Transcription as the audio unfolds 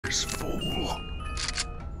is full.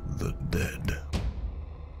 The dead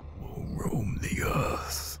will roam the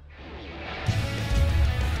earth.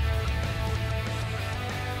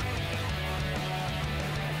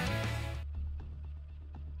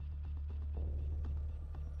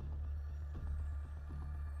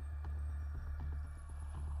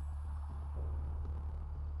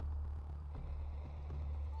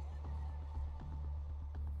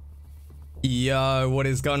 Yo, what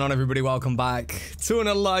is going on, everybody? Welcome back to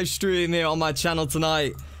another live stream here on my channel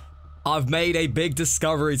tonight. I've made a big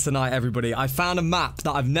discovery tonight, everybody. I found a map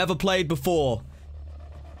that I've never played before,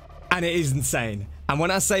 and it is insane. And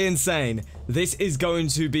when I say insane, this is going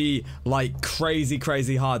to be like crazy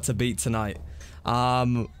hard to beat tonight.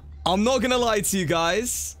 I'm not gonna lie to you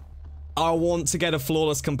guys, I want to get a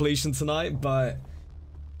flawless completion tonight, but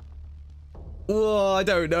oh, I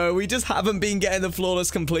don't know. We just haven't been getting the flawless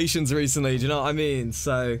completions recently. Do you know what I mean?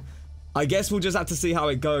 So I guess we'll just have to see how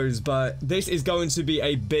it goes. But this is going to be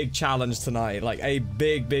a big challenge tonight. Like a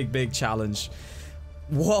big challenge.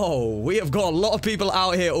 Whoa, we have got a lot of people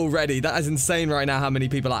out here already. That is insane right now how many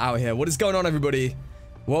people are out here. What is going on, everybody?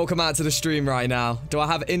 Welcome out to the stream right now. Do I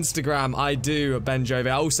have Instagram? I do, Ben Jovi.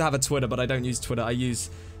 I also have a Twitter, but I don't use Twitter. I use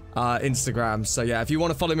Instagram. So yeah, if you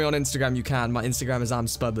want to follow me on Instagram, you can. My Instagram is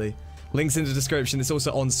Spuddley. Links in the description. It's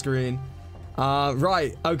also on screen.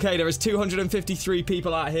 Right. Okay, there is 253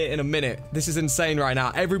 people out here in a minute. This is insane right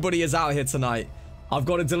now. Everybody is out here tonight. I've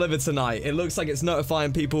got to deliver tonight. It looks like it's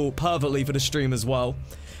notifying people perfectly for the stream as well.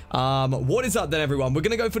 What is up then, everyone? We're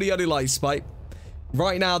going to go for the early light spike.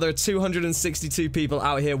 Right now, there are 262 people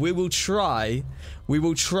out here. We will try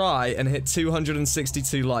and hit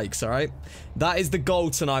 262 likes, all right? That is the goal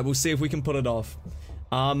tonight. We'll see if we can pull it off.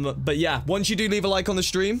 But yeah, once you do leave a like on the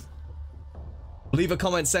stream, leave a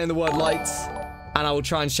comment saying the word lights, and I will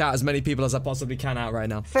try and shout as many people as I possibly can out right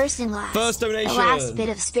now. First and last. First donation. The last bit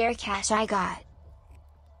of spare cash I got.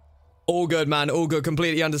 All good, man. All good.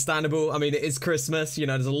 Completely understandable. I mean, it is Christmas. You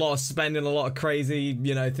know, there's a lot of spending, a lot of crazy,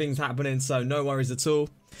 you know, things happening. So no worries at all.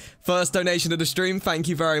 First donation to the stream. Thank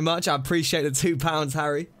you very much. I appreciate the £2,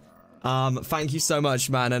 Harry. Thank you so much,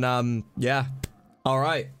 man. And yeah. All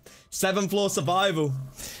right. 7th floor survival.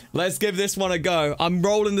 Let's give this one a go. I'm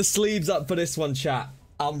rolling the sleeves up for this one, chat.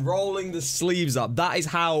 I'm rolling the sleeves up. That is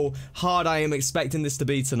how hard I am expecting this to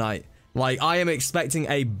be tonight. Like, I am expecting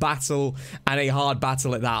a battle, and a hard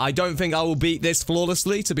battle at that. I don't think I will beat this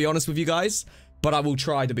flawlessly, to be honest with you guys, but I will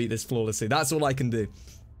try to beat this flawlessly. That's all I can do.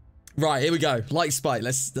 Right, here we go. Light spike.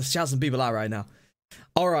 Let's shout some people out right now.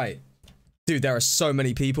 All right. Dude, there are so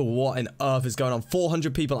many people. What on earth is going on?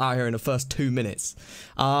 400 people out here in the first 2 minutes.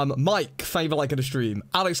 Mike, thank you for liking the stream.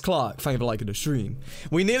 Alex Clark, thank you for liking the stream.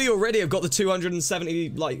 We nearly already have got the 270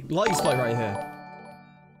 light spike right here.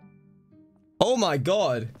 Oh my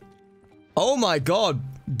god. Oh my god.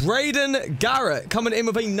 Braden Garrett coming in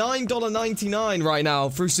with a $9.99 right now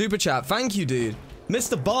through Super Chat. Thank you, dude.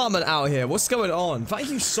 Mr. Barman out here. What's going on? Thank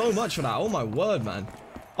you so much for that. Oh my word, man.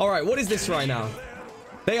 All right, what is this right now?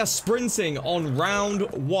 They are sprinting on round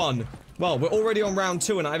 1. Well, we're already on round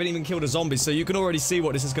 2 and I haven't even killed a zombie, so you can already see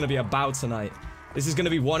what this is going to be about tonight. This is going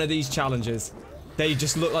to be one of these challenges. They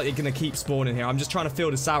just look like they're going to keep spawning here. I'm just trying to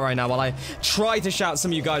feel this out right now while I try to shout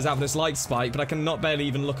some of you guys out for this light spike, but I cannot barely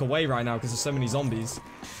even look away right now because there's so many zombies.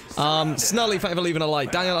 Snully, thank you for leaving a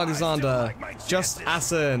like. Daniel Alexander, Just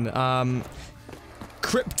Assen,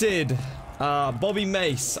 Cryptid, Bobby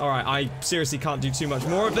Mace. All right, I seriously can't do too much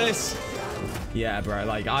more of this. Yeah, bro,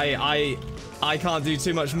 like, I can't do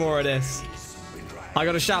too much more of this. I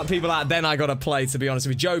gotta shout people out, then I gotta play, to be honest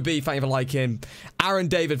with you. Joe B, thank you for liking. Aaron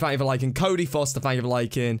David, thank you for liking. Cody Foster, thank you for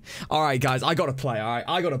liking. Alright, guys, I gotta play, alright?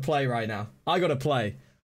 I gotta play right now. I gotta play.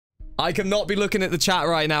 I cannot be looking at the chat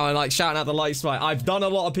right now and, like, shouting out the light spike. I've done a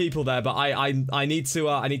lot of people there, but I need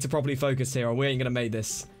to properly focus here, or we ain't gonna make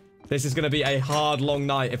this. This is gonna be a hard, long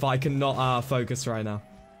night if I cannot focus right now.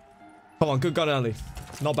 Come on, good gun early.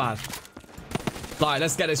 Not bad. Alright,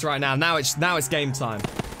 let's get this right now. Now it's game time.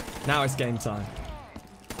 Now it's game time.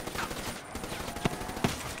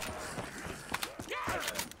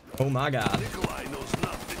 Oh my god.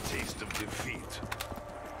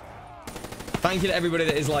 Thank you to everybody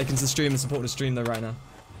that is liking the stream and supporting the stream though right now.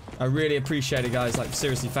 I really appreciate it, guys. Like,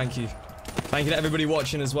 seriously, thank you. Thank you to everybody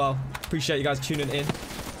watching as well. Appreciate you guys tuning in.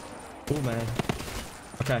 Oh man.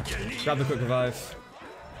 Okay, grab the quick revive.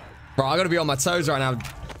 Bro, I gotta be on my toes right now.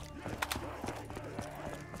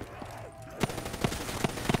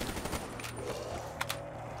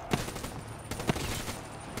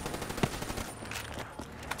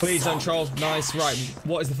 Please don't troll. Nice. Right.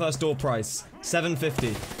 What is the first door price?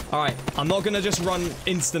 $7.50. Alright. I'm not going to just run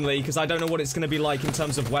instantly because I don't know what it's going to be like in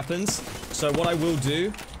terms of weapons. So what I will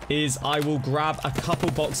do is I will grab a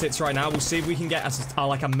couple box hits right now. We'll see if we can get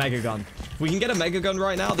like a mega gun. If we can get a mega gun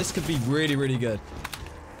right now, this could be really, really good.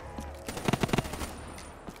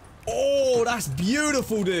 Oh, that's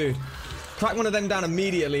beautiful, dude. Crack one of them down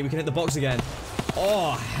immediately. We can hit the box again.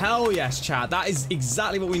 Oh, hell yes, chat. That is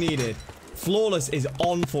exactly what we needed. Flawless is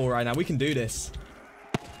on for right now. We can do this.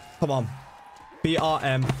 Come on. BRM.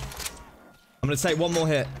 I'm going to take one more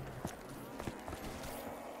hit.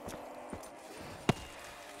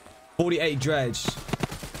 48 dredge.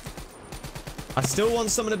 I still want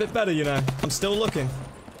something a bit better, you know. I'm still looking.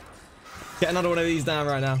 Get another one of these down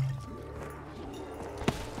right now.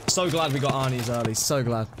 So glad we got Arnie's early. So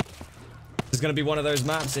glad. This is going to be one of those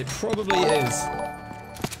maps. It probably is.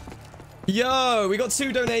 Yo, we got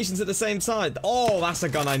 2 donations at the same time. Oh, that's a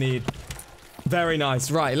gun I need. Very nice.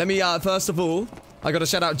 Right, let me, first of all, I got to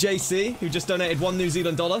shout out JC, who just donated $1 New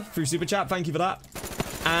Zealand through Super Chat. Thank you for that.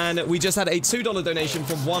 And we just had a $2 donation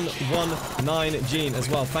from 119 Gene as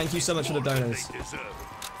well. Thank you so much for the donors.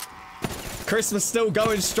 Christmas still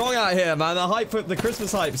going strong out here, man. The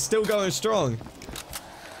Christmas hype is still going strong.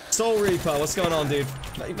 Soul Reaper, what's going on, dude?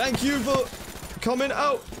 Thank you for coming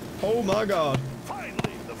out. Oh my god.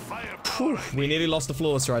 Whew, we nearly lost the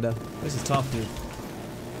Flawless Rider. This is tough, dude.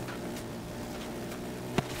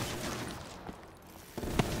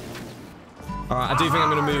 Alright, I do think I'm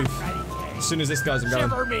gonna move. As soon as this goes, I'm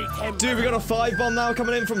going. Dude, we got a 5 bomb now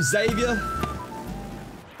coming in from Xavier.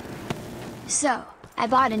 So, I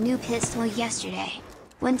bought a new pistol yesterday.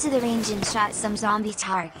 Went to the range and shot some zombie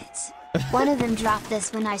targets. One of them dropped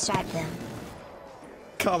this when I shot them.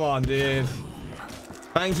 Come on, dude.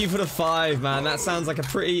 Thank you for the 5, man. That sounds like a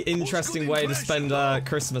pretty interesting way to spend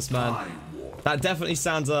Christmas, man. That definitely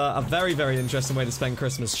sounds a very, very interesting way to spend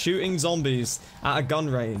Christmas. Shooting zombies at a gun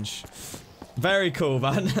range. Very cool,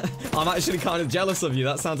 man. I'm actually kind of jealous of you.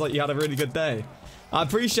 That sounds like you had a really good day. I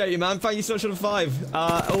appreciate you, man. Thank you so much for the 5.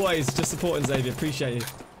 Always just supporting Xavier. Appreciate you.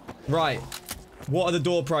 Right. What are the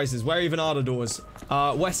door prices? Where even are the doors?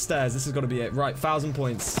 West stairs. This has got to be it. Right. 1,000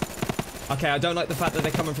 points. Okay, I don't like the fact that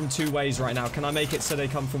they're coming from 2 ways right now. Can I make it so they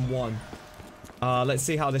come from 1? Let's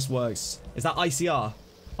see how this works. Is that ICR?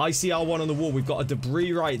 ICR 1 on the wall. We've got a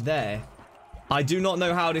debris right there. I do not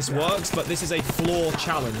know how this works, but this is a floor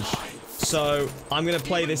challenge. So, I'm going to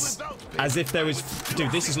play this as if there was...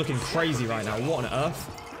 Dude, this is looking crazy right now. What on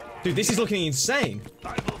earth? Dude, this is looking insane.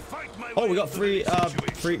 Oh, we got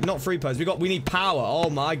not free posts. We need power.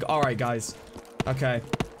 Oh my... Alright, guys. Okay.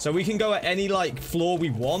 So, we can go at any, like, floor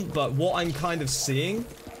we want, but what I'm kind of seeing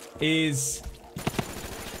is...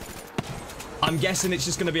 I'm guessing it's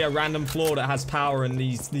just going to be a random floor that has power and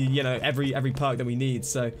you know, every perk that we need.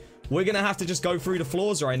 So, we're going to have to just go through the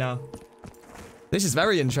floors right now. This is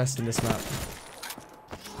very interesting, this map.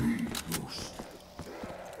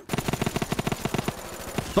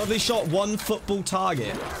 Spuddley shot 1 football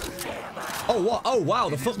target. Oh, what? Oh, wow,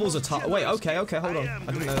 the football's a target. Wait, okay, hold on. I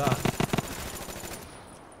didn't know that.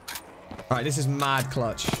 Alright, this is mad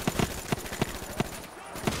clutch.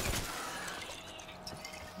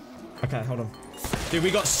 Okay, hold on. Dude,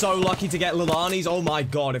 we got so lucky to get Lilani's. Oh my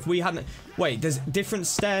god, if we hadn't... Wait, there's different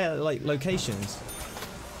stair, like, locations.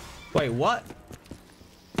 Wait, what?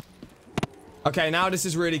 Okay, now this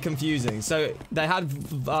is really confusing. So, they had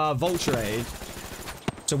Vulture Aid.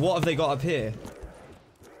 So, what have they got up here?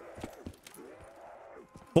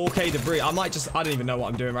 4K debris. I don't even know what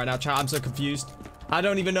I'm doing right now, chat. I'm so confused. I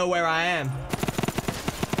don't even know where I am.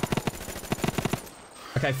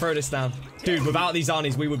 Okay, throw this down. Dude, without these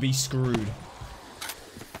Arnies, we would be screwed.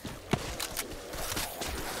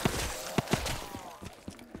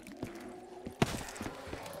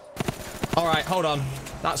 Alright, hold on.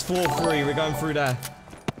 That's floor 3. We're going through there.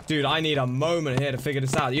 Dude, I need a moment here to figure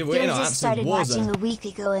this out. We're in an just absolute started war watching zone. a week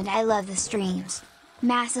ago and I love the streams.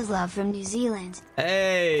 Massive love from New Zealand.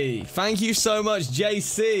 Hey, thank you so much,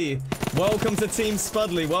 JC. Welcome to Team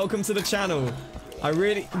Spuddley. Welcome to the channel. I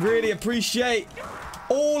really, really appreciate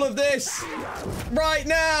all of this. Right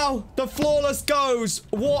now, the Flawless goes.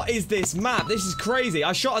 What is this map? This is crazy.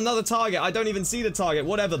 I shot another target. I don't even see the target.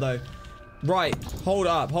 Whatever, though. Right, hold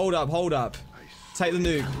up. Take the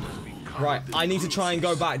nuke. Right, I need to try and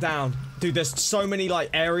go back down. Dude, there's so many, like,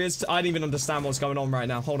 areas. I don't even understand what's going on right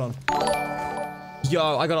now. Hold on.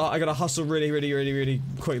 Yo, I gotta hustle really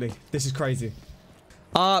quickly. This is crazy.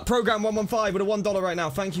 Program 115 with a $1 right now.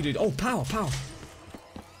 Thank you, dude. Oh, power.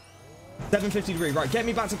 750 degree. Right, get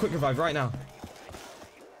me back to quick revive right now.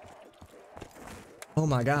 Oh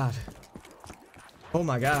my god.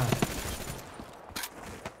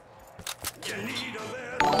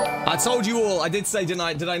 I told you all, I did say, did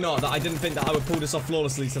I not, that I didn't think that I would pull this off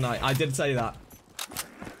flawlessly tonight. I did say that.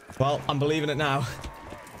 Well, I'm believing it now.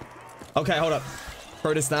 Okay, hold up.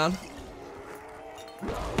 Throw this down.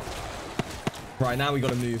 Right, now we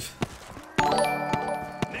gotta move.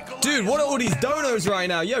 Dude, what are all these donos right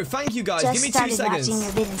now? Yo, thank you guys. Give me 2 seconds. Watching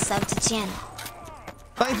your vid and sub to channel.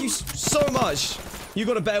 Thank you so much. You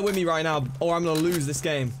gotta bear with me right now, or I'm gonna lose this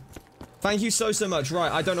game. Thank you so much.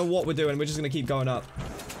 Right, I don't know what we're doing. We're just gonna keep going up.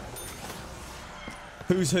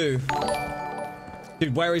 Who's who?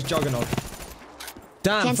 Dude, where is Juggernaut?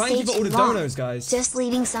 Damn, Can't thank you for all the long. donos, guys. Just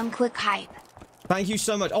leaving some quick hype. Thank you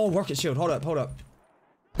so much. Oh, rocket shield. Hold up, hold up.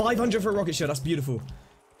 500 for a rocket shield. That's beautiful.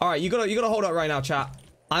 All right, you gotta hold up right now, chat.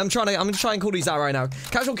 I'm gonna try and call these out right now.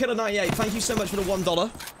 Casual Killer 98. Thank you so much for the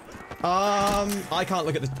 $1. I can't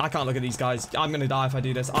look at these guys. I'm gonna die if I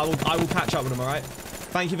do this. I will catch up with them. All right.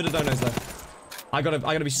 Thank you for the donos though. I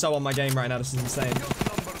gotta be so on my game right now. This is insane.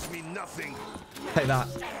 Take that.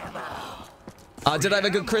 Did I have a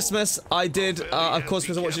good Christmas? I did, of course,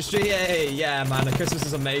 because I watched your stream. Yeah, man, the Christmas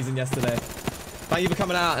was amazing yesterday. Thank you for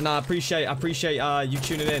coming out, and I appreciate you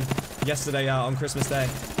tuning in yesterday on Christmas Day.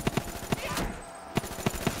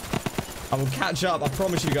 I will catch up, I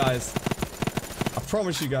promise you guys. I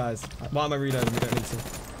promise you guys. Why am I reloading? We don't need to.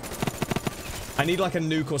 I need like a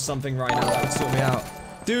nuke or something right now that would sort me out.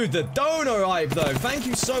 Dude, the dono hype though. Thank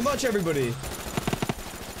you so much, everybody.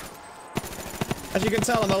 As you can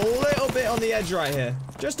tell, I'm a little bit on the edge right here.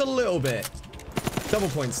 Just a little bit. Double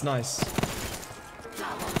points, nice.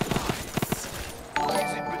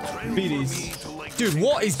 BDs. Dude,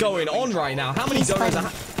 what is going on right now? How many donos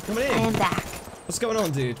are coming in? I am back. What's going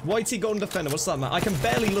on, dude? YT Golden Defender, what's up, man? I can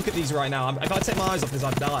barely look at these right now. If I take my eyes off this,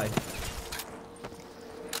 I'd die.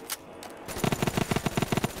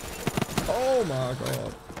 Oh my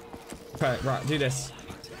god. Okay, right, do this.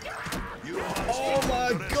 Oh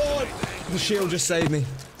my god. The shield just saved me.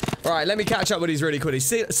 All right, let me catch up with these really quickly.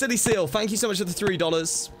 Silly Seal, thank you so much for the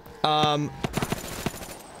 $3.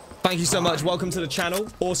 Thank you so much. Welcome to the channel.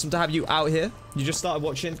 Awesome to have you out here. You just started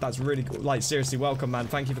watching. That's really cool. Like, seriously, welcome, man.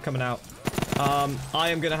 Thank you for coming out. I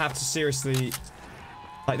am going to have to seriously...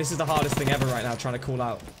 Like, this is the hardest thing ever right now, trying to call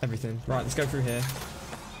out everything. Right, let's go through here.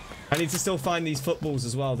 I need to still find these footballs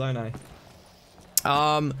as well, don't I?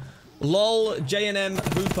 LOL, J&M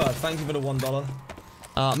Hooper, thank you for the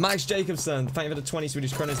 $1. Max Jacobson, thank you for the 20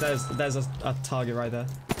 Swedish kronas. There's a target right there.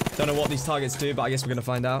 Don't know what these targets do, but I guess we're going to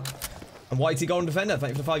find out. And YT Golden Defender,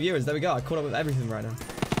 thank you for the 5 euros. There we go. I caught up with everything right now.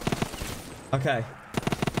 Okay.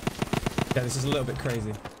 Yeah, this is a little bit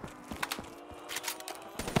crazy.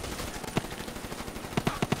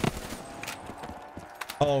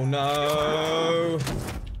 Oh no.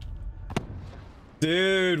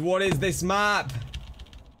 Dude, what is this map?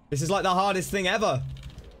 This is like the hardest thing ever.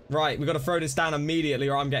 Right, we got to throw this down immediately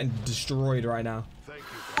or I'm getting destroyed right now.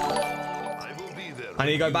 I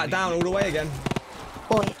need to go back down all the way again.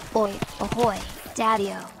 Oi, oi, ahoy,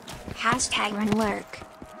 daddy-o. Hashtag run lurk.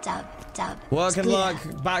 Dub. Work and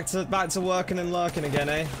lurk. Back to working and lurking again,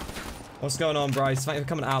 eh? What's going on, Bryce? Thank you for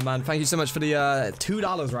coming out, man. Thank you so much for the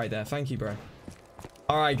 $2 right there. Thank you, bro.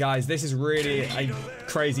 Alright, guys. This is really a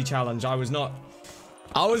crazy challenge. I was not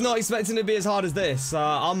expecting it to be as hard as this.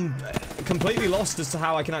 I'm completely lost as to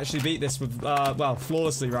how I can actually beat this with, well,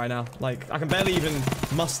 flawlessly right now. Like, I can barely even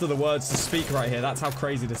muster the words to speak right here. That's how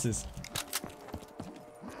crazy this is.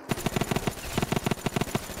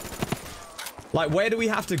 Like, where do we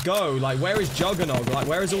have to go? Like, where is Juggernaut? Like,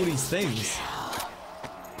 where is all these things?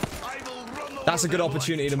 That's a good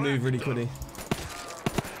opportunity to move really quickly.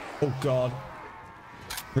 Oh, God.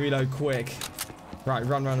 Reload quick. Right,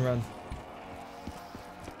 run. Right,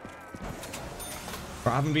 I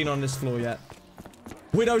haven't been on this floor yet.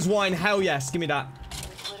 Widow's Wine, hell yes. Give me that.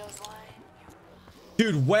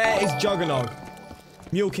 Dude, where is Juggernaut?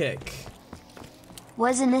 Mule kick.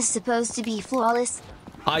 Wasn't this supposed to be flawless?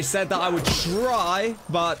 I said that I would try,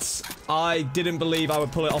 but I didn't believe I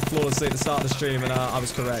would pull it off flawlessly at the start of the stream, and I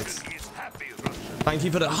was correct. Thank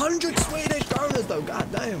you for the 100 Swedish kronor, though. God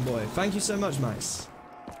damn, boy. Thank you so much, Max.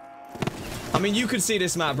 I mean, you could see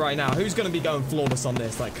this map right now. Who's going to be going flawless on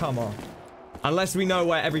this? Like, come on. Unless we know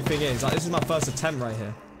where everything is. Like, this is my first attempt right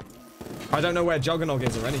here. I don't know where Juggernaut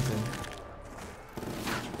is or anything.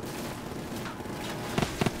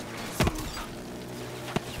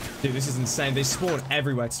 Dude, this is insane. They spawn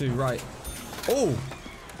everywhere too, right? Oh.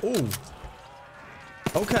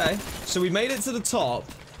 Okay. So we made it to the top.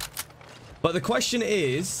 But the question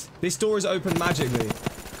is, this door is open magically.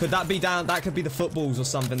 Could that be down? That could be the footballs or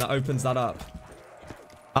something that opens that up.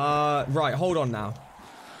 Right. Hold on now.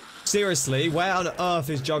 Seriously, where on earth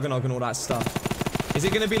is Juggernaut and all that stuff? Is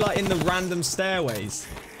it going to be like in the random stairways?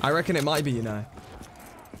 I reckon it might be, you know.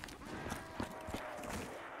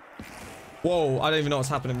 Whoa, I don't even know what's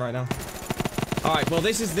happening right now. All right, well,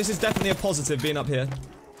 this is definitely a positive being up here.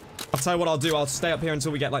 I'll tell you what I'll do. I'll stay up here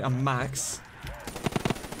until we get like a max.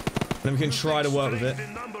 And then we can try to work with it.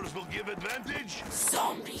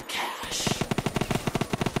 Zombie cash.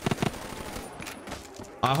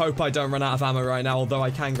 I hope I don't run out of ammo right now, although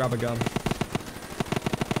I can grab a gun.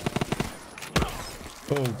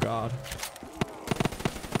 Oh, God.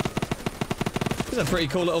 This is a pretty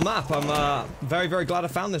cool little map. I'm very, very glad I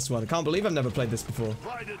found this one. I can't believe I've never played this before.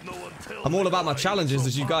 I'm all about my challenges,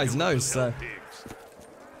 as you guys know, so...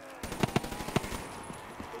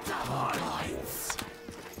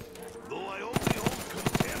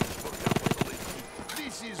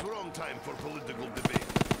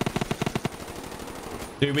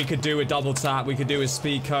 Dude, we could do with double tap, we could do with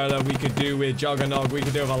speed cola, we could do with juggernog, we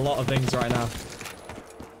could do with a lot of things right now.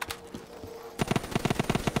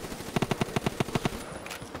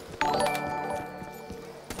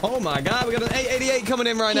 Oh my god, we got an 888 coming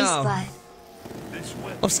in right now.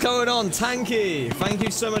 What's going on, Tanky? Thank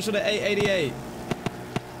you so much for the 888.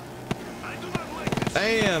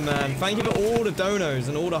 Damn, man. Thank you for all the donos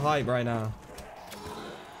and all the hype right now.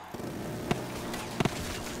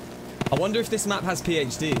 I wonder if this map has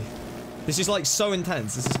PhD. This is like so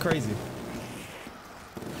intense. This is crazy.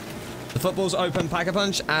 The football's open,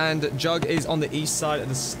 Pack-a-Punch, and Jug is on the east side of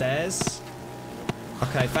the stairs.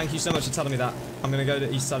 Okay, thank you so much for telling me that. I'm gonna go to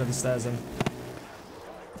the east side of the stairs then.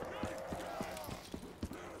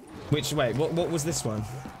 Which, wait, what was this one?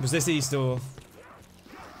 Was this east or...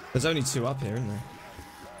 There's only two up here, isn't there?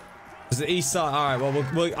 There's the east side. Alright, well, do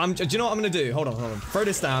you know what I'm gonna do? Hold on. Throw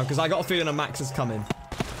this down, because I got a feeling a max is coming.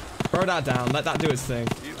 Throw that down. Let that do its thing.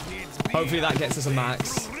 Hopefully that gets us a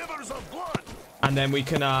max. And then we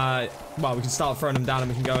can, well, we can start throwing them down and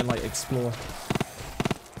we can go and, like, explore.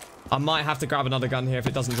 I might have to grab another gun here if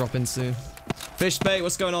it doesn't drop in soon. Fishbait,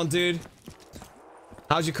 what's going on, dude?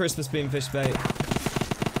 How's your Christmas been, Fishbait?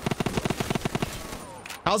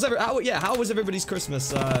 How was everybody's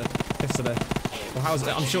Christmas, yesterday? Well,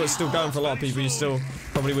 I'm sure it's still going for a lot of people. You're still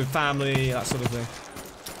probably with family, that sort of thing.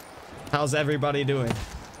 How's everybody doing?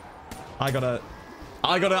 I gotta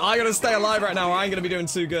stay alive right now or I ain't gonna be doing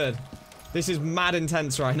too good. This is mad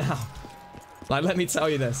intense right now. Like, let me tell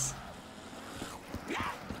you this.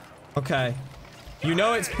 Okay. You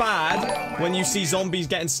know it's bad when you see zombies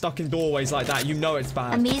getting stuck in doorways like that. You know it's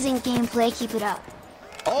bad. Amazing gameplay, keep it up.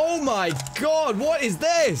 Oh my god, what is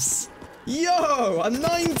this? Yo, a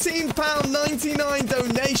 £19.99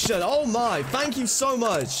 donation. Oh my, thank you so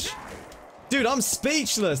much. Dude, I'm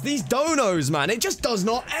speechless. These donos, man, it just does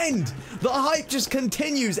not end. The hype just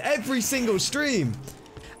continues every single stream.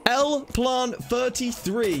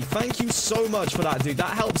 LPlan33, thank you so much for that, dude.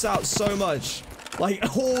 That helps out so much. Like,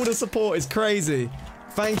 all the support is crazy.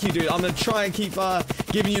 Thank you, dude. I'm gonna try and keep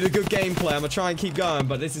giving you the good gameplay. I'm gonna try and keep going,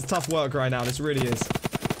 but this is tough work right now. This really is.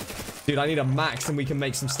 Dude, I need a max and we can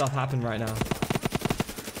make some stuff happen right now.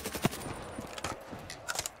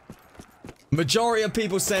 Majority of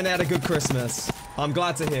people saying they had a good Christmas. I'm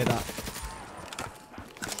glad to hear that.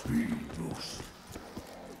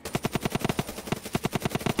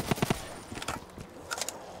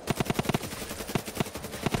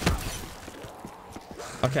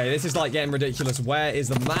 Okay, this is like getting ridiculous. Where is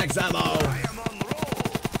the max ammo?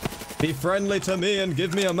 Be friendly to me and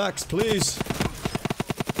give me a max, please.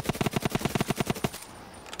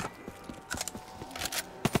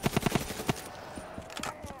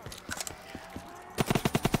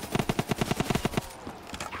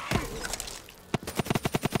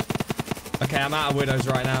 Okay, I'm out of widows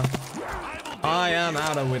right now. I am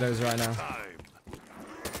out of widows right now.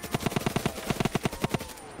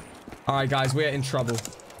 Alright, guys, we're in trouble.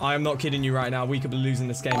 I am not kidding you right now. We could be losing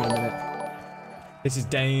this game in a minute. This is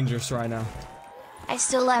dangerous right now. I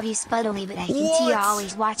still love you, Spuddley, but I can see I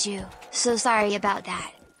always watch you. So sorry about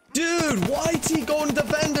that. Dude, Whitey Golden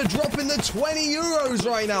Defender dropping the 20 euros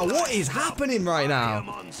right now. What is happening right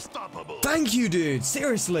now? Thank you, dude.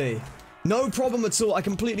 Seriously. No problem at all. I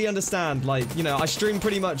completely understand. Like, you know, I stream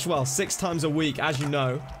pretty much, well, 6 times a week, as you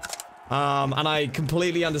know. And I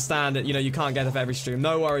completely understand that, you know, you can't get off every stream.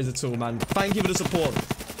 No worries at all, man. Thank you for the support.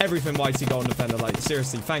 Everything, Whitey Golden Defender. Like,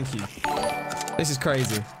 seriously, thank you. This is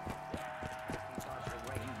crazy.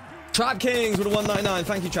 Trap Kings with a 199.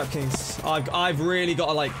 Thank you, Trap Kings. I've really got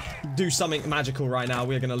to, like, do something magical right now.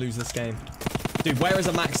 We're going to lose this game. Dude, where is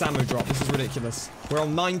a max ammo drop? This is ridiculous. We're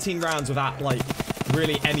on 19 rounds without, like,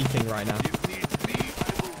 really anything right now.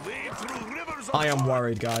 I am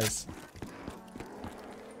worried, guys.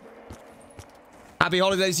 Happy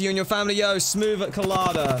holidays to you and your family, yo. Smooth at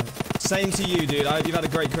Colada. Same to you, dude. I hope you've had a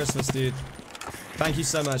great Christmas, dude. Thank you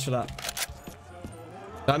so much for that.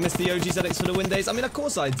 Do I miss the OG ZX for the win days? I mean, of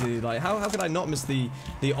course I do. Like, how could I not miss the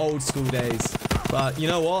old school days? But you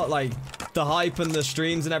know what? Like, the hype and the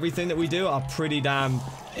streams and everything that we do are pretty damn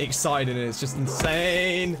exciting. It's just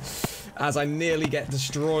insane. As I nearly get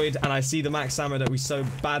destroyed and I see the max ammo that we so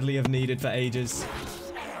badly have needed for ages.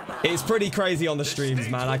 It's pretty crazy on the streams,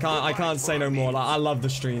 man. I can't say no more. Like, I love the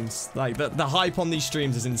streams. Like, the hype on these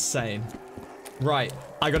streams is insane. Right,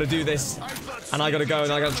 I gotta do this, and I gotta go,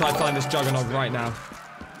 and I gotta try and find this juggernaut right now.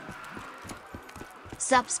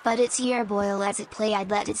 Sup, Spud, it's your boy. Let it play, I'd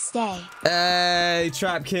let it stay. Hey,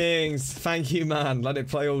 Trap Kings. Thank you, man. Let it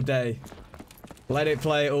play all day. Let it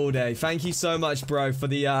play all day. Thank you so much, bro, for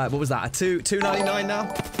the, what was that, a $2.99 now?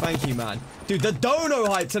 Thank you, man. Dude, the dono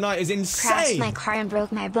hype tonight is insane. Crashed my car and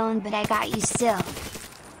broke my bone, but I got you still.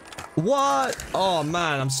 What? Oh,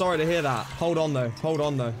 man, I'm sorry to hear that. Hold on, though. Hold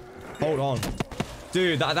on, though. Hold on.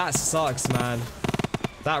 Dude, that sucks, man.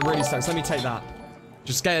 That really sucks. Let me take that.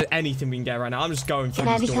 Just get anything we can get right now. I'm just going for Can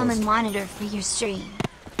I these become doors. a monitor for your stream?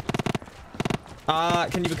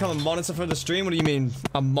 Can you become a monitor for the stream? What do you mean,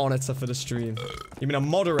 a monitor for the stream? You mean a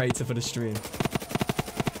moderator for the stream?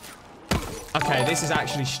 Okay, this is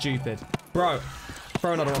actually stupid. Bro,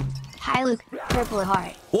 throw another one. Hi, Luke. Purple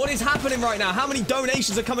heart. What is happening right now? How many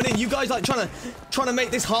donations are coming in? You guys like trying to make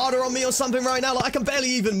this harder on me or something right now? Like, I can barely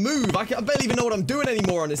even move. I barely even know what I'm doing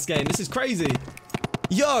anymore on this game. This is crazy.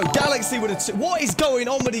 Yo, Galaxy with a what is going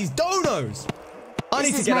on with these donos? I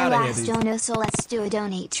need to get out of here, dude. This is my last dono, so let's do a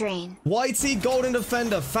donate train. YT Golden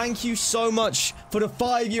Defender, thank you so much for the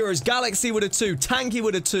 €5. Galaxy with a 2, Tanky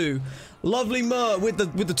with a 2, Lovely Mer with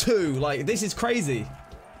the 2. Like, this is crazy.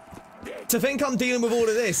 To think I'm dealing with all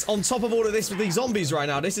of this on top of all of this with these zombies right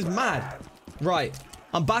now, this is mad. Right,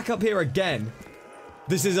 I'm back up here again.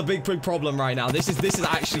 This is a big problem right now. This is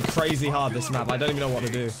actually crazy hard, this map. I don't even know what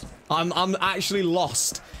to do. I'm actually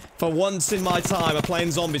lost. For once in my time of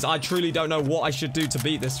playing zombies, I truly don't know what I should do to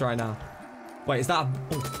beat this right now. Wait, is that...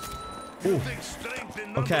 Ooh. Ooh.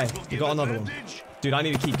 Okay, we got another one. Dude, I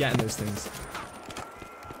need to keep getting those things.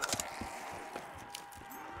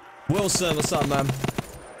 Wilson, what's up, man?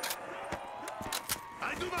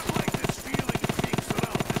 I do not like this feeling of being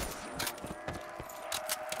surrounded.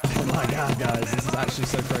 Oh my god, guys, this is actually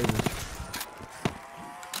so crazy.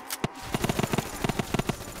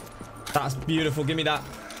 That's beautiful, give me that.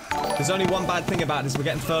 There's only one bad thing about this, we're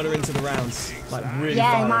getting further into the rounds. Like, really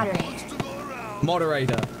Yeah, far.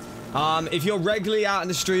 Moderator. If you're regularly out in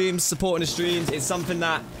the streams, supporting the streams, it's something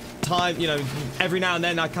that you know, every now and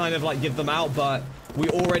then I kind of like give them out, but we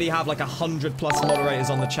already have like 100+ moderators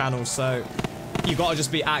on the channel, so you gotta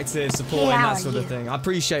just be active, supporting, that sort of thing. I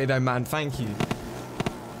appreciate it though, man. Thank you.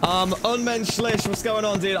 Unmenschlich, what's going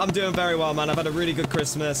on, dude? I'm doing very well, man. I've had a really good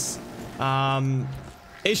Christmas.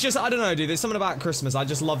 It's just, I don't know, dude. There's something about Christmas. I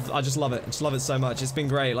just love it. I just love it so much. It's been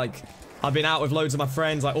great. Like, I've been out with loads of my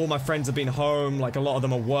friends. Like, all my friends have been home. Like, a lot of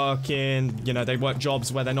them are working. You know, they work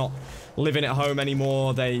jobs where they're not living at home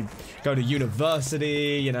anymore. They go to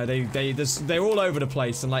university. You know, they're all over the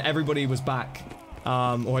place. And, like, everybody was back,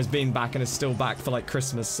 or has been back and is still back for, like,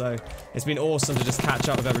 Christmas. So, it's been awesome to just catch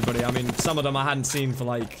up with everybody. I mean, some of them I hadn't seen for,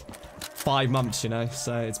 like, 5 months, you know.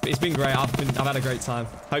 So, it's been great. I've had a great time.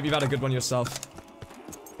 Hope you've had a good one yourself.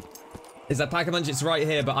 Is that Pack-a-Punch? It's right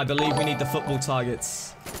here, but I believe we need the football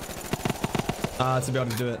targets to be able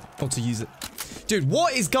to do it, or to use it. Dude,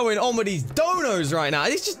 what is going on with these donos right now?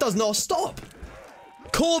 This just does not stop.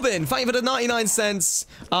 Corbin, thank you for the 99 cents.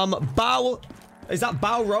 Bow, is that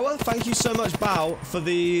Bow Rower? Thank you so much, Bow, for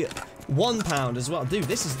the £1 as well. Dude,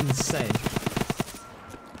 this is insane.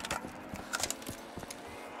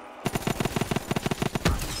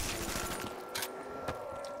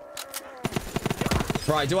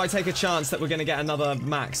 Right, do I take a chance that we're going to get another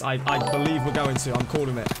max? I believe we're going to. I'm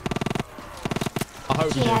calling it. I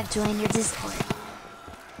hope we do. Yeah, join your Discord.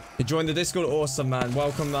 You joined the Discord? Awesome, man.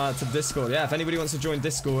 Welcome to Discord. Yeah, if anybody wants to join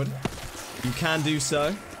Discord, you can do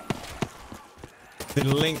so. The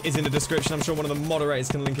link is in the description. I'm sure one of the moderators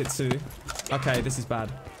can link it too. Okay, this is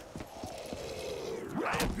bad.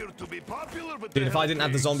 Dude, if I didn't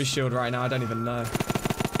have the zombie shield right now, I don't even know.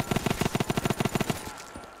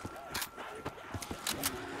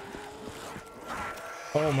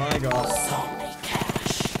 Oh my god.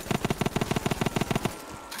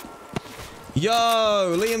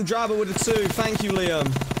 Yo, Liam Drabber with a 2. Thank you, Liam.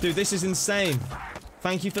 Dude, this is insane.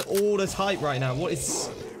 Thank you for all this hype right now. What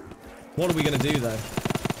are we gonna do though?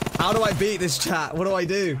 How do I beat this chat? What do I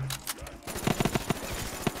do?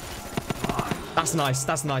 That's nice.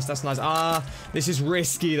 That's nice. That's nice. This is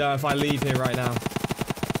risky though if I leave here right now.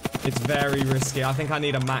 It's very risky. I think I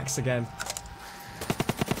need a max again.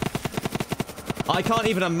 I can't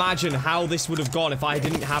even imagine how this would have gone if I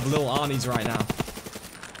didn't have little Arnie's right now.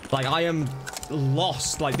 Like, I am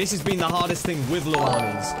lost. Like, this has been the hardest thing with little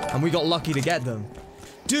Arnie's. And we got lucky to get them.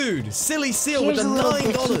 Dude, Silly Seal with the $9.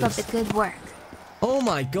 Keep up the good work. Oh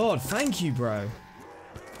my god, thank you, bro.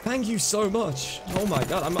 Thank you so much. Oh my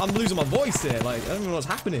god, I'm losing my voice here. Like, I don't know what's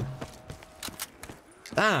happening.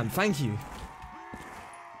 Damn, thank you.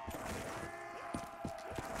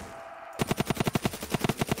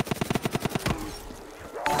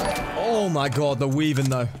 Oh my god, the weaving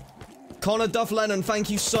though. Connor Duff Lennon, thank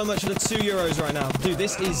you so much for the €2 right now. Dude,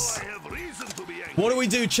 this is... What do we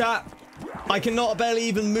do, chat? I cannot barely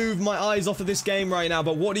even move my eyes off of this game right now,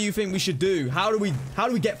 but what do you think we should do? How do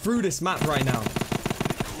we get through this map right now?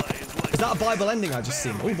 Is that a Bible ending I just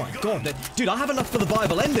seen? Oh my god. Dude, I have enough for the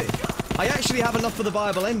Bible ending. I actually have enough for the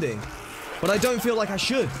Bible ending. But I don't feel like I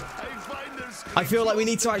should. I feel like we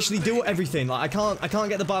need to actually do everything. Like, I can't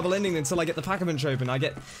get the Bible ending until I get the Pac-Man open. I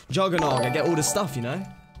get Juggernog, I get all the stuff, you know?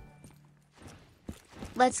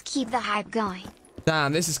 Let's keep the hype going.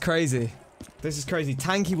 Damn, this is crazy. This is crazy.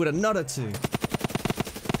 Tanky with another 2.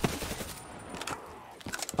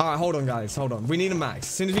 Alright, hold on, guys. Hold on. We need a max.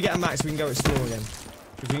 As soon as we get a max, we can go explore again.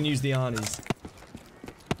 Because we can use the Arnie's.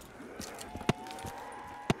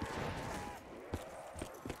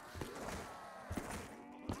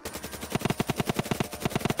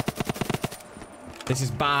 This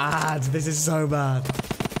is bad. This is so bad.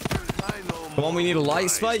 Come on, we need a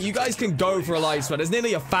light spike. You guys can go for a light spike. There's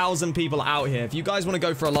nearly 1,000 people out here. If you guys want to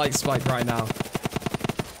go for a light spike right now,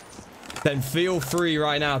 then feel free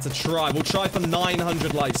right now to try. We'll try for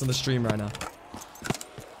 900 likes on the stream right now.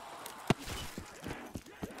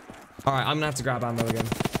 Alright, I'm gonna have to grab ammo again.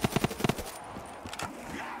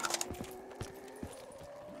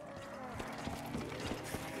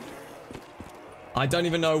 I don't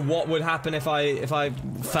even know what would happen if I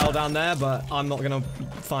fell down there, but I'm not gonna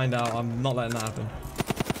find out. I'm not letting that happen.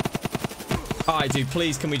 Alright, dude,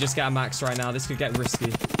 please can we just get a max right now? This could get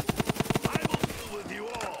risky.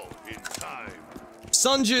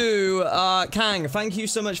 Sunju, Kang, thank you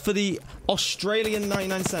so much for the Australian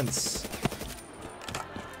 99 cents.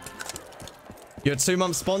 You're a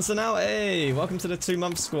 2-month sponsor now? Hey, welcome to the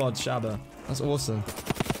 2-month squad, Shabba. That's awesome.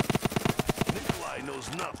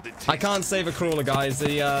 I can't save a crawler, guys.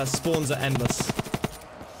 The spawns are endless.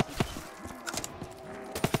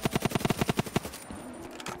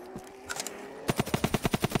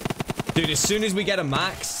 Dude, as soon as we get a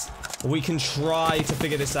max, we can try to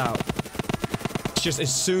figure this out. It's just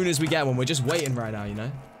as soon as we get one, we're just waiting right now, you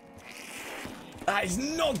know? That is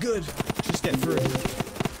not good. Just get through.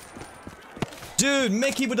 Dude,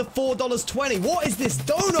 Mickey with the $4.20. What is this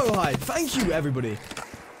dono hype? Thank you, everybody.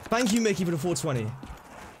 Thank you, Mickey, for the $4.20.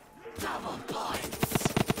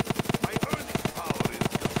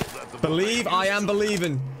 Believe, I am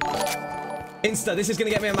believing. Insta, this is gonna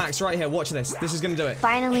get me a max right here. Watch this. This is gonna do it.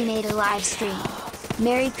 Finally made a live stream.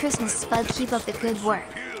 Merry Christmas, Spud. Keep up the good work.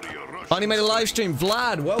 Finally made a live stream.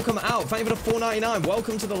 Vlad, welcome out. Thank you for the $4.99.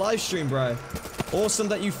 Welcome to the live stream, bro. Awesome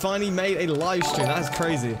that you finally made a live stream. That is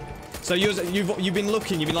crazy. So you've been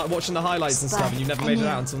looking, you've been like watching the highlights and stuff, and you've never made it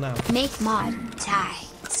out until now. Make mod, Ty,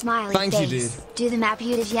 smiley Thank face. you, dude. Do the map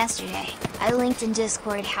you did yesterday. I linked in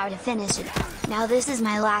Discord how to finish it. Now this is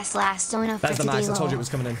my last dono for That's the today. max. I told you it was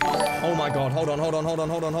coming in. Oh my god. Hold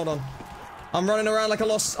on. I'm running around like a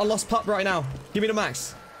lost pup right now. Give me the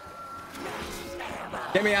max.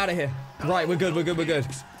 Get me out of here. Right, we're good.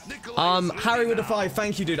 Harry with the 5.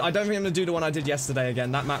 Thank you, dude. I don't think I'm gonna do the one I did yesterday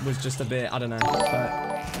again. That map was just a bit, I don't know.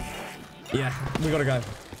 But yeah, we gotta go.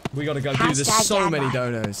 We gotta go. Dude, there's so many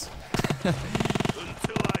donos.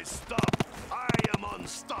 Until I stop, I am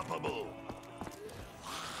unstoppable.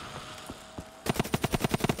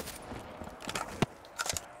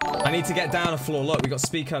 I need to get down a floor. Look, we got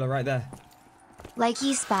speed color right there. Like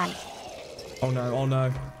he spy. Oh no, oh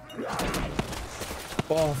no.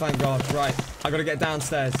 Oh, thank God. Right, I gotta get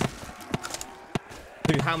downstairs.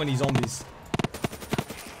 Dude, how many zombies?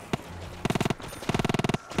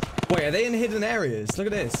 Wait, are they in hidden areas? Look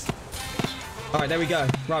at this. Alright, there we go.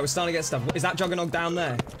 Right, we're starting to get stuff. Is that Juggernog down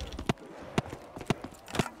there?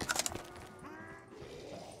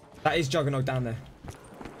 That is Juggernog down there.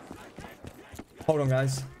 Hold on,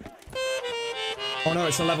 guys. Oh no,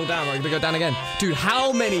 it's a level down. Right, we're gonna go down again. Dude,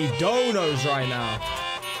 how many donos right now?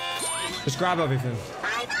 Just grab everything.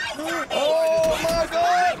 Oh my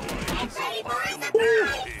God!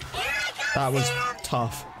 That was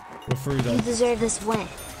tough. We're through though. You deserve this win.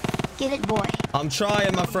 Get it, boy. I'm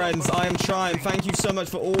trying, my friends. I am trying. Thank you so much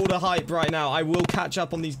for all the hype right now. I will catch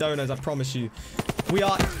up on these donos, I promise you. We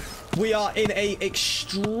are in a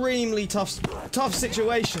extremely tough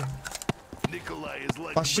situation. Nikolai is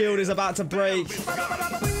like My shield is about to break.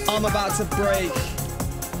 I'm about to break.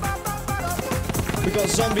 We got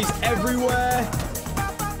zombies everywhere.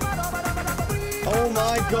 Oh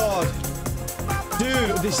my god.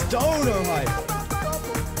 Dude, this dono hype.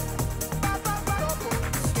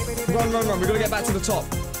 Run, run, run. We're gonna get back to the top.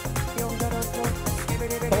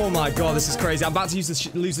 Oh my god, this is crazy. I'm about to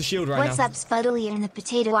lose the shield right now. What's up, Spuddley in the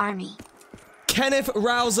potato army? Kenneth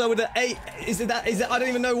Rouser with an 8. Is it that? Is it? I don't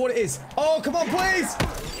even know what it is. Oh, come on, please.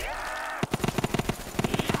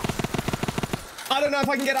 I don't know if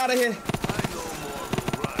I can get out of here.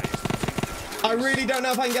 I really don't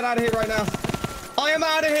know if I can get out of here right now. I am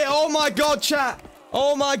out of here. Oh my god, chat.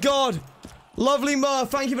 Oh my god. Lovely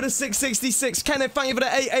Murph, thank you for the 666. Kenneth, thank you for the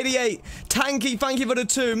 888. Tanky, thank you for the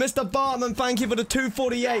 2. Mr. Bartman, thank you for the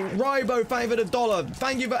 248. Rybo, thank you for the $1.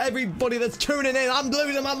 Thank you for everybody that's tuning in. I'm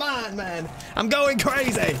losing my mind, man. I'm going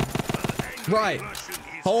crazy. Right.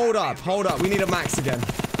 Hold up, hold up. We need a max again.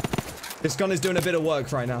 This gun is doing a bit of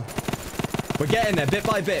work right now. We're getting there, bit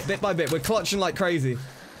by bit, bit by bit. We're clutching like crazy.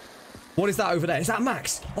 What is that over there? Is that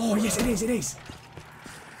max? Oh, yes, it is, it is.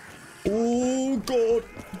 Oh, God.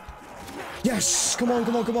 Yes, come on,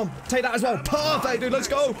 come on, come on. Take that as well. Perfect, dude. Let's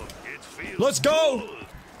go. Let's go.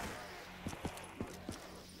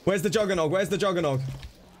 Where's the Juggernog? Where's the Juggernog?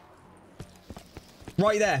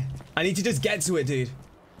 Right there. I need to just get to it, dude.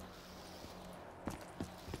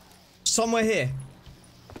 Somewhere here.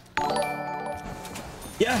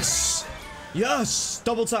 Yes. Yes.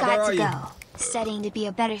 Double tap. Where are you? Got to go. Studying to be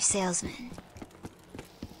a better salesman.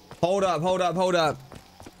 Hold up, hold up, hold up.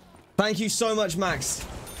 Thank you so much, Max.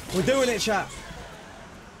 We're doing it, chat.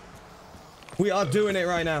 We are doing it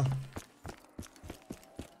right now.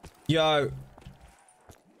 Yo.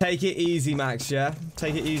 Take it easy, Max, yeah?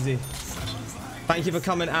 Take it easy. Thank you for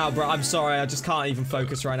coming out, bro. I'm sorry. I just can't even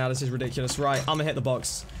focus right now. This is ridiculous. Right, I'm gonna hit the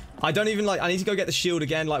box. I don't even like... I need to go get the shield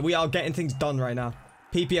again. Like, we are getting things done right now.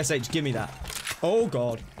 PPSH, give me that. Oh,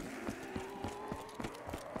 God.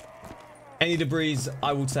 Any debris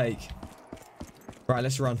I will take. Right,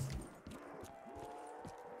 let's run.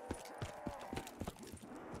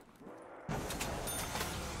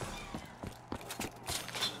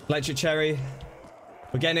 Electric cherry.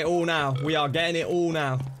 We're getting it all now. We are getting it all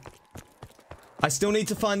now. I still need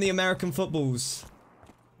to find the American footballs.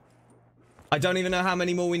 I don't even know how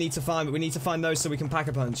many more we need to find, but we need to find those so we can pack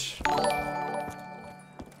a punch.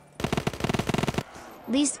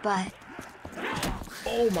 Least but.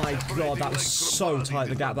 Oh my god, that was so tight,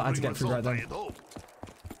 the gap that I had to get through right there.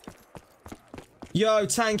 Yo,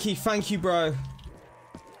 Tanky, thank you, bro.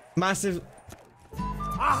 Massive.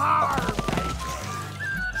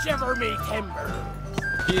 Shiver me timber.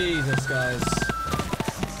 Jesus, guys.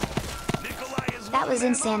 That was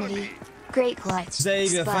insanity. Great clutch.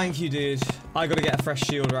 Xavier, Spud. thank you, dude. I gotta get a fresh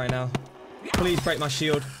shield right now. Please break my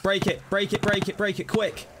shield. Break it, break it, break it, break it,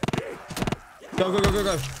 quick. Go, go, go, go,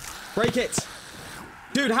 go. Break it.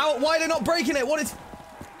 Dude, how? Why are they not breaking it? What is...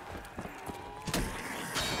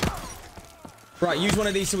 Right, use one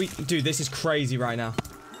of these so we... Dude, this is crazy right now.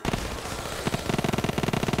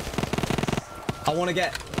 I want to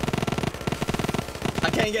get... I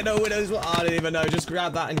can't get no winners. I don't even know. Just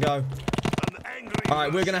grab that and go.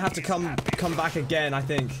 Alright, we're going to have to come back again, I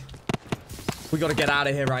think. We got to get out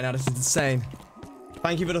of here right now. This is insane.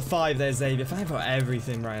 Thank you for the 5 there, Xavier. Thank you for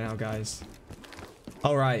everything right now, guys.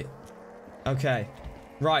 Alright. Okay.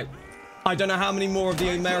 Right. I don't know how many more of the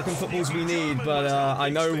American footballs we need, but I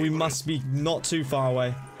know we must be not too far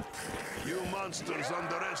away.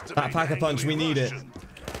 That pack-a-punch, we need it.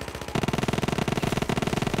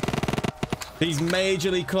 These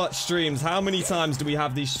majorly clutch streams. How many times do we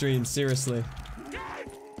have these streams? Seriously.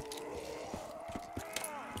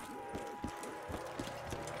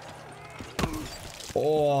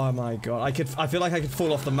 Oh my god. I feel like I could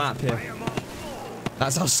fall off the map here.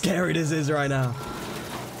 That's how scary this is right now.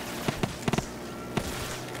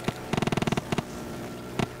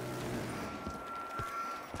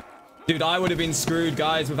 Dude, I would have been screwed,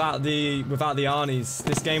 guys, without the Arnies.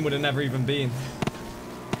 This game would have never even been.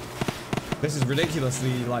 This is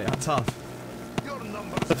ridiculously, like, tough.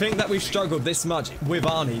 To think that we've struggled this much with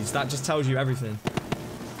Arnies, that just tells you everything.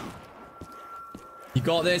 You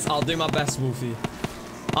got this. I'll do my best, Wolfie.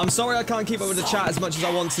 I'm sorry I can't keep up with the chat as much as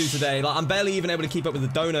I want to today. Like, I'm barely even able to keep up with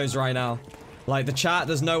the donos right now. Like, the chat,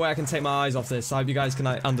 there's no way I can take my eyes off this. I hope you guys can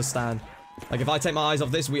understand. Like, if I take my eyes off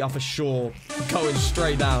this, we are for sure going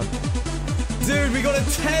straight down. Dude, we got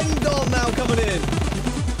a 10 dom now coming in.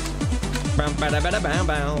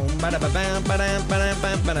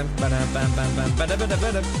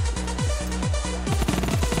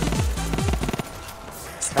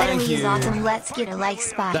 Spuddley is awesome. Let's get a like,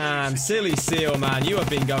 Spud. Damn, silly seal, man. You have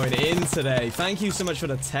been going in today. Thank you so much for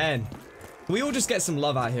the 10. We all just get some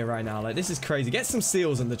love out here right now. Like, this is crazy. Get some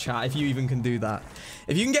seals in the chat if you even can do that.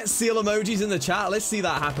 If you can get seal emojis in the chat, let's see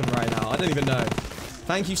that happen right now. I don't even know.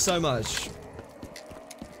 Thank you so much.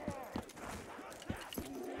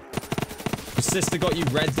 Your sister got you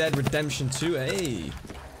Red Dead Redemption 2. Hey.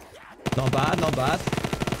 Not bad, not bad.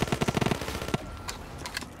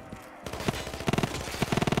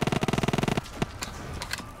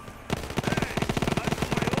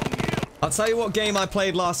 I'll tell you what game I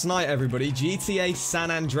played last night, everybody. GTA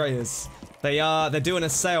San Andreas. They're doing a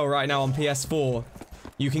sale right now on PS4.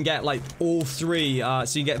 You can get like all three.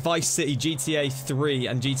 So you get Vice City, GTA 3,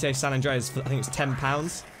 and GTA San Andreas for, I think it's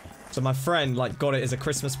 £10. So my friend like got it as a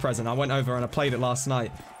Christmas present. I went over and I played it last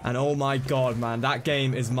night. And oh my god, man, that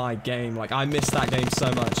game is my game. Like, I miss that game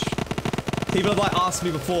so much. People have like asked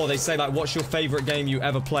me before, they say like, what's your favorite game you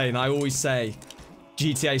ever played? And I always say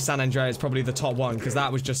GTA San Andreas is probably the top one, because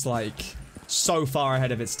that was just like so far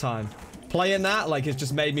ahead of its time. Playing that, like, it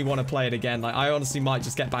just made me want to play it again. Like, I honestly might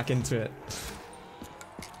just get back into it.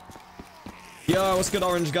 Yo, what's good,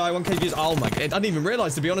 orange guy? 1K views. Oh my god, I didn't even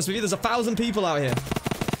realize, to be honest with you, there's 1,000 people out here.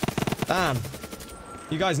 Damn.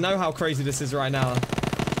 You guys know how crazy this is right now.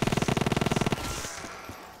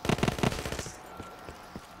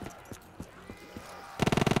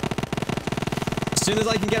 As soon as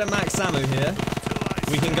I can get a max ammo here,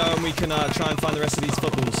 we can go and we can try and find the rest of these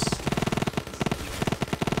footballs.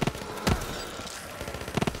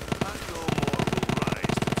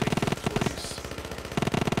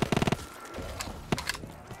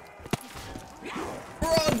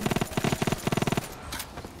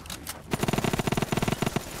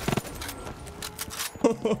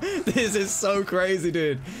 This is so crazy,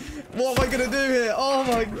 dude. What am I gonna do here? Oh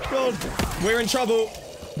my god. We're in trouble.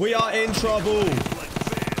 We are in trouble.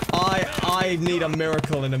 I need a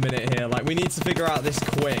miracle in a minute here. Like, we need to figure out this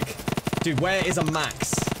quick. Dude, where is a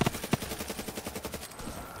max?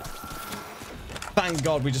 Thank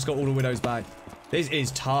god we just got all the widows back. This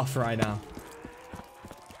is tough right now.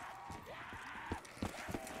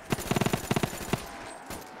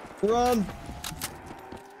 Run.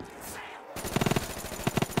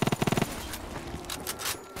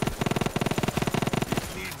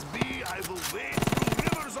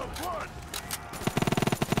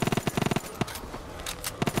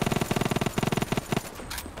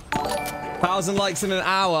 Thousand likes in an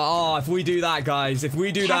hour. Oh, if we do that, guys. If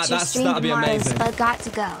we do that, that'd be amazing. Spud got to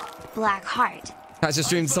go. Black Heart. Catch the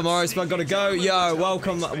stream tomorrow. Spud gotta go. Yo,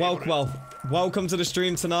 welcome to the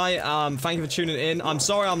stream tonight. Thank you for tuning in. I'm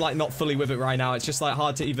sorry I'm like not fully with it right now. It's just like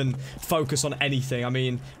hard to even focus on anything. I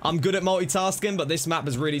mean, I'm good at multitasking, but this map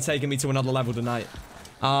has really taken me to another level tonight.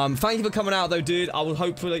 Thank you for coming out though, dude. I will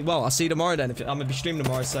hopefully, well, I'll see you tomorrow then. I'm gonna be streaming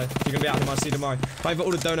tomorrow, so if you're gonna be out here, I'll see you tomorrow. Thank you for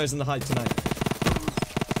all the donos and the hype tonight.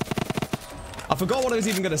 I forgot what I was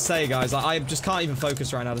even gonna say, guys. I just can't even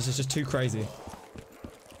focus right now. This is just too crazy.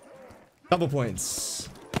 Double points.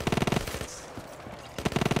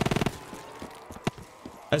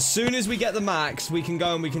 As soon as we get the max, we can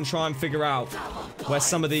go and we can try and figure out where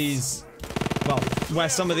some of these, well, where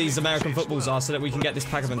some of these American footballs are, so that we can get this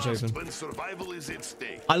pack-a-punch open.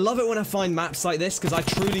 I love it when I find maps like this, because I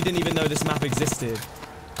truly didn't even know this map existed.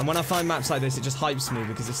 And when I find maps like this, it just hypes me,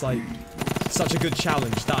 because it's like such a good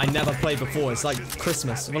challenge that I never played before. It's like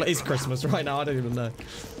Christmas. Well, it is Christmas right now. I don't even know.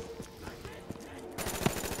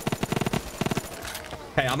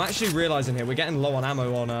 Okay, I'm actually realizing here we're getting low on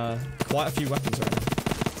ammo on quite a few weapons right now.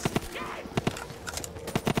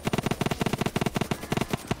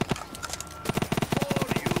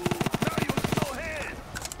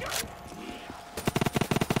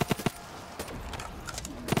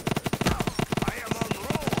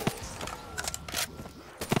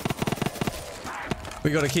 We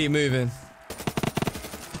gotta keep moving.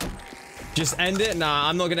 Just end it? Nah,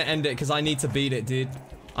 I'm not gonna end it because I need to beat it, dude.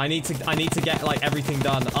 I need to get like everything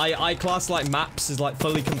done. I class like maps as like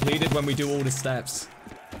fully completed when we do all the steps.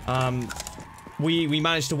 We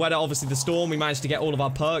managed to weather obviously the storm. We managed to get all of our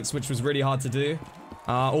perks, which was really hard to do.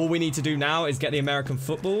 All we need to do now is get the American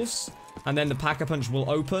footballs, and then the pack-a-punch will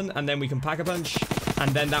open, and then we can pack-a-punch,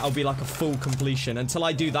 and then that'll be like a full completion. Until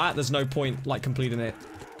I do that, there's no point like completing it.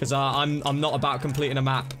 Because I'm not about completing a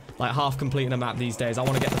map, like half completing a map these days. I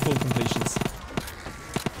want to get the full completions.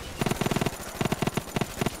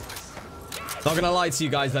 Not gonna lie to you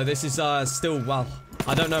guys though, this is still, well,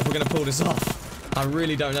 I don't know if we're gonna pull this off. I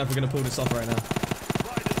really don't know if we're gonna pull this off right now.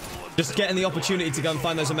 Just getting the opportunity to go and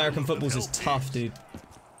find those American footballs is tough, dude.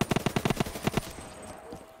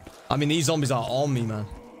 I mean, these zombies are on me, man.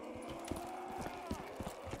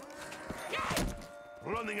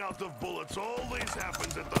 out of bullets always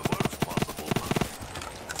happens at the worst possible time.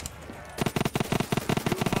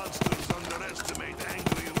 You monsters underestimate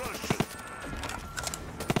angry Russians.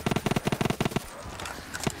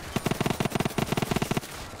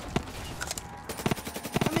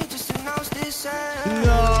 Let me just announce this.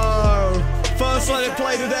 No! First let it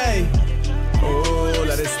play today. Oh,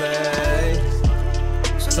 let it stay.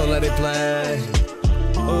 So let it play.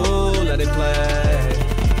 Oh, let it play.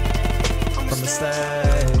 From the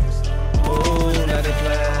stage. Oh, let it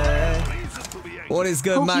play. What is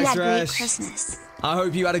good, Hope Max you had great Resh? Christmas. I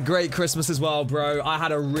hope you had a great Christmas as well, bro. I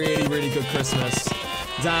had a really, really good Christmas.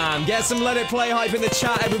 Damn. Get some let it play hype in the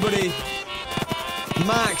chat, everybody.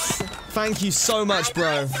 Max, thank you so much,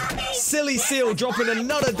 bro. Silly Seal dropping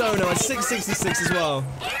another dono at 666 as well.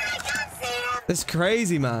 That's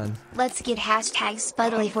crazy, man. Let's get hashtag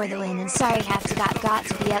Spuddley for the win, and sorry got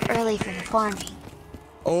to be up early for the farming.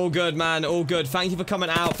 All good, man. All good. Thank you for coming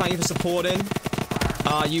out. Thank you for supporting.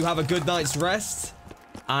 You have a good night's rest.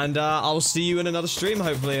 And I'll see you in another stream,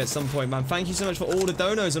 hopefully, at some point, man. Thank you so much for all the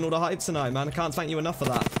donos and all the hype tonight, man. I can't thank you enough for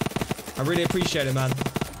that. I really appreciate it, man.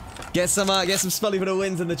 Get some Spuddley for the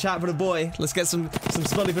wins in the chat for the boy. Let's get some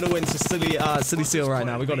Spuddley for the wins for Silly Seal right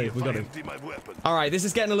now. We got it. All right, this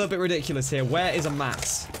is getting a little bit ridiculous here. Where is a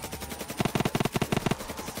Max?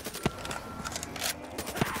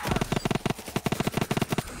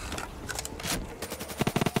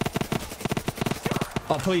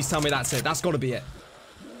 Oh, please tell me that's it. That's got to be it.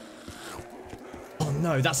 Oh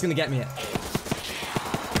no, that's gonna get me it.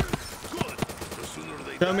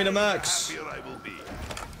 Show me the Max.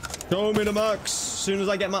 Show me the Max. As soon as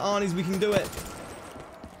I get my Arnies, we can do it.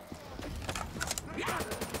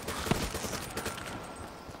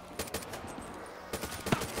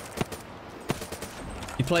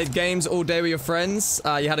 You played games all day with your friends.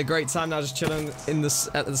 You had a great time now just chilling at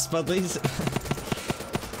the Spuddleys.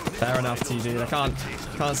 Fair enough, TD. I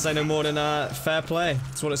can't say no more than fair play.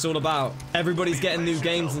 That's what it's all about. Everybody's getting new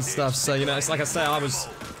games and stuff. So, you know, it's like I say, I was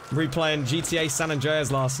replaying GTA San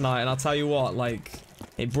Andreas last night. And I'll tell you what, like,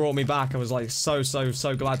 it brought me back. I was like so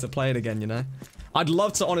glad to play it again, you know? I'd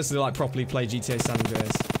love to honestly like properly play GTA San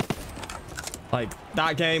Andreas. Like,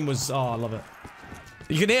 that game was, oh, I love it.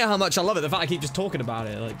 You can hear how much I love it. The fact I keep just talking about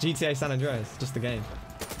it. Like, GTA San Andreas, just the game.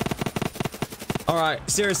 Alright,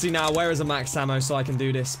 seriously now, where is a max ammo so I can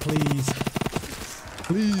do this? Please.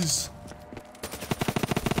 Please.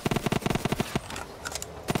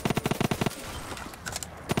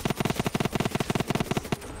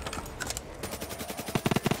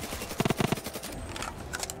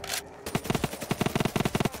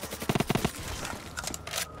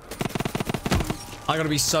 I gotta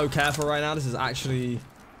be so careful right now. This is actually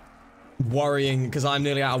worrying because I'm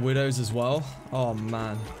nearly out of widows as well. Oh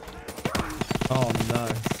man. Oh no.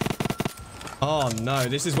 Oh no.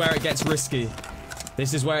 This is where it gets risky.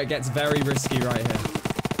 This is where it gets very risky right here.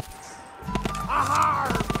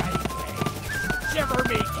 Shiver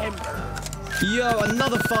me timber. Yo,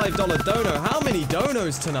 another $5 dono. How many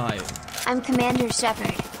donos tonight? I'm Commander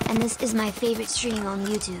Shepard, and this is my favorite stream on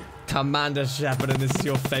YouTube. Commander Shepard, and this is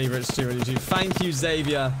your favorite stream on YouTube. Thank you,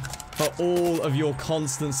 Xavier, for all of your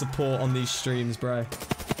constant support on these streams, bro.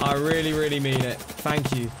 I really mean it.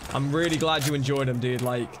 Thank you. I'm really glad you enjoyed them, dude.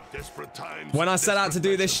 Like, when I set out to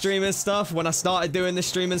do this streaming stuff, when I started doing this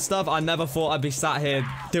streaming stuff, I never thought I'd be sat here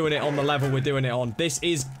doing it on the level we're doing it on. This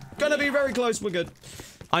is gonna be very close. We're good.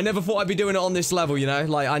 I never thought I'd be doing it on this level, you know?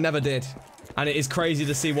 Like, I never did. And it is crazy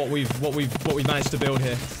to see what we've managed to build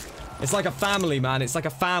here. It's like a family, man. It's like a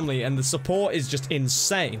family, and the support is just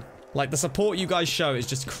insane. Like, the support you guys show is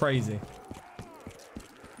just crazy.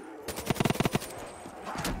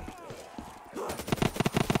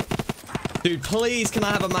 Dude, please, can I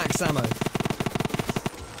have a max ammo?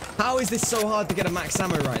 How is this so hard to get a max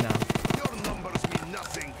ammo right now? Your numbers mean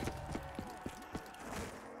nothing.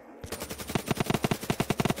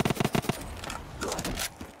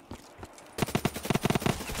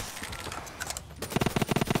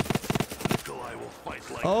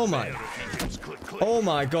 Oh my. Oh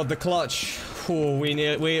my god, the clutch. Oh,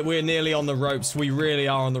 we're nearly on the ropes. We really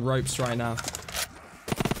are on the ropes right now.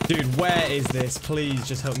 Dude, where is this? Please,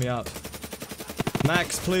 just help me up.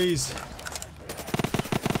 Max, please.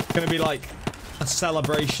 It's gonna be like a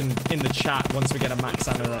celebration in the chat once we get a max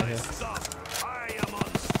ammo right here.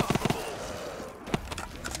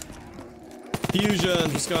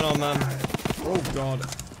 Fusion, what's going on, man? Oh god.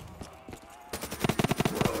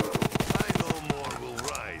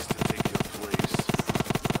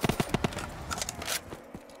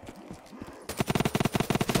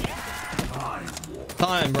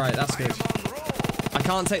 Time, right, that's good. I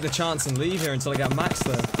can't take the chance and leave here until I get max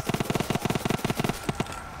though.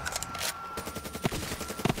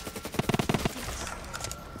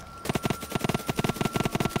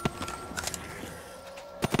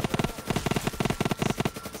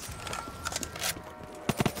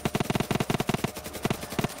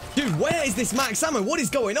 Dude, where is this max ammo? What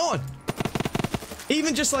is going on?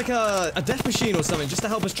 Even just like a death machine or something, just to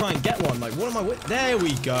help us try and get one. Like, what am I with? There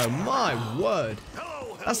we go. My word.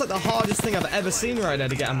 That's like the hardest thing I've ever seen right there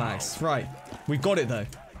to get a max. Right. We got it, though.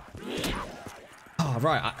 Oh,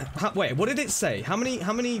 right. Wait, what did it say? How many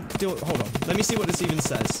hold on. Let me see what this even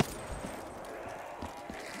says.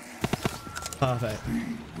 Perfect.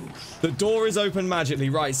 The door is open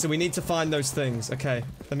magically. Right, so we need to find those things. Okay,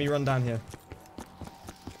 let me run down here.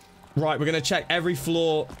 Right, we're going to check every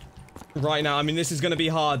floor right now. I mean, this is going to be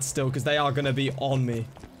hard still because they are going to be on me.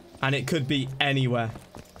 And it could be anywhere.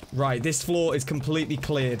 Right, this floor is completely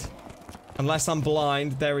cleared. Unless I'm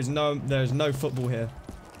blind, there's no football here.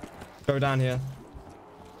 Go down here.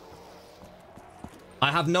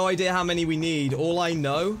 I have no idea how many we need. All I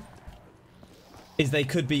know is they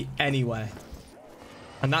could be anywhere.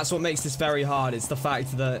 And that's what makes this very hard. It's the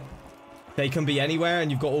fact that they can be anywhere and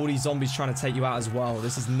you've got all these zombies trying to take you out as well.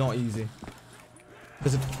 This is not easy.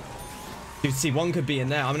 Dude, see, one could be in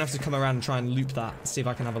there. I'm gonna have to come around and try and loop that. See if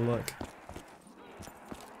I can have a look.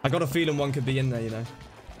 I got a feeling one could be in there, you know.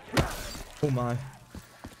 Oh my.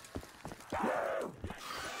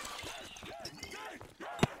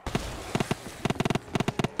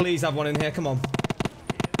 Please have one in here, come on.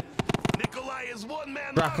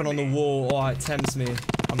 Bracken on the wall. Oh, it tempts me.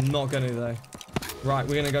 I'm not gonna though. Right,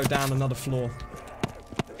 we're gonna go down another floor.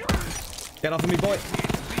 Get off of me, boy.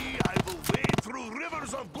 I will wade through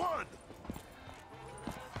rivers of blood.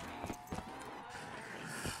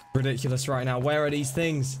 Ridiculous right now. Where are these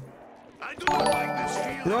things? I do not like this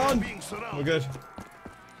feeling Run! of being surrounded. We're good.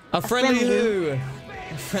 A friendly who?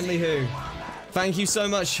 A friendly who? Thank you so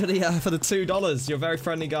much for the $2. You're a very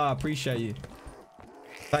friendly guy. I appreciate you.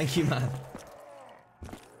 Thank you, man.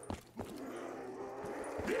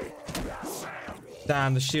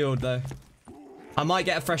 Damn, the shield though. I might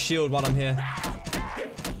get a fresh shield while I'm here.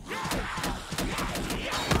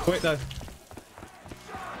 Quick though.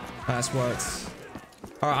 That's worked.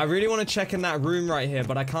 Alright, I really want to check in that room right here,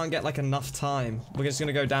 but I can't get like enough time. We're just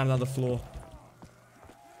gonna go down another floor.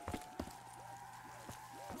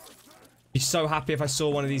 Be so happy if I saw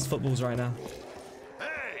one of these footballs right now.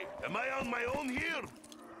 Hey, am I on my own here?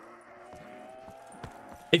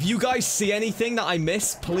 If you guys see anything that I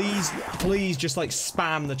miss, please just like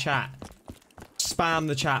spam the chat. Spam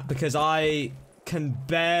the chat because I can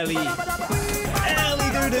barely do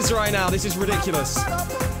this right now. This is ridiculous.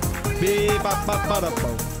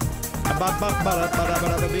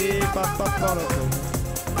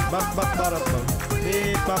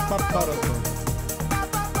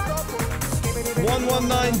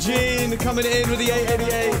 Gene coming in with the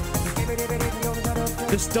 888.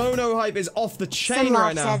 This dono hype is off the chain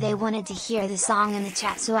right now. Some said they wanted to hear the song in the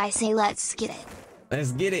chat, so I say let's get it.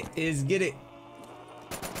 Let's get it. Let's get it.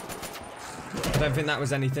 I don't think that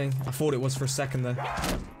was anything. I thought it was for a second though.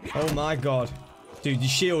 Oh my god. Dude, the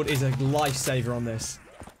shield is a lifesaver on this.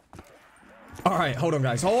 Alright, hold on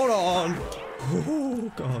guys. Hold on.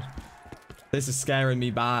 Oh god. This is scaring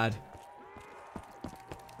me bad.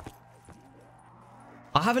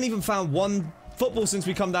 I haven't even found one football since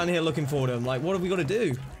we come down here looking for them. Like, what have we got to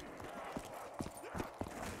do?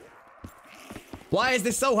 Why is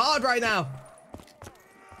this so hard right now?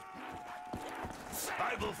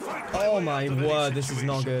 Oh my word, this is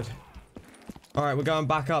not good. Alright, we're going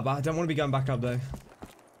back up. I don't want to be going back up though.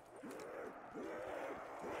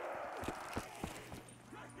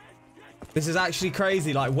 This is actually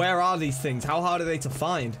crazy. Like, where are these things? How hard are they to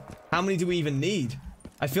find? How many do we even need?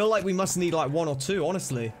 I feel like we must need like 1 or 2,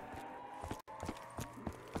 honestly.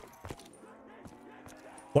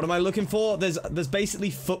 What am I looking for? There's basically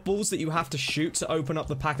footballs that you have to shoot to open up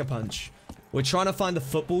the pack-a-punch. We're trying to find the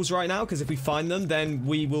footballs right now, because if we find them, then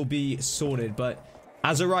we will be sorted. But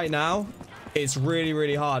as of right now, it's really,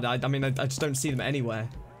 really hard. I mean, I just don't see them anywhere.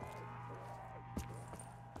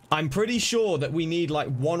 I'm pretty sure that we need like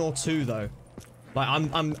 1 or 2 though.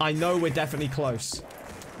 Like I know we're definitely close.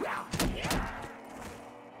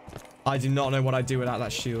 I do not know what I'd do without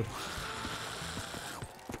that shield.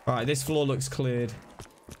 Alright, this floor looks cleared.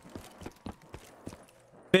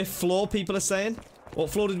 5th floor, people are saying? What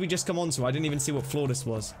floor did we just come onto? I didn't even see what floor this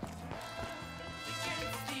was.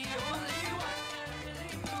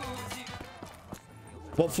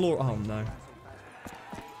 What floor? Oh no.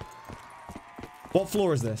 What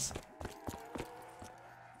floor is this?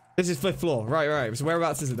 This is 5th floor. Right, right. So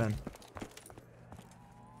whereabouts is it then?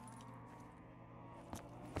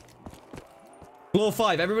 Floor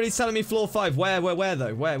 5. Everybody's telling me floor 5. Where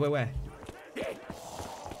though? Where?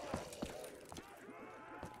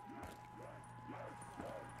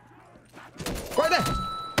 Right there.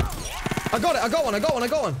 I got it. I got one.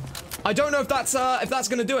 I don't know if that's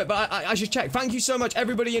gonna do it, but I should check. Thank you so much,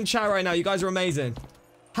 everybody in chat right now. You guys are amazing.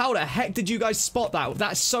 How the heck did you guys spot that?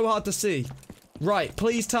 That's so hard to see. Right,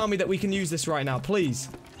 please tell me that we can use this right now, please.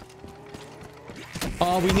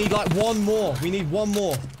 Oh, we need like one more. We need one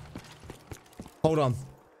more. Hold on.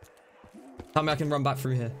 Tell me I can run back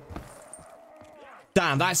through here.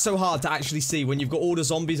 Damn, that's so hard to actually see when you've got all the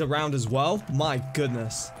zombies around as well. My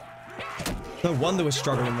goodness. No wonder we're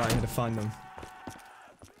struggling right here to find them.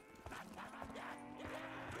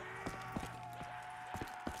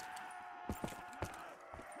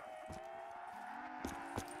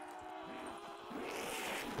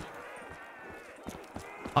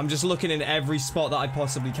 I'm just looking in every spot that I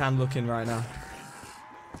possibly can look in right now.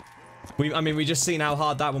 I mean, we just seen how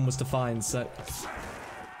hard that one was to find, so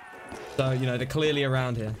you know, they're clearly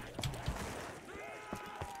around here.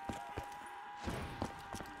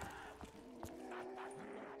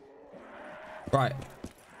 Right.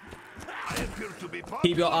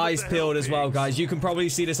 Keep your eyes peeled as well, guys. You can probably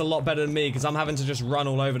see this a lot better than me because I'm having to just run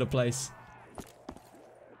all over the place.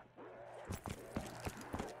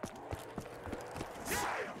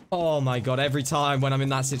 Oh my god, every time when I'm in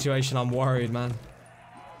that situation, I'm worried, man.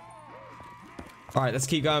 Alright, let's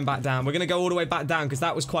keep going back down. We're gonna go all the way back down because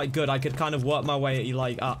that was quite good. I could kind of work my way,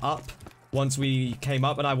 like, up once we came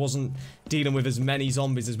up, and I wasn't dealing with as many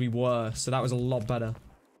zombies as we were, so that was a lot better.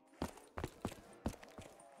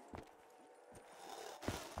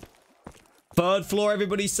 Third floor,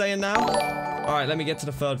 everybody's saying now? Alright, let me get to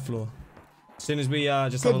the third floor. As soon as we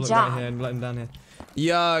just have a look right here and let him down here.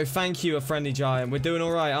 Yo, thank you, a friendly giant. We're doing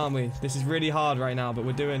all right, aren't we? This is really hard right now, but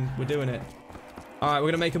we're doing it. All right, we're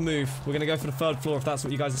gonna make a move. We're gonna go for the third floor if that's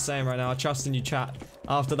what you guys are saying right now. I trust in you, chat.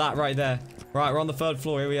 After that, right there. Right, we're on the third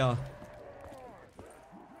floor. Here we are.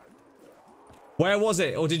 Where was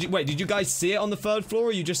it? Or did you wait? Did you guys see it on the third floor, or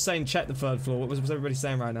are you just saying check the third floor? What was everybody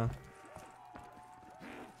saying right now?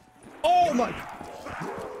 Oh my!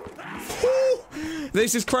 Woo!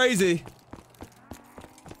 This is crazy.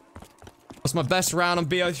 What's my best round on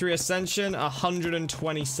BO3 Ascension?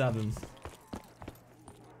 127.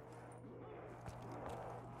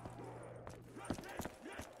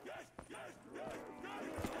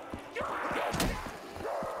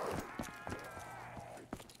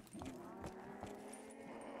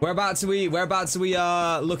 Whereabouts are we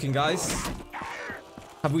looking, guys?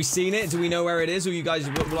 Have we seen it? Do we know where it is? Or you guys,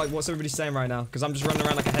 like, what's everybody saying right now? Because I'm just running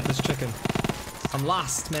around like a headless chicken. I'm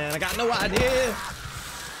lost, man. I got no idea.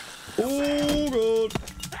 Oh, God.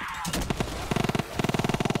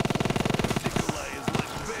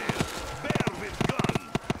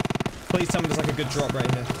 Please tell me there's like a good drop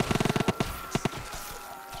right here.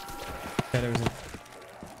 Okay, there isn't.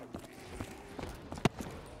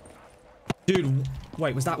 Dude,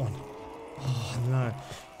 wait, was that one? Oh, no.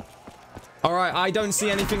 Alright, I don't see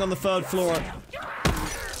anything on the third floor.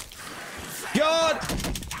 God!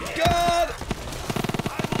 God!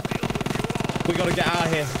 We gotta get out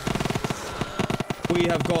of here. We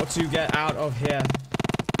have got to get out of here.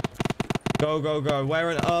 Go, go, go. Where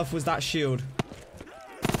on earth was that shield?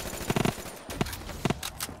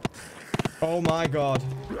 Oh my god.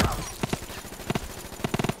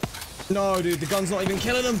 No, dude, the gun's not even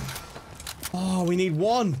killing him. Oh, we need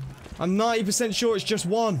one. I'm 90% sure it's just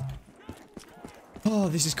one. Oh,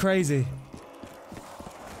 this is crazy.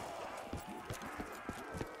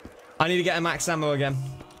 I need to get a max ammo again.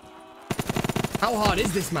 How hard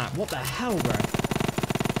is this map? What the hell, bro?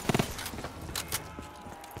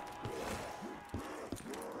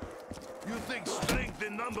 You think strength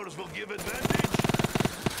in numbers will give advantage?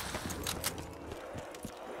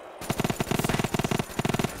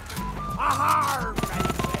 Ahar!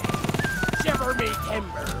 Shiver me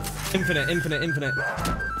timbers. Infinite, infinite, infinite.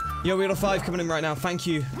 Yo, we got a 5 coming in right now. Thank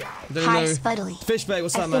you. Hi, Spuddley. Fishbait,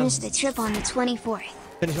 what's I up, man? finished the trip on the 24th.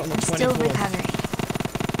 Finish it on the 24th. Still recovering.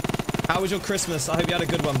 How was your Christmas? I hope you had a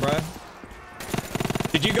good one, bro.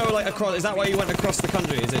 Did you go like across? Is that why you went across the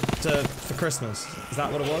country? Is it for Christmas? Is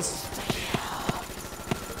that what it was?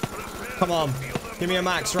 Come on, give me a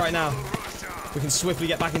max right now. We can swiftly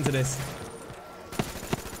get back into this.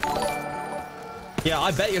 Yeah,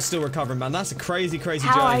 I bet you're still recovering, man. That's a crazy, crazy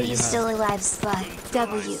journey. How are you still alive, Spud?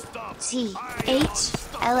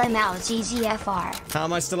 W-T-H-L-M-L-G-G-F-R. How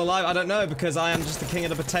am I still alive? I don't know, because I am just the king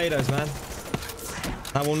of the potatoes, man.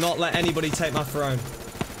 I will not let anybody take my throne.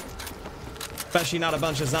 Especially not a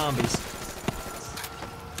bunch of zombies.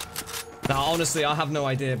 Now, honestly, I have no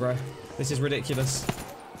idea, bro. This is ridiculous.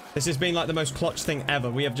 This has been like the most clutch thing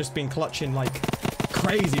ever. We have just been clutching like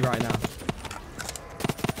crazy right now.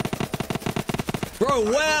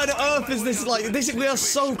 Bro, where on earth is this? Like, this, we are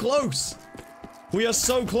so close. We are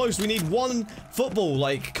so close. We need one football.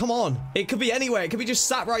 Like, come on. It could be anywhere. It could be just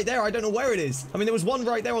sat right there. I don't know where it is. I mean, there was one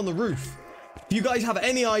right there on the roof. If you guys have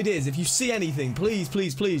any ideas, if you see anything, please,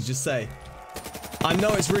 please, please just say. I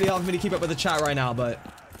know it's really hard for me to keep up with the chat right now, but,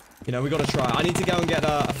 you know, we got to try. I need to go and get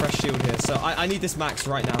a fresh shield here. So I need this max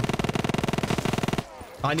right now.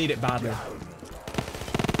 I need it badly.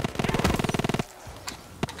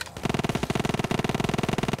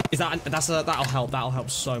 Is that... that'll help. That'll help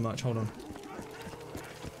so much. Hold on.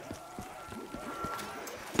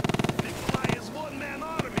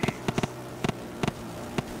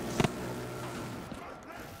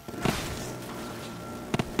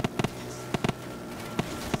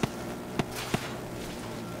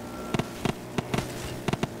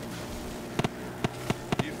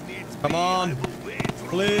 Come on.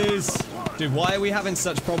 Please. Dude, why are we having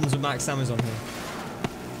such problems with max ammos on here?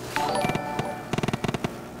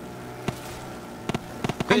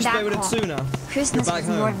 Finished play with it sooner. Christmas was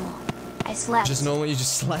normal. I slept. Just normal, you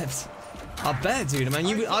just slept. I bet, dude. Man,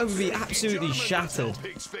 I would be absolutely shattered.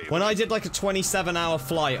 When I did like a 27-hour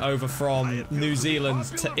flight over from New Zealand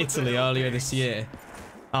to Italy earlier this year,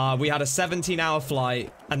 we had a 17-hour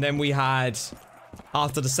flight, and then we had...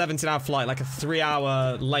 After the 17-hour flight, like a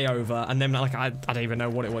 3-hour layover, and then like I don't even know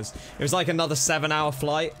what it was. It was like another 7-hour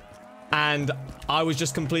flight, and I was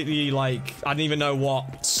just completely like, I didn't even know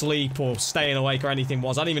what sleep or staying awake or anything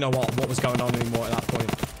was. I didn't even know what was going on anymore at that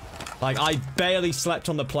point. Like, I barely slept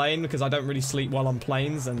on the plane because I don't really sleep well on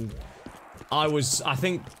planes, and I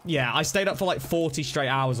think, yeah, I stayed up for like 40 straight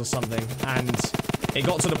hours or something, and it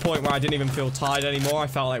got to the point where I didn't even feel tired anymore. I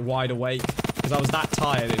felt like wide awake. Because I was that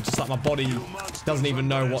tired, it's just like my body doesn't even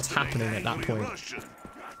know what's happening at that point.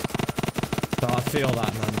 So I feel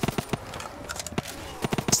that, man.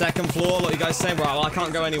 Second floor, what you guys saying? Right, well, I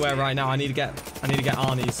can't go anywhere right now. I need to get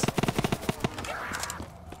Arnie's.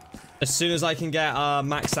 As soon as I can get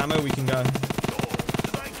max ammo, we can go.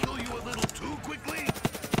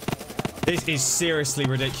 This is seriously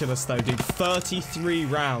ridiculous though, dude. 33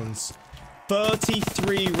 rounds.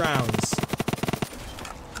 33 rounds.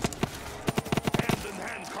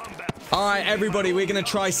 Alright, everybody, we're gonna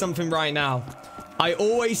try something right now. I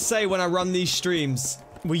always say when I run these streams,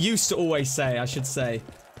 we used to always say, I should say,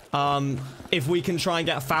 if we can try and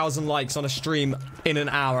get 1,000 likes on a stream in an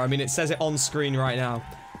hour. I mean, it says it on screen right now.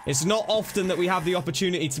 It's not often that we have the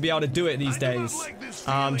opportunity to be able to do it these days.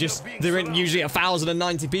 Just, there aren't usually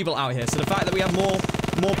 1,090 people out here. So the fact that we have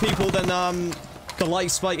more people than the like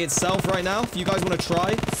spike itself right now, if you guys want to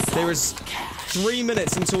try, there is 3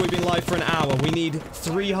 minutes until we've been live for an hour. We need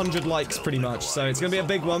 300 likes pretty much, so it's gonna be a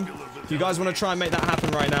big one. If you guys want to try and make that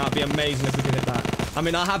happen right now, it'd be amazing if we could hit that. I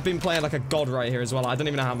mean, I have been playing like a god right here as well. I don't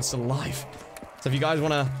even know how I'm still alive. So if you guys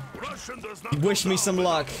want to wish me some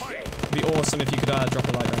luck, it'd be awesome if you could drop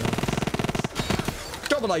a like right now.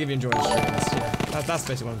 Drop a like if you enjoy the stream. Yeah, that's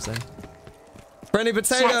basically what I'm saying. Friendly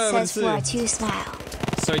Potato! Chat says floor 2 smile.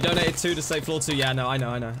 So he donated 2 to say floor 2. Yeah, no, I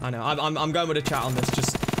know. I'm going with a chat on this.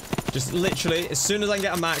 Just literally, as soon as I can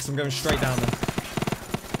get a max, I'm going straight down there.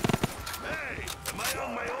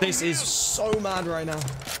 This is so mad right now.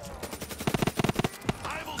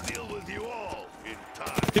 I will deal with you all in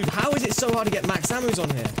time. Dude, how is it so hard to get max ammos on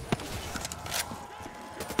here?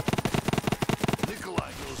 Nikolai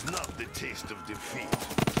knows not the taste of defeat.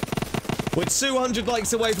 We're 200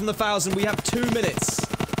 likes away from the 1,000. We have 2 minutes.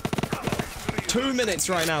 2 minutes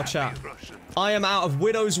right now, chat. I am out of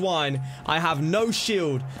Widow's Wine. I have no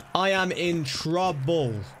shield. I am in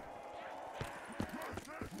trouble.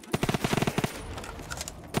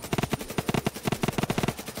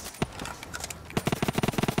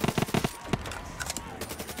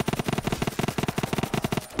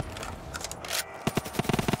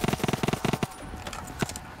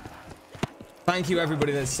 Thank you,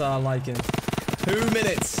 everybody that's liking. 2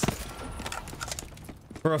 minutes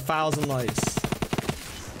for 1,000 likes.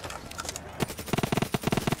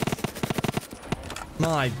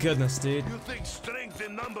 My goodness, dude. You think strength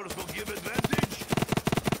in numbers will give advantage?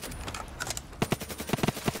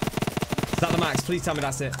 Is that the max? Please tell me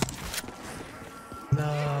that's it. No.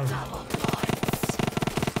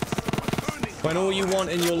 When all you want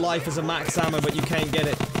in your life is a max ammo, but you can't get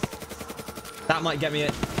it. That might get me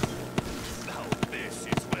it. Now this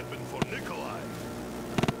is weapon for Nikolai.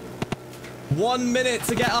 1 minute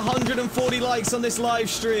to get 140 likes on this live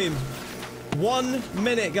stream. 1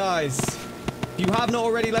 minute, guys. If you have not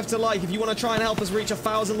already left a like, if you want to try and help us reach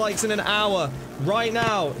 1,000 likes in an hour, right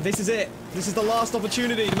now, this is it. This is the last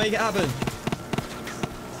opportunity to make it happen.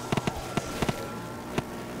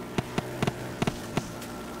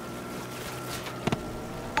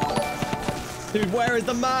 Dude, where is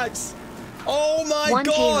the max? Oh my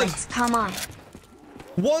god! Come on.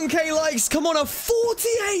 1K likes. Come on, a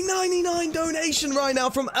 $48.99 donation right now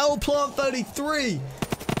from LPlant33.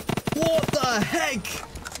 What the heck?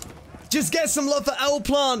 Just get some love for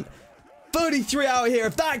LPlant33 out here.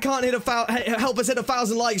 If that can't help us hit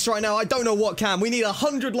 1,000 likes right now, I don't know what can. We need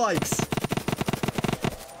 100 likes.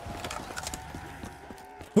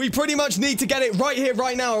 We pretty much need to get it right here,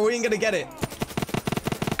 right now, or we ain't gonna get it.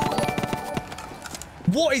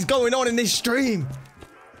 What is going on in this stream?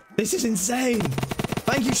 This is insane.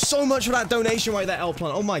 Thank you so much for that donation right there,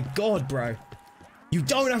 L-Plant. Oh my god, bro. You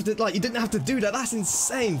don't have to, like, you didn't have to do that. That's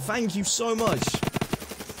insane. Thank you so much.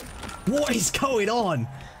 What is going on?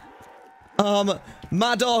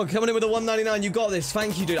 Mad Dog coming in with a 199. You got this.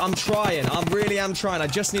 Thank you, dude. I'm trying. I really am trying. I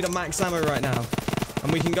just need a max ammo right now.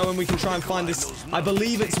 And we can go and we can try and find this. I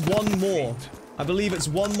believe it's one more. I believe it's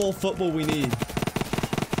one more football we need.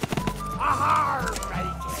 Aha!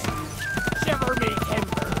 Shiver me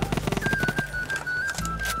timber.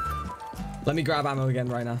 Let me grab ammo again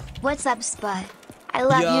right now. What's up, Spud? I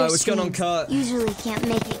love Yo, your what's going on, Kurt? Usually can't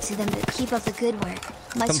make it to them, but keep up the good work.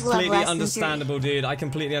 Much Completely love, understandable, dude. I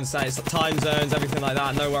completely understand. It's time zones, everything like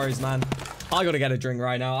that. No worries, man. I gotta get a drink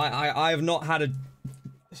right now. I have not had a...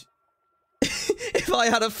 If I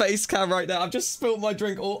had a face cam right now, I've just spilled my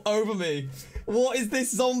drink all over me. What is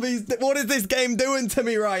this zombies? What is this game doing to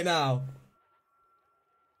me right now?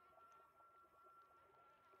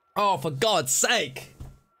 Oh, for God's sake.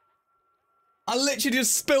 I literally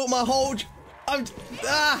just spilled my whole... I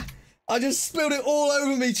just spilled it all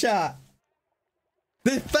over me, chat.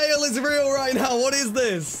 The fail is real right now. What is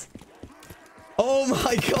this? Oh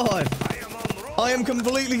my god. I am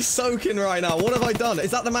completely soaking right now. What have I done?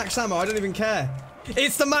 Is that the max ammo? I don't even care.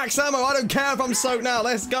 It's the max ammo. I don't care if I'm soaked now.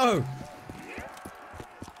 Let's go.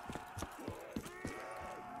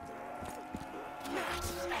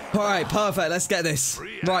 Alright, perfect. Let's get this.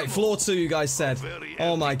 Right, floor 2, you guys said.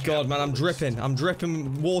 Oh my god, man. I'm dripping. I'm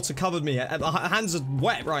dripping. Water covered me. My hands are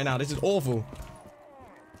wet right now. This is awful.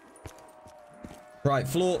 Right,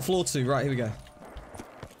 floor 2. Right, here we go.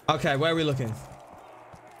 Okay, where are we looking?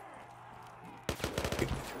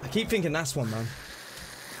 I keep thinking that's one, man.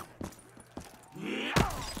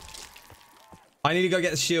 I need to go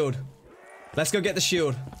get the shield. Let's go get the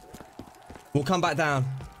shield. We'll come back down.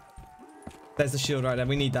 There's the shield right there.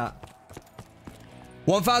 We need that.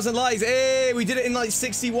 1,000 likes. Hey, we did it in like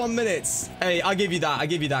 61 minutes. Hey, I give you that. I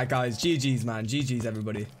give you that, guys. GG's, man. GG's,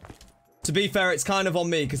 everybody. To be fair, it's kind of on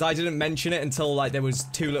me because I didn't mention it until like there was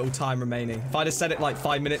too little time remaining. If I'd have said it like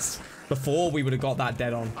 5 minutes before, we would have got that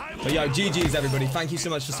dead on. But yo, GG's, everybody. Thank you so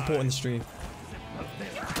much for supporting the stream.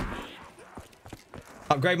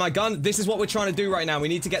 Upgrade my gun. This is what we're trying to do right now. We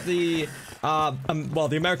need to get the, well,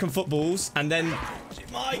 the American footballs, and then,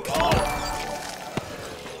 my God,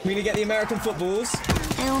 we need to get the American footballs.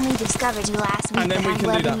 I only discovered you last week, and then we can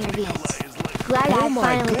do that. Your vids. Glad I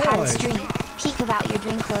finally caught a stream. Peek about your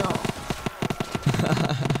drink little.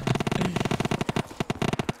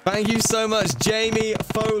 Thank you so much, Jamie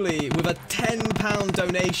Foley, with a £10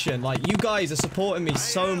 donation. Like, you guys are supporting me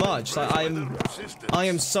so much. Like, I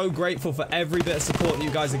am so grateful for every bit of support that you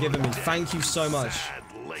guys are giving me. Thank you so much.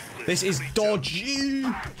 This is dodgy.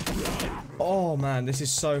 Oh man, this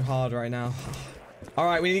is so hard right now. All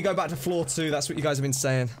right, we need to go back to floor 2. That's what you guys have been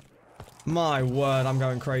saying. My word, I'm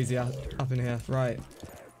going crazy up in here. Right.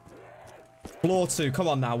 Floor 2. Come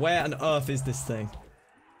on now. Where on earth is this thing?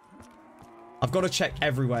 I've got to check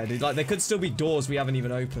everywhere, dude. Like, there could still be doors we haven't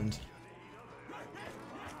even opened.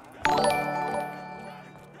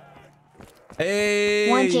 Hey!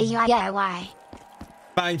 1K DIY.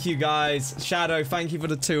 Thank you, guys. Shadow, thank you for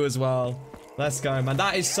the 2 as well. Let's go, man.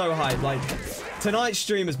 That is so hype. Like, tonight's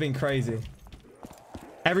stream has been crazy.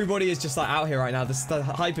 Everybody is just, like, out here right now. The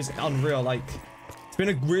hype is unreal. Like, it's been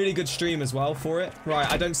a really good stream as well for it. Right,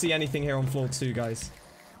 I don't see anything here on floor 2, guys.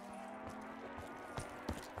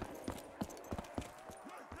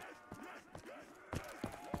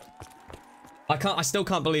 I still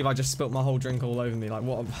can't believe I just spilt my whole drink all over me. Like,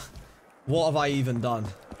 what have I even done?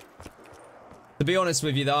 To be honest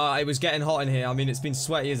with you, though, it was getting hot in here. I mean, it's been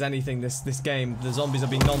sweaty as anything, this game. The zombies have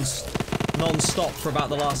been non-stop for about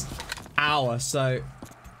the last hour, so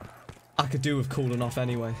I could do with cooling off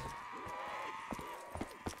anyway.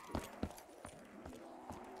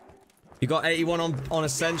 You got 81 on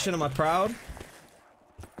Ascension, am I proud?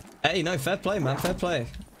 Hey, no, fair play, man, fair play.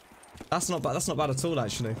 That's not bad at all,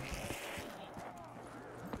 actually.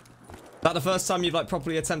 Is that the first time you've like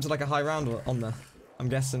properly attempted like a high round on there? I'm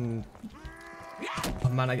guessing. Oh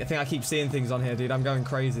man, I think I keep seeing things on here, dude. I'm going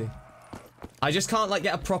crazy. I just can't like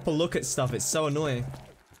get a proper look at stuff. It's so annoying.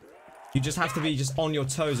 You just have to be just on your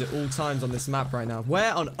toes at all times on this map right now.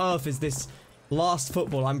 Where on earth is this last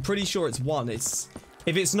football. I'm pretty sure it's 1. If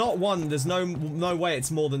it's not 1, there's no way it's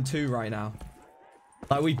more than 2 right now.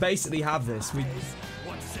 Like, we basically have this. We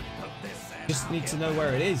just need to know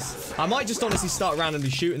where it is. I might just honestly start randomly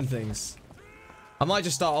shooting things. I might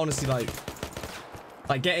just start honestly like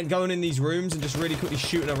going in these rooms and just really quickly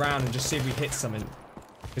shooting around and just see if we hit something.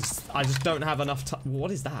 Because I just don't have enough time.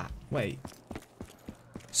 What is that? Wait.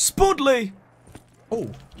 Spuddley! Oh.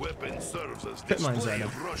 Weapon serves as Pit mines display right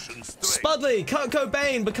of Russian strength. Spuddley, Kurt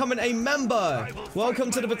Cobain becoming a member.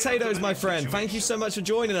 Welcome to the potatoes, my friend. Thank you so much for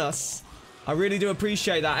joining us. I really do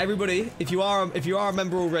appreciate that. Everybody, if you are a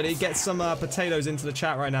member already, get some potatoes into the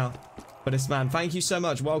chat right now for this man. Thank you so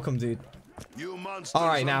much. Welcome, dude. All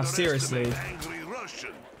right, now seriously.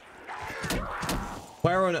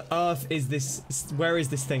 Where on earth is this? Where is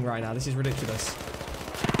this thing right now? This is ridiculous.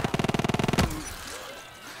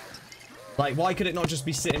 Like, why could it not just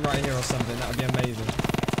be sitting right here or something? That would be amazing.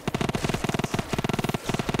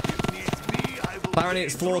 Apparently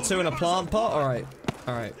it's floor 2 in a plant pot. All right.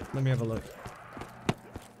 All right. Let me have a look.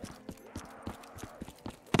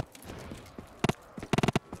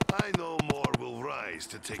 I know more will rise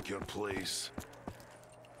to take your place.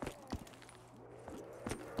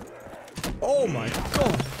 Oh my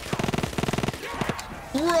god.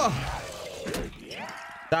 Bruh.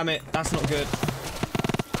 Damn it. That's not good.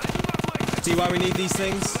 See why we need these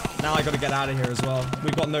things? Now I gotta get out of here as well.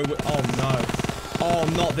 We've got no... Oh no. Oh,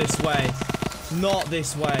 not this way. Not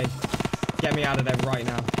this way. Get me out of there right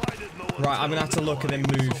now. Right, I'm gonna have to look and then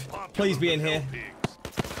move. Please be in here.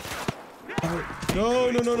 Oh, no,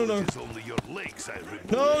 no, no, no, no.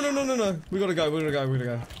 No, no, no, no, no. We gotta go, we gotta go, we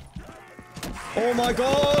gotta go. Oh my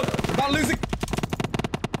god! I'm about losing.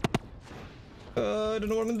 I don't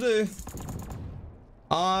know what I'm gonna do.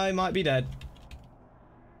 I might be dead.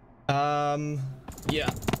 Yeah.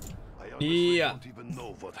 Yeah. Don't even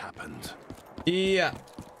know what happened. Yeah.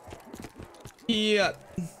 Yeah.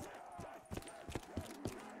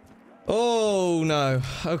 Oh no.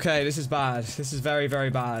 Okay, this is bad. This is very, very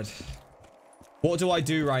bad. What do I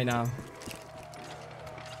do right now?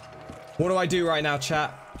 What do I do right now,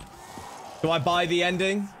 chat? Do I buy the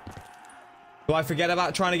ending? Do I forget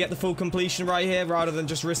about trying to get the full completion right here rather than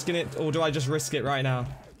just risking it? Or do I just risk it right now?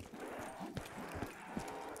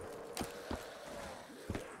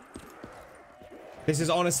 This has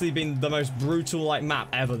honestly been the most brutal, like, map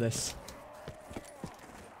ever, this.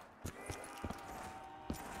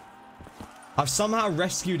 I've somehow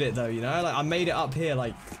rescued it, though, you know? Like, I made it up here,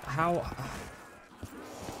 like, how...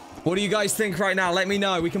 What do you guys think right now? Let me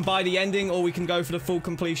know. We can buy the ending, or we can go for the full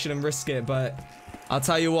completion and risk it, but... I'll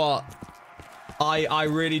tell you what. I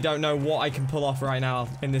really don't know what I can pull off right now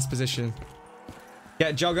in this position.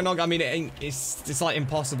 Get Juggernog? I mean, it's like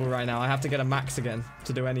impossible right now. I have to get a max again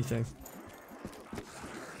to do anything.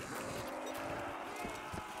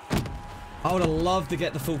 I would have loved to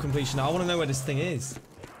get the full completion. I want to know where this thing is.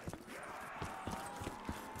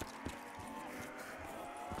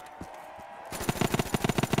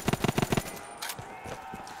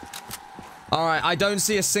 Alright, I don't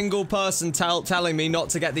see a single person telling me not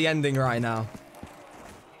to get the ending right now.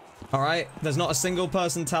 Alright, there's not a single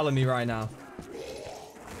person telling me right now.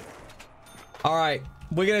 Alright,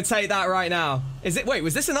 we're gonna take that right now. Is it? Wait,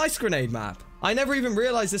 was this an ice grenade map? I never even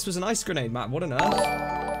realized this was an ice grenade map. What on earth?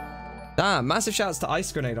 Damn, massive shouts to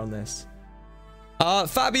ice grenade on this.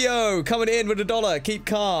 Fabio coming in with $1. Keep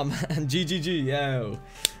calm. And GGG, yo.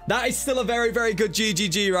 That is still a very, very good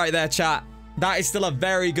GGG right there, chat. That is still a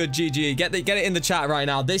very good GG. Get it in the chat right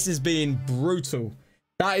now. This has been brutal.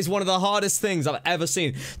 That is one of the hardest things I've ever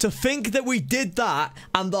seen. To think that we did that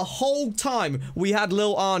and the whole time we had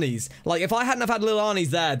Lil Arnie's. Like, if I hadn't have had Lil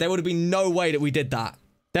Arnie's there would have been no way that we did that.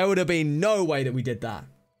 There would have been no way that we did that.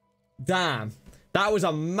 Damn. That was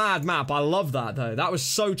a mad map. I love that, though. That was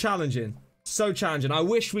so challenging. So challenging. I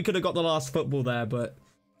wish we could have got the last football there, but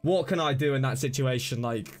what can I do in that situation?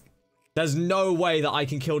 Like, there's no way that I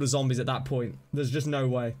can kill the zombies at that point. There's just no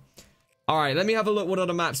way. Alright, let me have a look what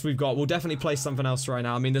other maps we've got. We'll definitely play something else right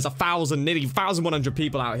now. I mean, there's nearly 1,100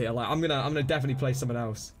 people out here. Like, I'm gonna definitely play something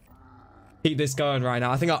else. Keep this going right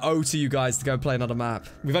now. I think I owe to you guys to go play another map.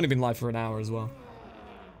 We've only been live for an hour as well.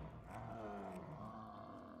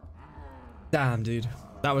 Damn, dude.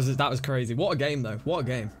 That was crazy. What a game, though. What a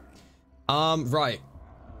game. Right.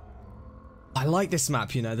 I like this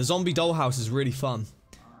map, you know. The zombie dollhouse is really fun.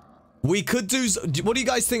 We could do... What do you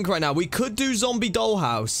guys think right now? We could do zombie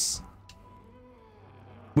dollhouse.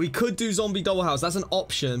 We could do zombie dollhouse. That's an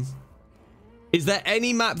option. Is there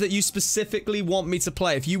any map that you specifically want me to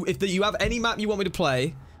play? If you have any map you want me to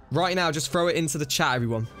play right now, just throw it into the chat,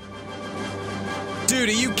 everyone. Dude,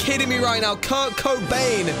 are you kidding me right now? Kurt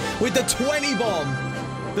Cobain with the 20 bomb.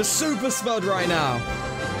 The super spud right now.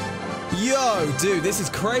 Yo, dude, this is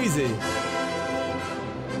crazy.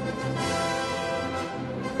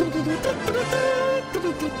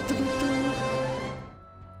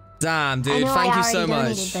 Damn, dude, thank you so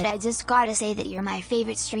much. But I just gotta say that you're my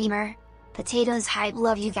favorite streamer. Potatoes hype,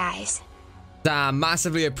 love you guys. Damn,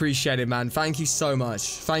 massively appreciated, man. Thank you so much.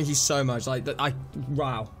 Thank you so much. Like,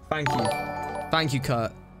 wow. Thank you. Thank you,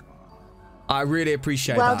 Kurt. I really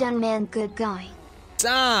appreciate that. Well done, man. Good going.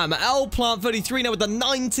 Damn, L Plant 33 now with the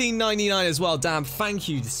 19.99 as well. Damn, thank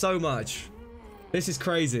you so much. This is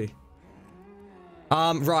crazy.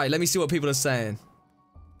 Right, let me see what people are saying.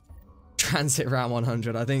 Transit round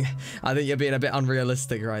 100. I think you're being a bit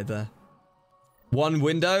unrealistic right there. One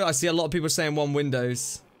window. I see a lot of people saying one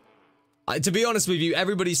windows. To be honest with you,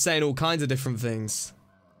 everybody's saying all kinds of different things.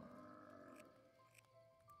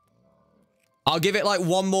 I'll give it like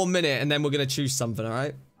one more minute and then we're gonna choose something, all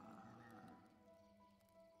right?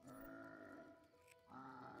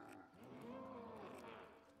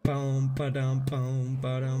 Boom, ba-dum, boom,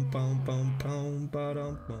 ba-dum, boom, boom, boom,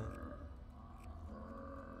 ba-dum, boom.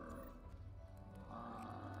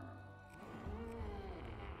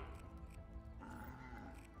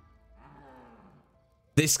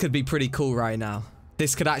 This could be pretty cool right now.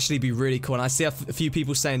 This could actually be really cool. And I see a few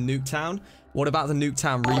people saying Nuketown. What about the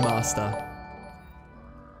Nuketown remaster?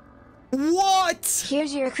 What?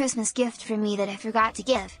 Here's your Christmas gift for me that I forgot to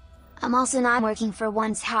give. I'm also not working for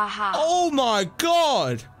once, haha. Oh my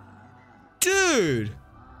god! Dude!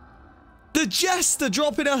 The Jester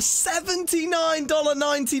dropping a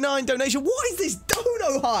 $79.99 donation. What is this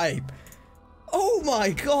dono hype? Oh my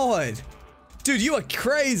god. Dude, you are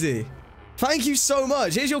crazy. Thank you so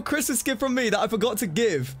much. Here's your Christmas gift from me that I forgot to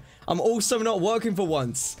give. I'm also not working for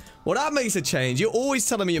once. Well, that makes a change. You're always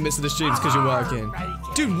telling me you're missing the streams because you're working.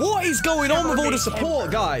 Dude, what is going on with all the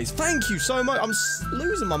support, guys? Thank you so much. I'm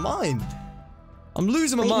losing my mind. I'm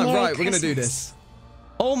losing my mind. Right, we're going to do this.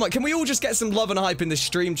 Oh my, can we all just get some love and hype in the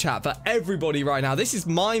stream chat for everybody right now? This is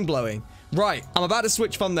mind-blowing. Right, I'm about to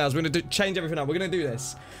switch thumbnails. We're going to change everything up. We're going to do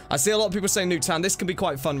this. I see a lot of people saying Nuketown. This can be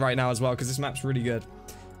quite fun right now as well because this map's really good.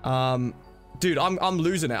 Dude, I'm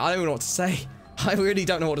losing it. I don't know what to say. I really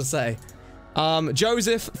don't know what to say.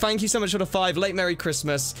 Joseph, thank you so much for the 5. Late Merry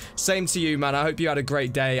Christmas. Same to you, man. I hope you had a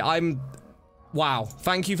great day. Wow.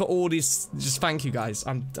 Thank you for all these. Just thank you, guys.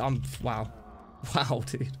 Wow. Wow,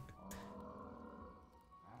 dude.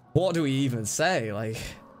 What do we even say? Like,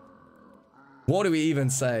 what do we even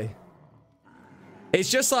say? It's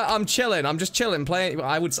just like I'm chilling. I'm just chilling playing.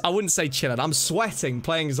 I wouldn't say chilling. I'm sweating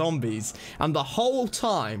playing zombies. And the whole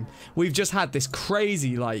time we've just had this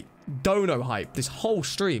crazy like dono hype. This whole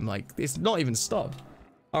stream, like it's not even stopped.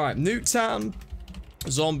 All right, Nuketown,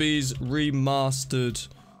 zombies remastered.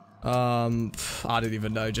 I don't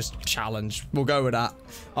even know. Just challenge. We'll go with that.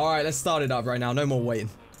 All right, let's start it up right now. No more waiting.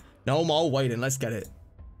 No more waiting. Let's get it.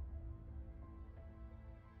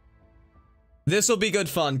 This will be good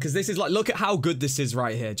fun because this is like, look at how good this is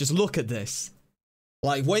right here. Just look at this.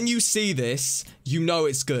 Like when you see this, you know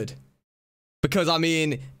it's good. Because I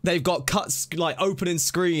mean, they've got cuts, like opening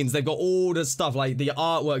screens. They've got all the stuff, like the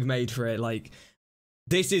artwork made for it. Like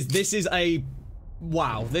this is a,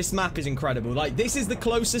 wow, this map is incredible. Like this is the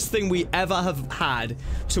closest thing we ever have had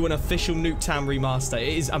to an official Nuketown remaster. It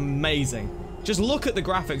is amazing. Just look at the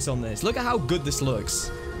graphics on this. Look at how good this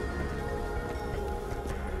looks.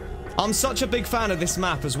 I'm such a big fan of this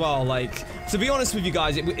map as well. Like, to be honest with you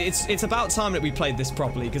guys, it's about time that we played this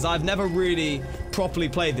properly because I've never really properly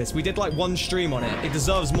played this. We did like one stream on it. It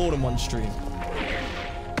deserves more than one stream.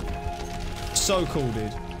 So cool,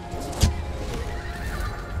 dude.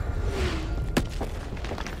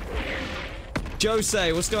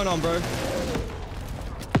 Jose, what's going on, bro?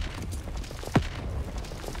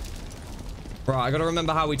 Right, I gotta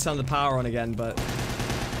remember how we turn the power on again, but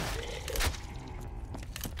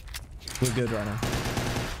we're good right now.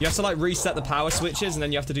 You have to like reset the power switches and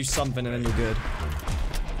then you have to do something and then you're good.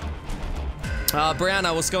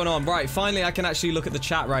 Brianna, what's going on? Right, finally I can actually look at the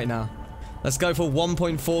chat right now. Let's go for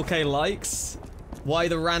 1.4k likes. Why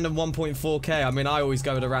the random 1.4k? I mean, I always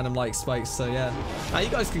go with a random like space, so yeah. Now you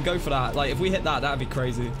guys can go for that. Like, if we hit that, that'd be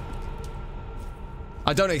crazy.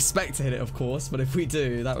 I don't expect to hit it, of course, but if we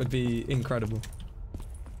do, that would be incredible.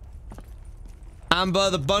 Amber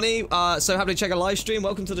the Bunny, so happy to check a live stream.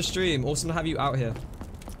 Welcome to the stream. Awesome to have you out here.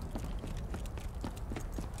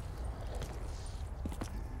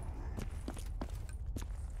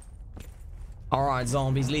 Alright,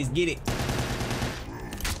 zombies, let's get it.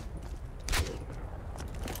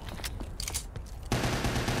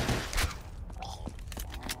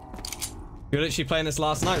 You were literally playing this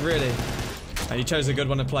last night, really? Oh, you chose a good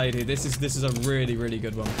one to play, dude. This is a really, really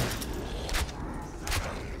good one.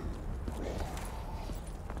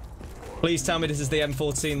 Please tell me this is the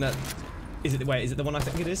M14 that... Is it... Wait, is it the one I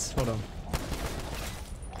think it is? Hold on.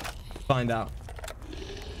 Find out.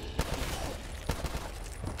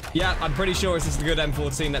 Yeah, I'm pretty sure this is the good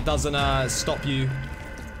M14 that doesn't stop you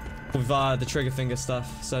with the trigger finger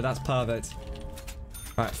stuff. So that's perfect.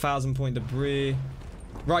 Alright, 1,000-point debris.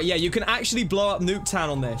 Right, yeah, you can actually blow up Nuketown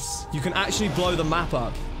on this. You can actually blow the map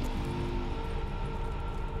up.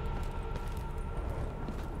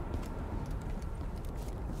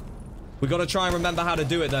 We gotta try and remember how to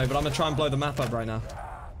do it though, but I'm gonna try and blow the map up right now.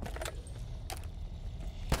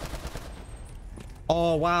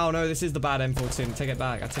 Oh wow, no, this is the bad M14. Take it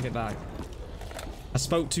back. I take it back. I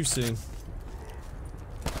spoke too soon.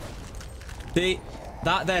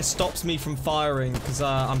 That there stops me from firing because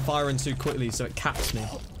I'm firing too quickly, so it caps me.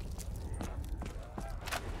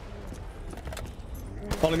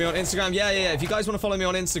 Follow me on Instagram. Yeah. If you guys want to follow me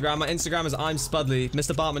on Instagram, my Instagram is I'm Spuddley.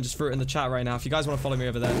 Mr. Bartman just threw it in the chat right now. If you guys want to follow me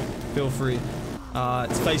over there, feel free.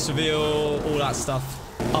 It's face reveal, all that stuff.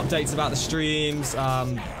 Updates about the streams.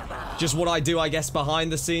 Just what I do, I guess,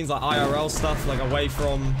 behind the scenes, like IRL stuff, like away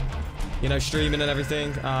from, you know, streaming and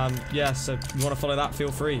everything. Yeah, so if you want to follow that,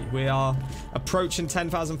 feel free. We are approaching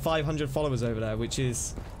 10,500 followers over there, which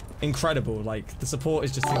is incredible. Like, the support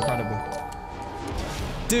is just incredible.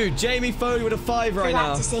 Dude, Jamie Foley with a 5 right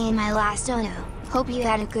now. Forgot to say in my last dono, hope you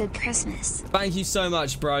had a good Christmas. Thank you so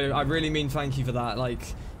much, bro. I really mean thank you for that. Like,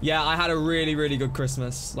 yeah, I had a really, really good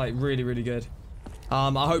Christmas. Like, really, really good. I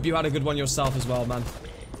hope you had a good one yourself as well, man.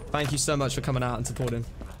 Thank you so much for coming out and supporting.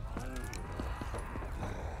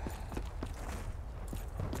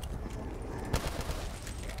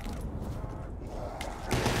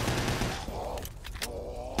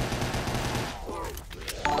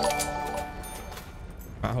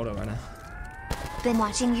 Alright, hold on right now. Been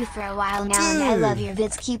watching you for a while now, and I love your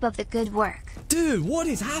vids. Keep up the good work. Dude, what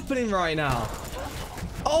is happening right now?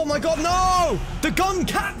 Oh my god, no! The gun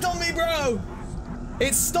capped on me, bro!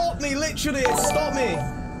 It stopped me, literally, it stopped me.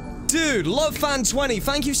 Dude, LoveFan20,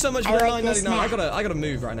 thank you so much for the $9.99. I gotta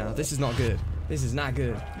move right now. This is not good. This is not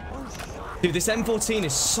good. Dude, this M14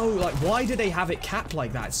 is so, like, why do they have it capped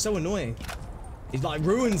like that? It's so annoying. It, like,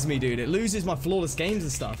 ruins me, dude. It loses my flawless games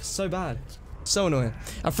and stuff. It's so bad. So annoying.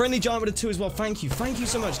 A friendly giant with a 2 as well. Thank you. Thank you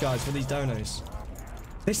so much, guys, for these donos.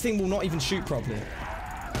 This thing will not even shoot properly.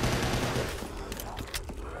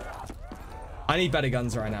 I need better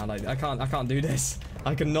guns right now. Like, I can't do this.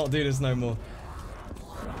 I cannot do this no more.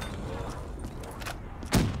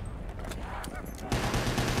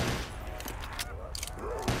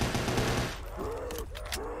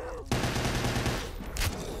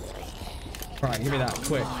 Right, give me that,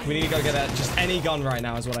 quick. We need to go get that. Just any gun right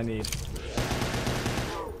now is what I need.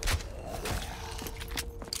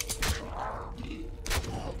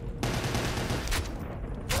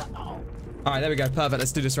 Alright, there we go. Perfect.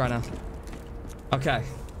 Let's do this right now. Okay.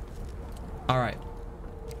 Alright.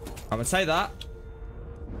 I'm gonna take that.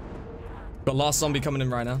 Got last zombie coming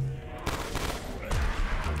in right now.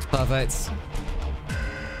 Perfect.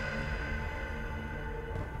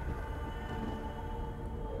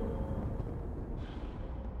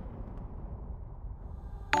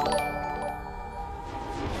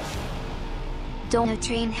 Dono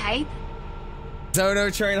train hype? Dono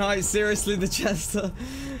train hype, seriously, the Chester.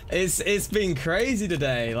 It's been crazy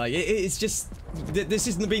today. Like, it's just... This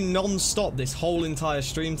has been non-stop this whole entire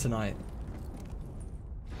stream tonight.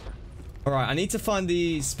 Alright, I need to find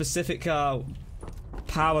the specific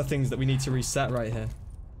power things that we need to reset right here.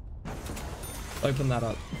 Open that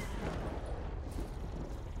up.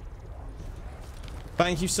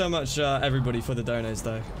 Thank you so much, everybody, for the donos,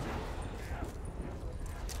 though.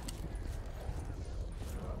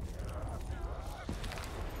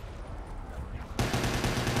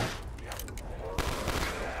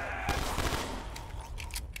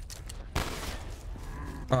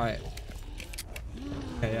 Alright.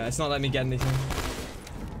 Okay, yeah, it's not letting me get anything.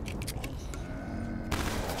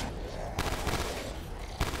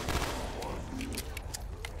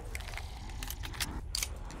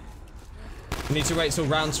 We need to wait till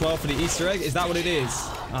round 12 for the Easter egg? Is that what it is?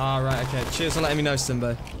 Ah, right, okay. Cheers for letting me know,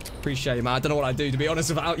 Simba. Appreciate it, man. I don't know what I'd do, to be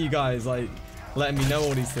honest, without you guys, like, letting me know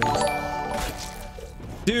all these things.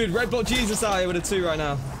 Dude, Red Block Jesus out here with a 2 right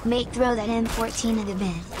now. Mate, throw that M14 in the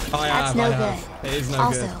bin. Oh, yeah, that's no good. It is no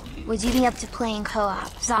also, good. Also, would you be up to playing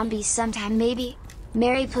co-op zombies sometime, maybe?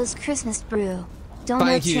 Merry post-Christmas brew. Don't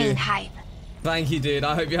know train hype. Thank you, dude.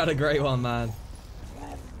 I hope you had a great one, man.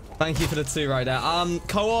 Thank you for the 2 right there.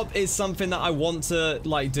 Co-op is something that I want to,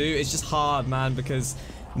 like, do. It's just hard, man, because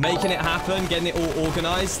making it happen, getting it all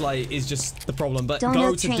organized, like, is just the problem. But Don't go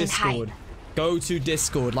know to train Discord. hype. Go to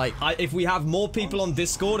Discord. Like, if we have more people on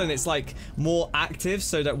Discord and it's like more active,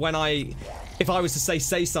 so that when if I was to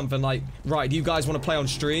say something like, right, do you guys want to play on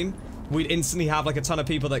stream? We'd instantly have like a ton of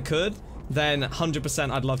people that could. Then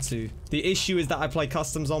 100% I'd love to. The issue is that I play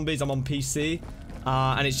custom zombies. I'm on PC.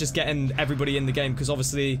 And it's just getting everybody in the game, because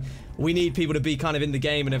obviously we need people to be kind of in the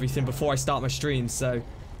game and everything before I start my stream. So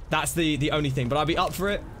that's the only thing, but I'll be up for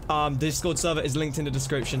it. The Discord server is linked in the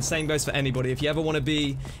description. Same goes for anybody. If you ever want to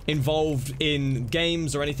be involved in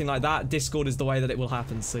games or anything like that, Discord is the way that it will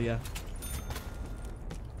happen. So yeah.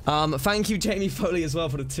 Thank you, Jamie Foley, as well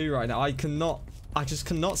for the 2 right now. I just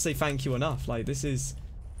cannot say thank you enough. Like, this is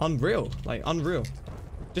unreal. Like, unreal.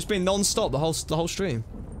 Just been non-stop the whole stream.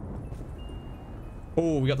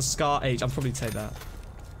 Oh, we got the Scar H. I'll probably take that.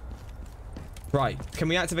 Right. Can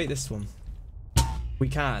we activate this one? We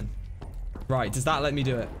can. Right. Does that let me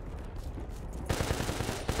do it? As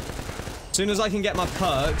soon as I can get my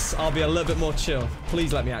perks, I'll be a little bit more chill.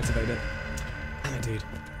 Please let me activate it. Damn it, dude.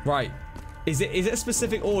 Right. Is it a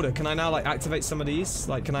specific order? Can I now, like, activate some of these?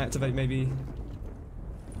 Like, can I activate maybe...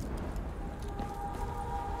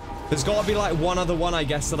 There's got to be, like, one other one, I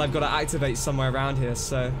guess, that I've got to activate somewhere around here,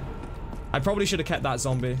 so... I probably should have kept that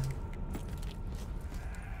zombie.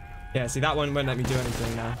 Yeah, see, that one won't let me do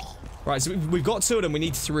anything now. Right, so we've got 2 of them. We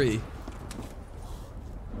need 3.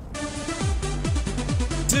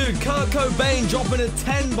 Dude, Kurt Cobain dropping a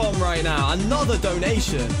 10 bomb right now. Another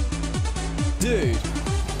donation. Dude.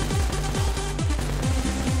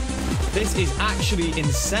 This is actually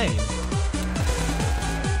insane.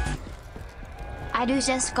 I do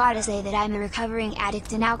just gotta say that I'm a recovering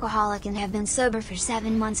addict and alcoholic and have been sober for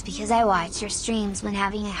 7 months because I watch your streams when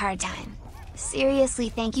having a hard time. Seriously,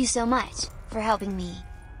 thank you so much for helping me.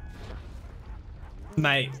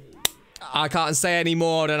 Mate, I can't say any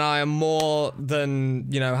more than I am more than,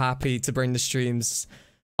 you know, happy to bring the streams.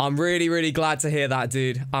 I'm really, really glad to hear that,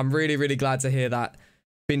 dude. I'm really, really glad to hear that.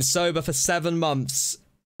 Been sober for 7 months.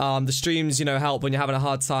 The streams, you know, help when you're having a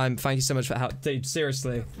hard time. Thank you so much for help. Dude,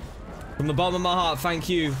 seriously. From the bottom of my heart, thank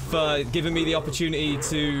you for giving me the opportunity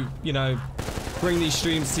to, you know, bring these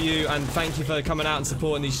streams to you, and thank you for coming out and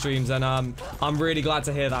supporting these streams. And I'm really glad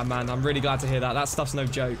to hear that, man. I'm really glad to hear that. That stuff's no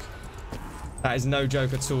joke. That is no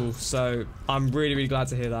joke at all. So I'm really, really glad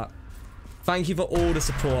to hear that. Thank you for all the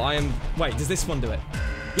support. Wait, does this one do it?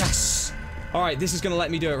 Yes. All right, this is gonna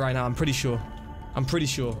let me do it right now. I'm pretty sure. I'm pretty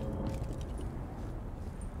sure.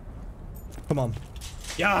 Come on.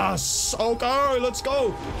 Yes! Okay, let's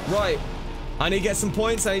go! Right. I need to get some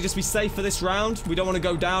points. I need to just be safe for this round. We don't want to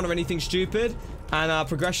go down or anything stupid. And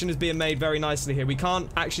progression is being made very nicely here. We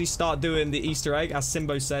can't actually start doing the Easter egg, as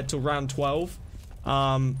Simbo said, till round 12.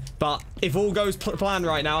 But if all goes planned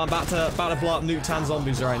right now, I'm about to blow up Nuketown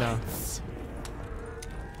zombies right now.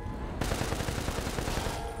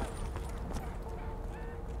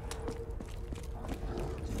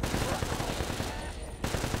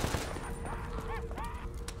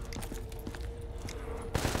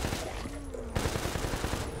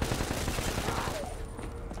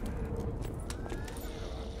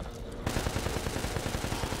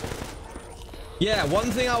 Yeah, one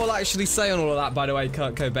thing I will actually say on all of that, by the way,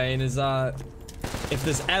 Kurt Cobain, is if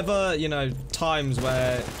there's ever, you know, times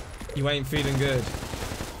where you ain't feeling good,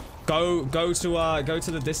 go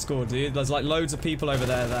to the Discord, dude. There's like loads of people over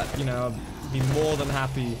there that, you know, be more than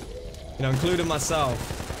happy, you know, including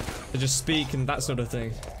myself, to just speak and that sort of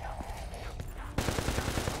thing.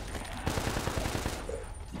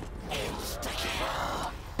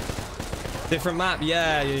 Different map,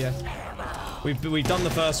 yeah. We've done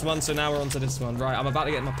the first one, so now we're on to this one. Right, I'm about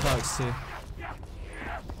to get my perks too.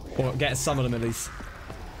 Or get some of them at least.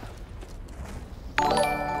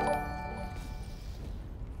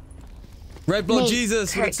 Red Blood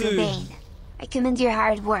Jesus, Kurt Cobain, I commend your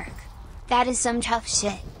hard work. That is some tough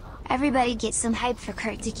shit. Everybody get some hype for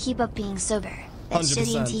Kurt to keep up being sober. That shit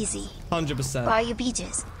ain't easy. 100%. For all you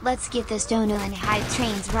beaches, let's get this dono and hype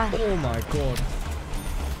trains running. Oh my god.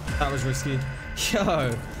 That was risky.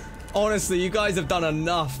 Yo. Honestly, you guys have done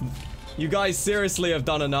enough. You guys seriously have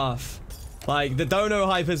done enough. Like, the dono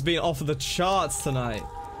hype has been off of the charts tonight.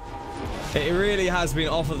 It really has been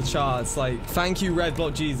off of the charts. Like, thank you, Red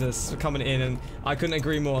Block Jesus, for coming in, and I couldn't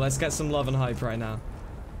agree more. Let's get some love and hype right now.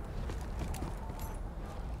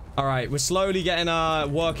 Alright, we're slowly getting,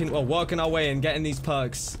 working our way and getting these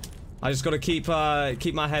perks. I just gotta keep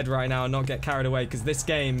my head right now and not get carried away, because this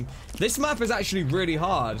map is actually really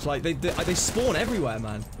hard. Like, they spawn everywhere,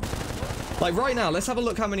 man. Like, right now, let's have a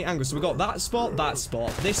look how many angles. So we got that spot,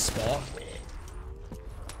 this spot.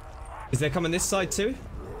 Is there coming this side too?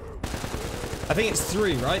 I think it's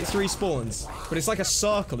 3, right? 3 spawns. But it's like a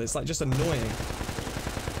circle. It's like just annoying.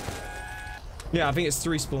 Yeah, I think it's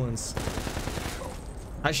 3 spawns.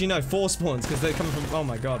 Actually, no, 4 spawns because they're coming from... Oh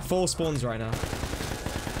my god, 4 spawns right now.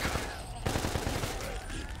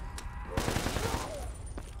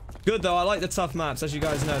 Good though, I like the tough maps. As you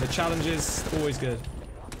guys know, the challenges, always good.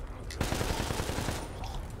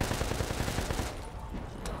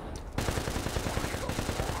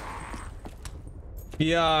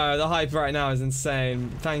 Yo, the hype right now is insane.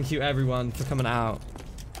 Thank you everyone for coming out.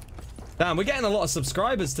 Damn, we're getting a lot of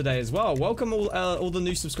subscribers today as well. Welcome all the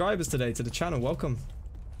new subscribers today to the channel. Welcome.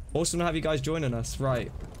 Awesome to have you guys joining us.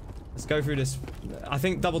 Right. Let's go through this. I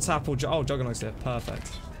think double tap or... Oh, Juggernaut's here.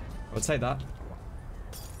 Perfect. I'll take that.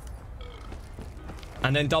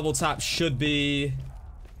 And then double tap should be...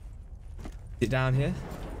 It down here?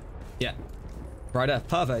 Yeah. Right there.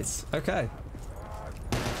 Perfect. Okay.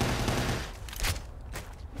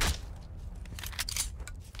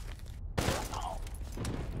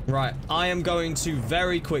 Right, I am going to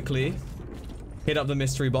very quickly hit up the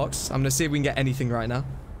mystery box. I'm gonna see if we can get anything right now.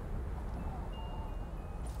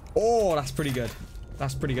 Oh, that's pretty good.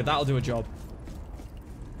 That's pretty good. That'll do a job.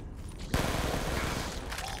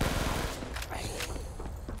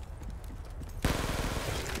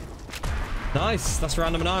 Nice. That's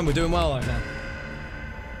round number 9. We're doing well right now.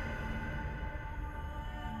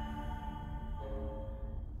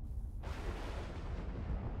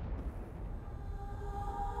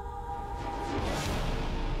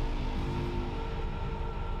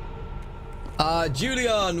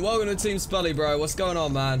 Julian, welcome to Team Spuddley, bro. What's going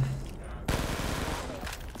on, man?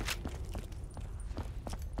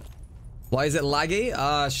 Why is it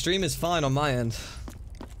laggy? Stream is fine on my end.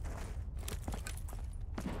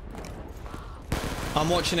 I'm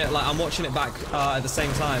watching it back at the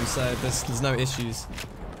same time, so there's no issues.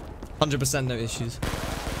 100% no issues.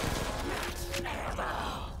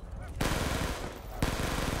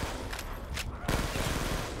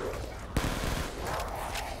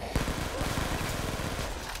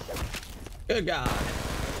 Good God.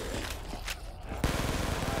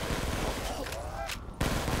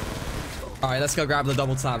 Alright, let's go grab the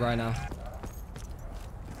double tap right now.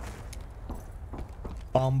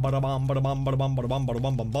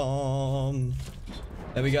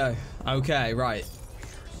 There we go. Okay, right.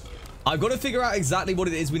 I've got to figure out exactly what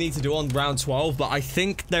it is we need to do on round 12, but I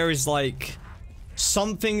think there is like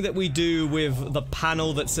something that we do with the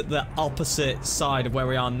panel that's at the opposite side of where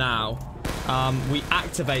we are now. We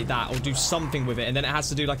activate that or do something with it, and then it has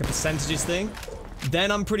to do like a percentages thing.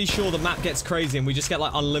 Then I'm pretty sure the map gets crazy and we just get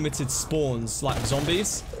like unlimited spawns like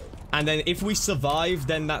zombies, and then if we survive,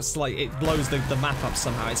 then that's like it blows the map up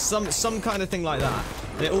somehow. It's some kind of thing like that,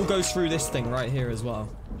 and it all goes through this thing right here as well,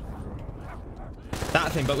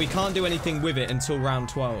 that thing. But we can't do anything with it until round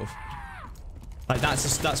 12. Like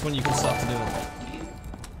that's when you can start to do it.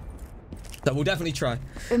 So we'll definitely try.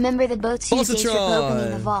 Remember the boats you used for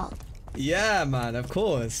opening the vault. Yeah, man, of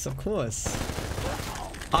course, of course.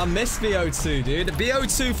 I miss BO2, dude.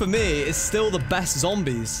 BO2 for me is still the best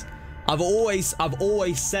zombies. I've always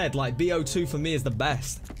said like BO2 for me is the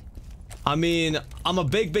best. I mean, I'm a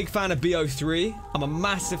big fan of BO3. I'm a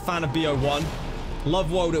massive fan of BO1.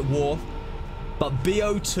 Love World at War. But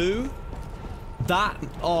BO2, that,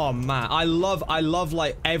 oh man, I love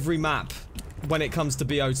like every map when it comes to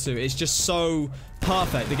BO2. It's just so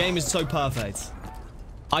perfect. The game is so perfect.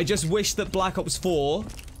 I just wish that Black Ops 4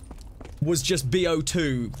 was just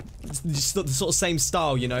BO2. Just the sort of same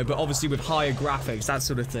style, you know, but obviously with higher graphics, that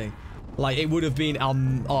sort of thing. Like, it would have been, it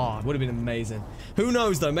would have been amazing. Who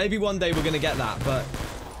knows, though? Maybe one day we're going to get that, but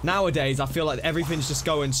nowadays, I feel like everything's just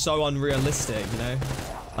going so unrealistic, you know?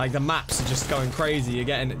 Like, the maps are just going crazy. You're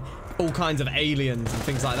getting all kinds of aliens and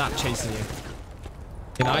things like that chasing you.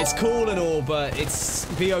 You know, it's cool and all, but it's...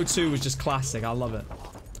 BO2 was just classic. I love it.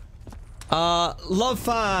 Love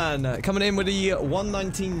Fan coming in with the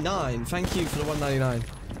 199. Thank you for the 199.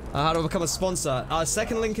 How to become a sponsor?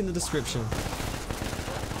 Second link in the description.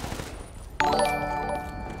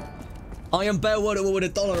 I am Bearwater with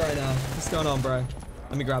 $1 right now. What's going on, bro?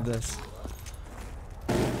 Let me grab this.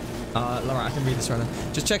 Alright, I can read this right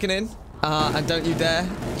now. Just checking in. And don't you dare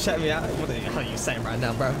check me out. What the hell are you saying right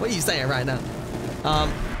now, bro? What are you saying right now?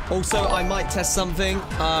 Also, I might test something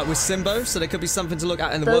with Simbo, so there could be something to look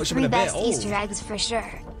at in the workshop in a bit. Oh. Easter eggs for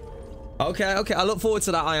sure. Okay, okay. I look forward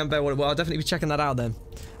to that. I am Bearwater. Well, I'll definitely be checking that out then.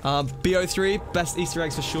 BO3, best Easter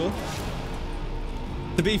eggs for sure.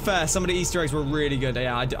 To be fair, some of the Easter eggs were really good.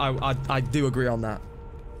 Yeah, I do agree on that.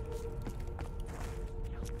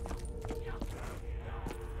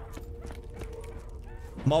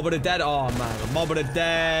 Mob of the Dead. Oh man, Mob of the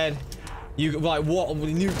Dead. You like what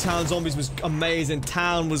Nuketown Zombies was amazing.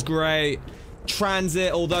 Town was great.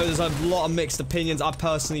 Transit, although there's a lot of mixed opinions, I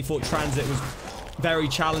personally thought Transit was very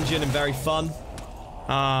challenging and very fun.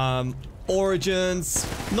 Origins,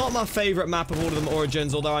 not my favorite map of all of them.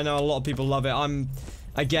 Origins, although I know a lot of people love it.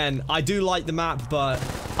 Again, I do like the map, but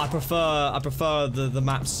I prefer the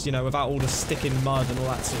maps, you know, without all the sticking mud and all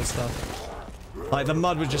that sort of stuff. Like the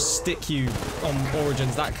mud would just stick you on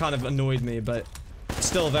Origins. That kind of annoyed me, but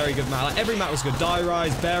still a very good map. Like every map was good. Die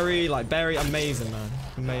Rise, Berry, like Berry, amazing, man,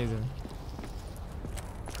 amazing.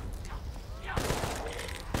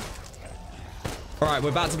 All right, we're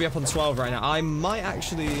about to be up on 12 right now. I might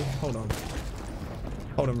actually hold on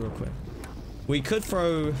real quick. We could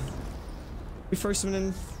throw something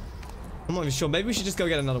in. I'm not even sure. Maybe we should just go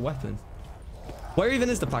get another weapon. Where even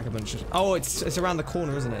is the pack-a-punch? Oh, it's around the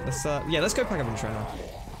corner, isn't it? Yeah, let's go pack-a-punch right now.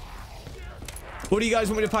 What do you guys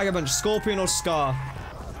want me to pack-a-punch? Scorpion or Scar?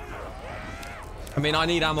 I mean, I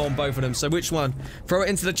need ammo on both of them. So which one? Throw it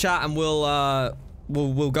into the chat and we'll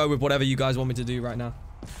go with whatever you guys want me to do right now.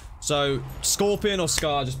 So Scorpion or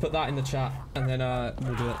Scar? Just put that in the chat and then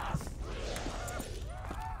we'll do it.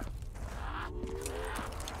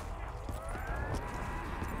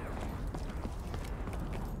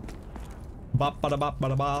 Bop, bada, bop,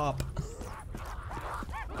 bada, bop.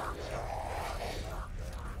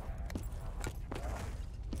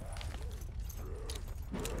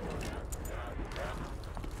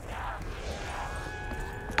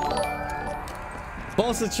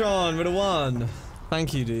 Bossatron with a 1.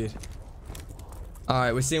 Thank you, dude.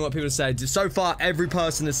 Alright, we're seeing what people say. So far, every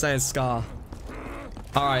person is saying Scar.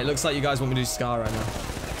 Alright, looks like you guys want me to do Scar right now.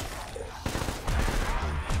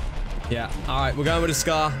 Yeah, alright, we're going with a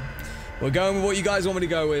Scar. We're going with what you guys want me to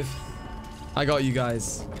go with. I got you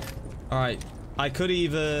guys. Alright. I could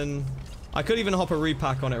even hop a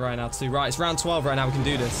repack on it right now too. Right, it's round 12 right now. We can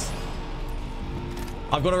do this.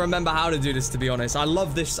 I've got to remember how to do this, to be honest. I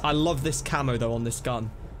love this camo though on this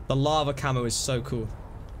gun. The lava camo is so cool.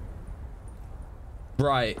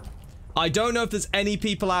 Right. I don't know if there's any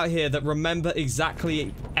people out here that remember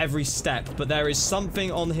exactly every step, but there is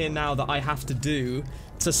something on here now that I have to do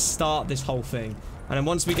to start this whole thing. And then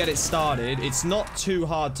once we get it started, it's not too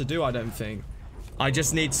hard to do, I don't think. I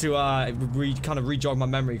just need to kind of re-jog my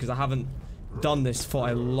memory because I haven't done this for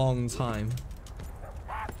a long time.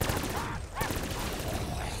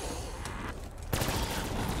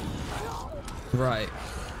 Right.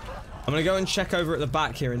 I'm gonna go and check over at the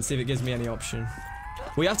back here and see if it gives me any option.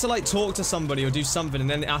 We have to like talk to somebody or do something, and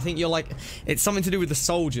then I think you're like, it's something to do with the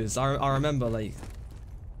soldiers. I remember like,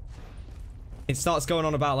 it starts going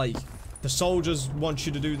on about like, the soldiers want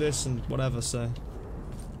you to do this and whatever, so.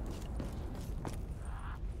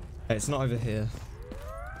 Hey, it's not over here.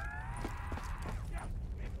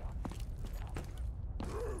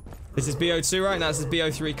 This is BO2 right now. This is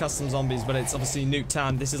BO3 Custom Zombies, but it's obviously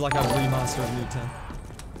Nuketown. This is like a remaster of Nuketown.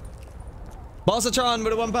 Bossatron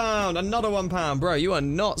with a £1. Another £1. Bro, you are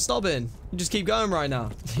not stopping. You just keep going right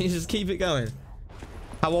now. You just keep it going.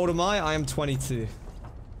 How old am I? I am 22.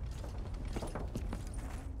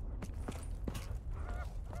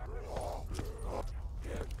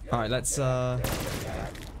 Alright, let's I'll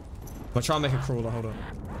try and make a crawler, hold on.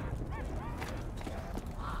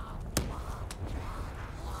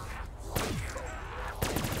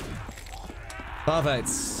 Perfect.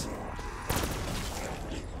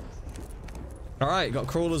 Alright, got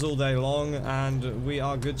crawlers all day long, and we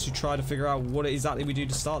are good to try to figure out what exactly we do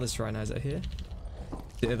to start this right now. Is it here?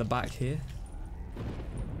 Is it at the back here?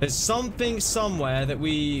 There's something somewhere that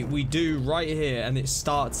we do right here, and it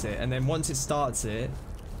starts it, and then once it starts it,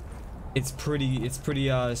 it's pretty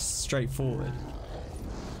straightforward.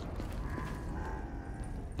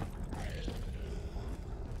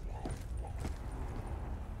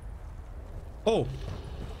 Oh,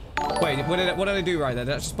 wait, what did I do right there?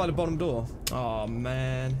 That's just by the bottom door. Oh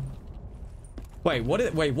man. Wait,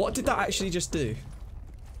 what did that actually just do?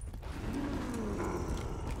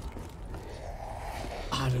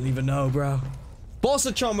 I don't even know, bro.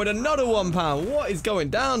 Bossatron with another £1. What is going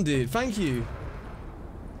down, dude? Thank you.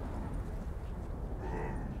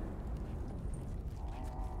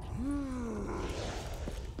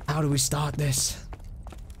 How do we start this?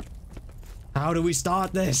 How do we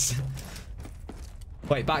start this?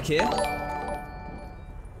 Wait, back here?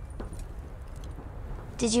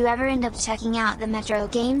 Did you ever end up checking out the Metro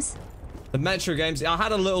games? The Metro games? I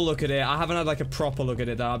had a little look at it. I haven't had like a proper look at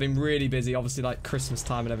it though. I've been really busy, obviously like Christmas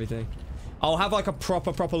time and everything. I'll have like a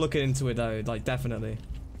proper look into it though, like definitely.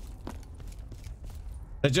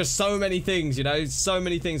 There's just so many things, you know, so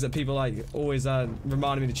many things that people like always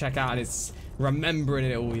reminding me to check out, and it's remembering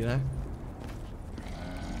it all, you know.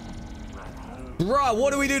 Bruh,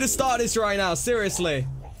 what do we do to start this right now? Seriously.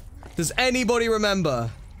 Does anybody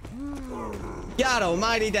remember? God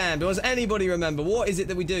almighty damn. Does anybody remember? What is it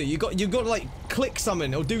that we do? You got to like click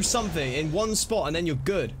something or do something in one spot and then you're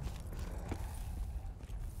good.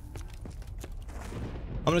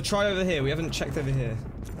 I'm gonna try over here. We haven't checked over here.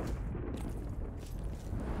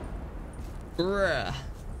 Bruh.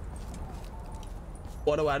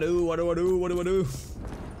 What do I do? What do I do? What do I do?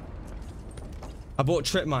 I bought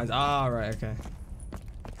trip mines. Ah, right, okay.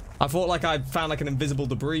 I thought like I found like an invisible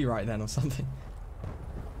debris right then or something.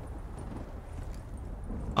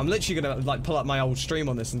 I'm literally gonna like pull up my old stream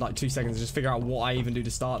on this in like 2 seconds and just figure out what I even do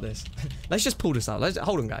to start this. Let's just pull this out.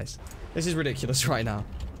 Hold on, guys. This is ridiculous right now.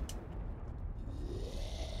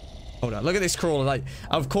 Hold on. Look at this crawler. Like,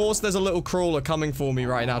 of course there's a little crawler coming for me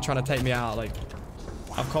right now trying to take me out. Like,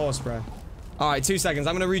 of course, bro. All right, 2 seconds.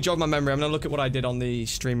 I'm gonna re-jog my memory. I'm gonna look at what I did on the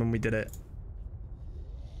stream when we did it.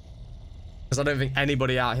 Because I don't think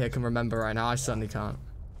anybody out here can remember right now. I certainly can't.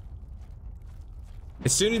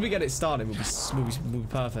 As soon as we get it started, we'll be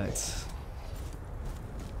perfect.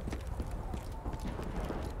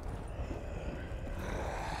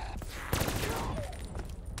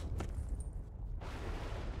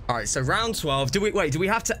 All right, so round 12. Do we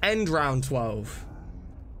have to end round 12?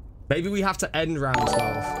 Maybe we have to end round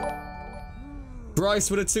 12.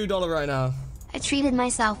 Bryce with a $2 right now. I treated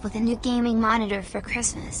myself with a new gaming monitor for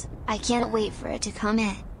Christmas. I can't wait for it to come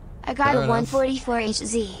in. I got a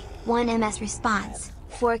 144Hz, 1ms response,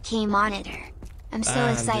 4K monitor. I'm so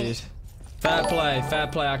excited. Dude. Fair play, fair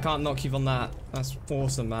play. I can't knock you on that. That's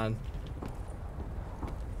awesome, man.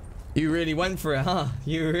 You really went for it, huh?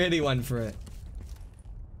 You really went for it.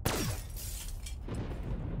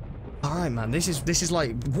 All right, man. This is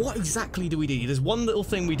like, what exactly do we do? There's one little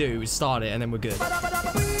thing we do is start it, and then we're good.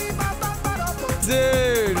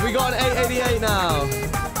 Dude, we got an 888 now.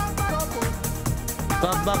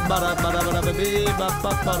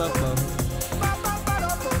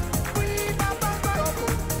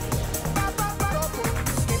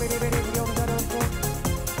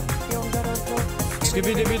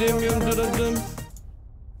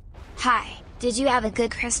 Hi, did you have a good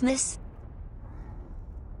Christmas?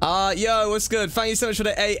 Yo, what's good? Thank you so much for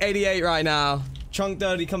the 888 right now. Chunk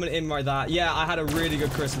Dirty coming in like that. Yeah, I had a really good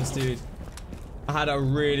Christmas, dude. I had a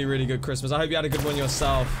really, really good Christmas. I hope you had a good one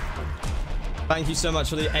yourself. Thank you so much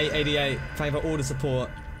for the 888. Thank you for all the support.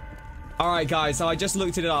 Alright, guys, so I just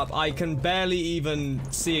looked it up. I can barely even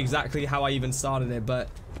see exactly how I even started it, but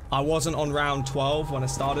I wasn't on round 12 when I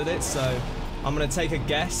started it, so I'm going to take a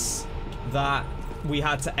guess that we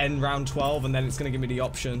had to end round 12, and then it's going to give me the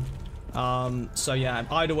option. So yeah,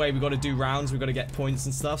 either way, we got to do rounds. We got to get points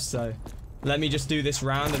and stuff, so let me just do this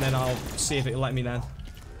round, and then I'll see if it'll let me then.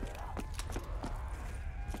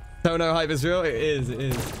 Don't know hype is real? It is, it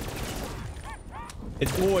is.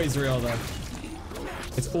 It's always real, though.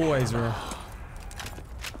 It's always real.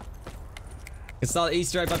 You can start the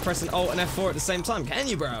Easter egg by pressing Alt and F4 at the same time. Can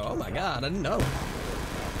you, bro? Oh my god, I didn't know.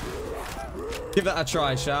 Give that a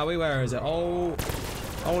try, shall we? Where is it? Oh,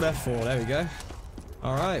 Alt F4. There we go.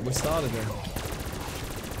 All right, we started then.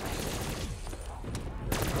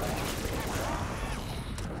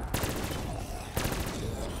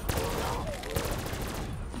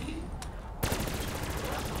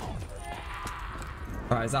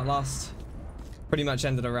 Alright, is that last? Pretty much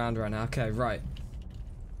ended a round right now. Okay, right.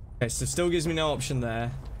 Okay, so still gives me no option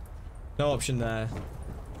there. No option there.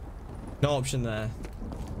 No option there.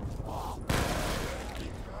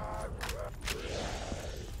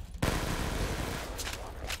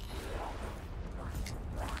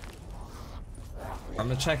 I'm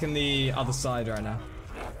gonna check in the other side right now.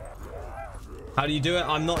 How do you do it?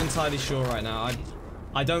 I'm not entirely sure right now.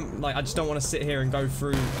 I don't like. I just don't want to sit here and go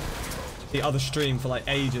through the other stream for like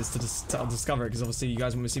ages to discover it, because obviously you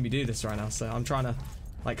guys want to see me do this right now, so I'm trying to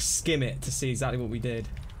like skim it to see exactly what we did.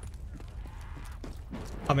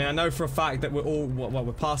 I mean, I know for a fact that we're all well,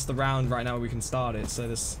 we're past the round right now where we can start it, so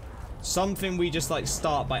there's something we just like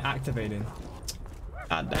start by activating.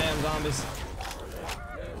 God damn zombies.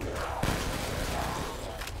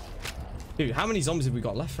 Dude, how many zombies have we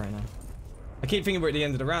got left right now? I keep thinking we're at the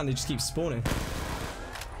end of the round, they just keep spawning.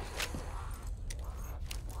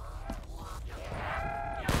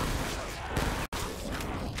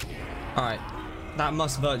 Alright, that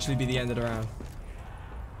must virtually be the end of the round.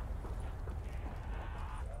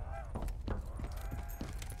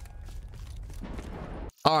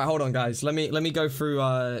 Alright, hold on guys. Let me go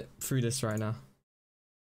through this right now.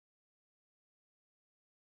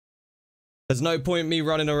 There's no point me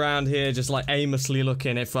running around here just like aimlessly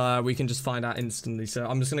looking if we can just find out instantly. So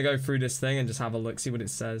I'm just gonna go through this thing and just have a look, see what it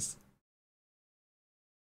says.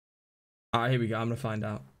 All right, here we go. I'm gonna find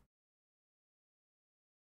out.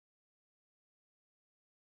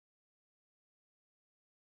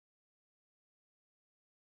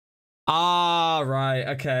 Ah, right.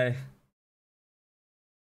 Okay.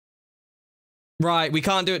 Right, we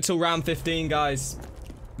can't do it till round 15, guys.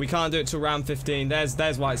 We can't do it till round 15.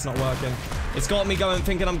 There's why it's not working. It's got me going,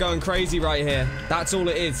 thinking I'm going crazy right here. That's all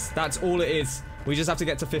it is. That's all it is. We just have to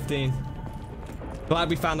get to 15. Glad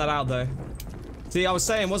we found that out, though. See, I was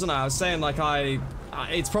saying, wasn't I? I was saying, like,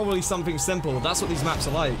 it's probably something simple. That's what these maps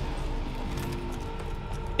are like.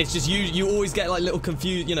 It's just you always get, like, little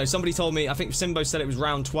confused. You know, somebody told me, I think Simbo said it was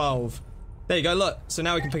round 12. There you go, look. So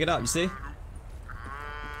now we can pick it up, you see?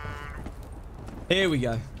 Here we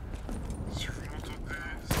go.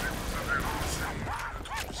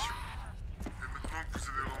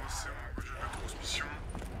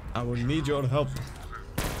 I will need your help.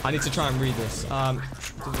 I need to try and read this. I'm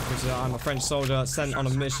a French soldier sent on a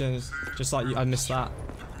mission. Just like you, I missed that.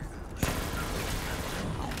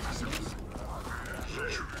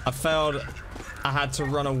 I failed. I had to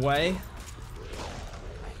run away.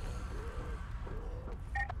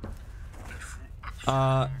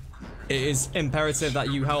 It is imperative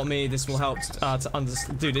that you help me. This will help to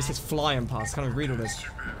understand. Dude, this is flying past. Can't even read all this.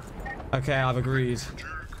 Okay, I've agreed.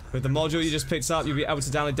 With the module you just picked up, you'll be able to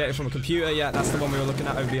download data from a computer. Yeah, that's the one we were looking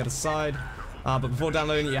at over the other side. But before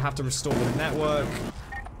downloading it, you have to restore the network.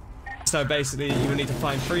 So basically, you will need to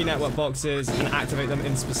find 3 network boxes and activate them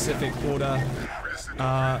in specific order.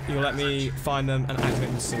 You'll let me find them and activate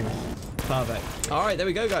them soon. Perfect. All right, there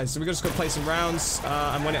we go, guys. So we're just going to play some rounds.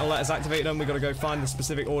 And when it'll let us activate them, we've got to go find the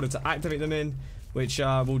specific order to activate them in, which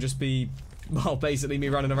will just be, well, basically me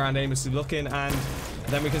running around aimlessly looking, and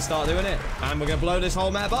then we can start doing it. And we're going to blow this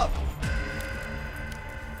whole map up.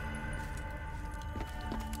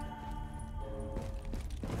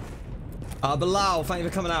 Bilal, thank you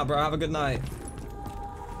for coming out, bro. Have a good night.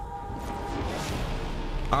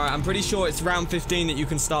 Alright, I'm pretty sure it's round 15 that you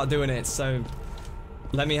can start doing it, so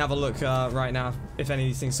let me have a look right now, if any of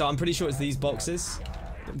these things. So I'm pretty sure it's these boxes.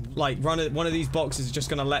 Like, one of these boxes is just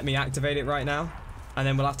going to let me activate it right now, and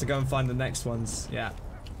then we'll have to go and find the next ones. Yeah.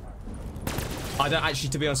 I don't actually,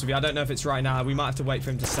 to be honest with you, I don't know if it's right now. We might have to wait for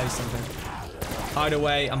him to say something. Either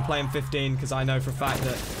way, I'm playing 15 because I know for a fact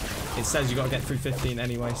that it says you got to get through 15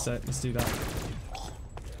 anyway, so let's do that.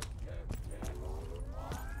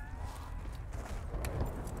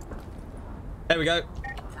 There we go.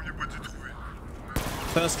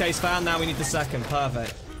 First case found, now we need the second.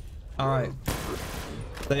 Perfect. Alright.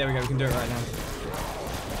 So there we go, we can do it right now.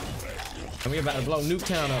 And we're about to blow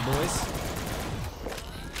Nuketown up, boys.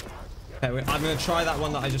 Okay, I'm going to try that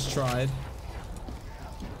one that I just tried.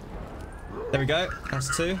 There we go.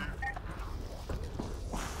 That's 2.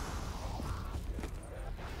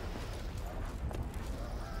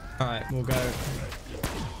 Alright, we'll go.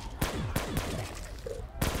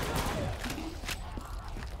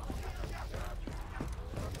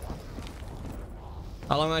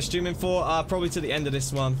 How long am I streaming for? Probably to the end of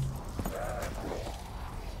this one.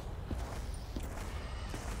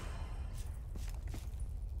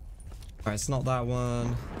 Alright, it's not that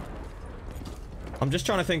one. I'm just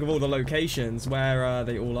trying to think of all the locations where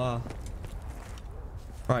they all are.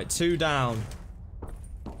 Alright, 2 down.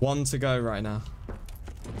 1 to go right now.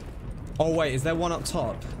 Oh wait, is there one up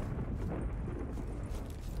top?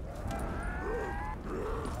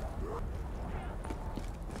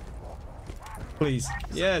 Please.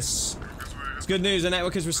 Yes. It's good news. The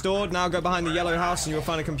network is restored. Now go behind the yellow house and you'll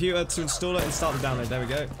find a computer to install it and start the download. There we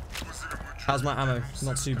go. How's my ammo?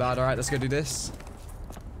 Not too bad. Alright, let's go do this.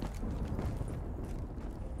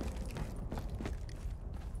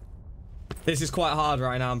 This is quite hard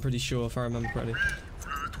right now, I'm pretty sure, if I remember correctly.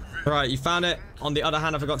 Right, you found it. On the other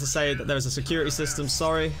hand, I forgot to say that there is a security system.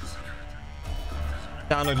 Sorry.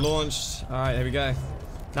 Download launched. Alright, here we go.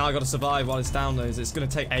 Now I got to survive while it's downloads. It's going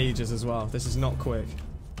to take ages as well. This is not quick.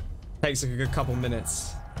 Takes like a good couple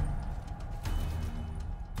minutes.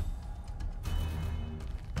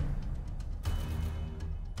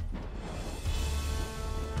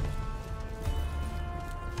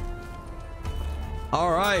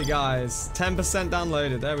 Alright, guys. 10%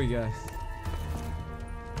 downloaded. There we go.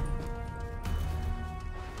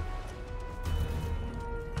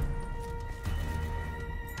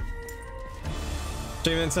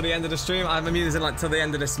 Streaming until the end of the stream. I'm using like till the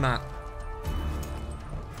end of this map.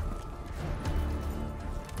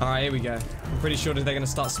 Alright, here we go. I'm pretty sure that they're going to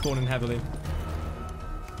start spawning heavily.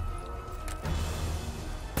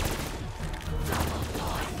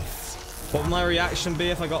 What would my reaction be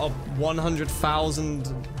if I got a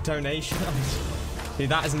 100,000 donation? See,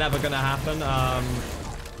 that is never going to happen.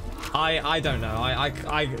 I don't know.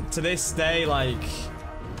 I to this day, like,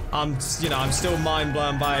 I'm still mind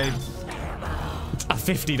blown by a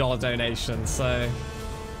 $50 donation. So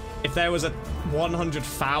if there was a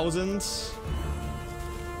 100,000,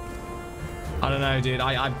 I don't know, dude.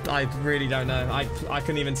 I really don't know. I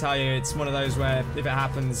couldn't even tell you. It's one of those where if it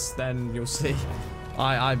happens, then you'll see.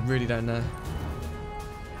 I really don't know.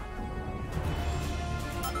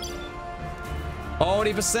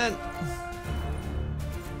 40%.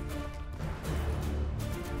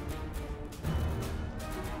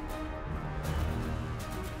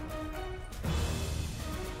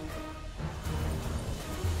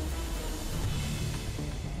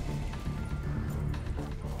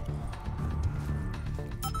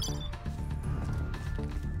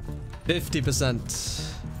 %.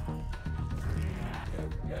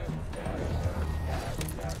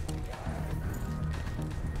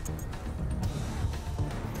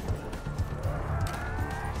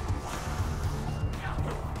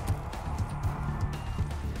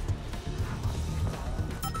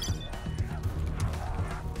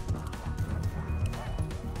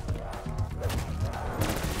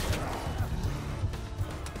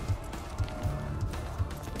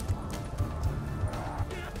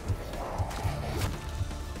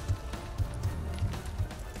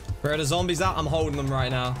 'Where are the zombies at? I'm holding them right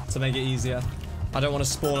now to make it easier. I don't want to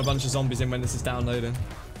spawn a bunch of zombies in when this is downloading.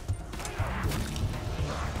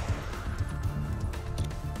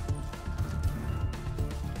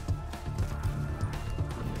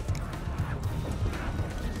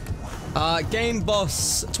 Game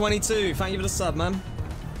Boss 22, thank you for the sub, man.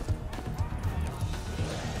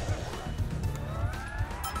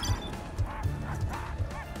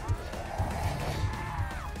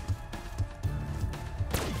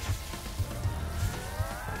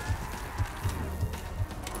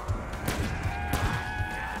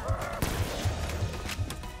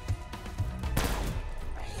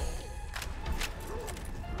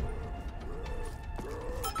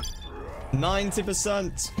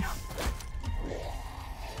 %.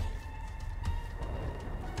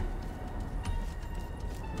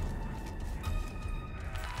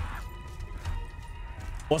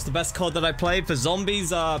 What's the best COD that I played? For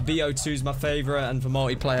zombies, BO2 is my favorite, and for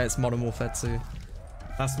multiplayer, it's Modern Warfare 2.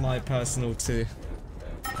 That's my personal 2.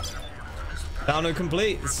 Download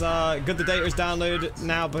complete. It's good the data is downloaded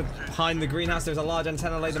now, but behind the greenhouse there's a large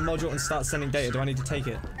antenna laser module and start sending data. Do I need to take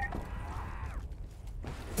it?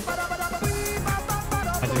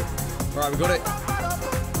 I do. Alright, we got it.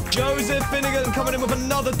 Joseph Finnegan coming in with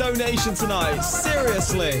another donation tonight.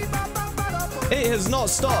 Seriously. It has not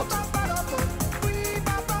stopped.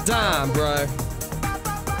 Damn, bro.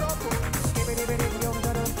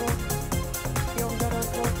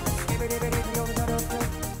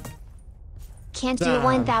 Can't do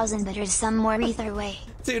 1,000, but there's some more either way.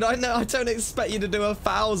 Dude, I know. I don't expect you to do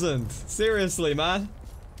 1,000. Seriously, man.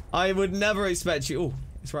 I would never expect you. Oh,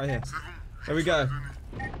 it's right here. There we go.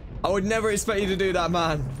 I would never expect you to do that,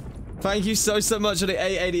 man. Thank you so much for the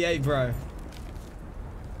 888, bro.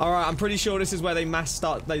 Alright, I'm pretty sure this is where they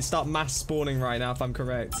start mass spawning right now, if I'm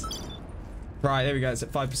correct. Right, here we go. It's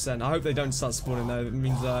at 5%. I hope they don't start spawning, though. It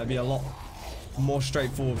means it'd be a lot more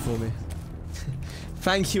straightforward for me.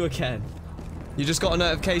 Thank you again. You just got a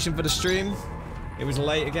notification for the stream. It was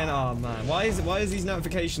late again. Oh, man. Why is these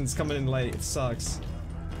notifications coming in late? It sucks.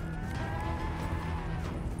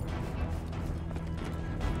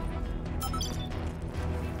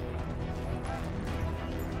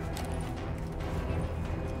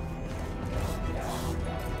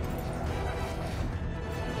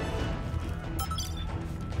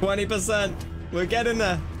 %. We're getting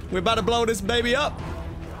there. We're about to blow this baby up.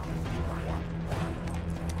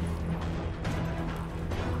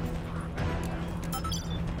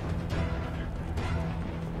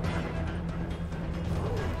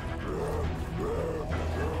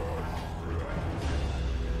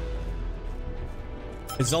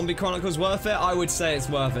 Is Zombie Chronicles worth it? I would say it's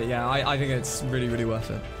worth it. Yeah, I think it's really, really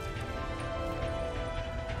worth it.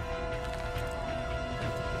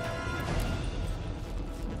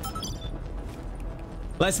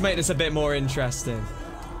 Let's make this a bit more interesting.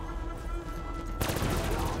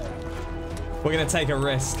 We're gonna take a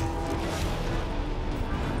risk.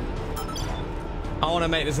 I want to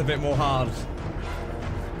make this a bit more hard.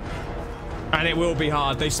 And it will be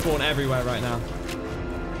hard. They spawn everywhere right now.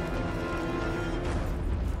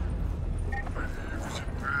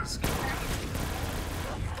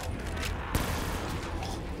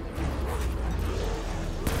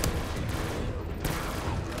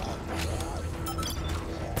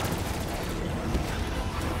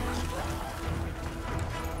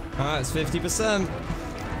 Alright, it's 50%.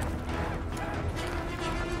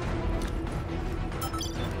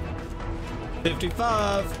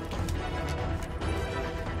 55.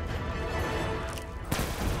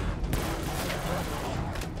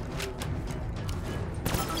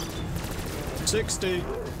 60.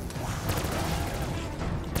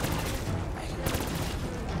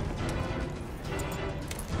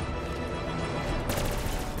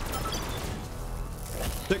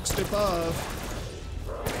 65.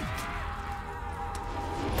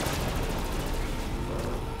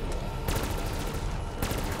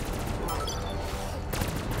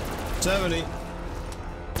 70.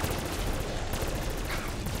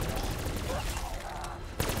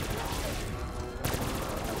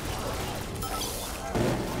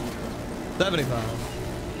 75.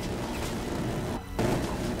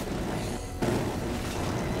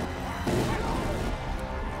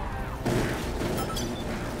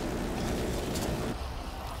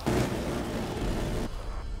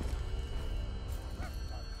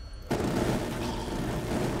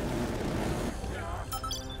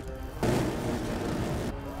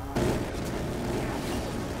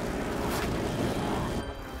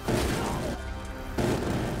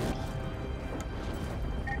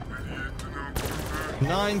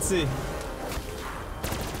 90.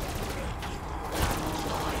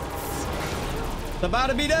 's about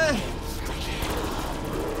to be there.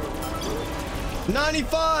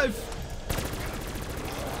 95.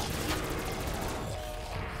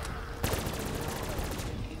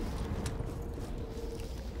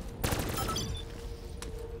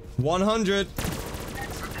 100.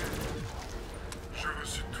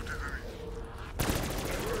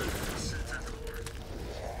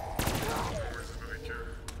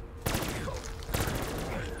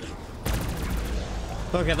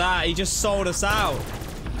 'Look at that, he just sold us out.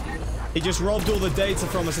 He just robbed all the data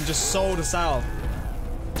from us and just sold us out.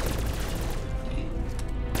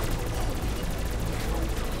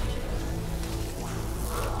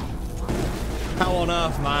 How on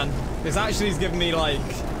earth, man? This actually is giving me like,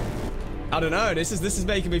 I don't know, this is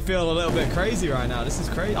making me feel a little bit crazy right now. This is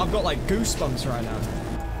crazy. I've got like goosebumps right now.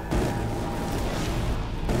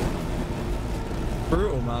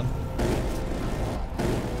 Brutal, man.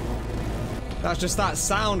 That's just that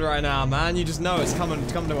sound right now, man. You just know it's coming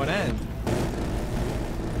to an end.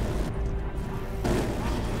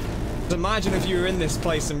 Just imagine if you were in this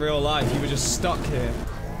place in real life. You were just stuck here.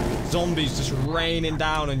 Zombies just raining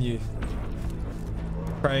down on you.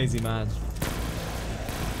 Crazy, man.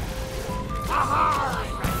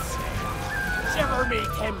 Shiver me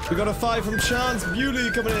timber. We got a 5 from Chance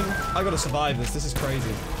Beauty coming in. I gotta survive this. This is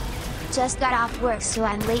crazy. Just got off work, so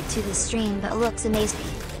I'm late to the stream, but looks amazing.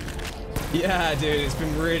 Yeah, dude, it's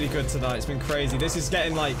been really good tonight. It's been crazy. This is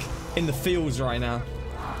getting, like, in the feels right now.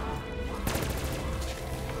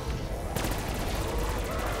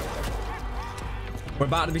 We're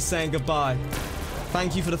about to be saying goodbye.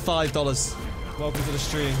 Thank you for the $5. Welcome to the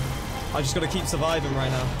stream. I just got to keep surviving right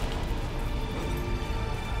now.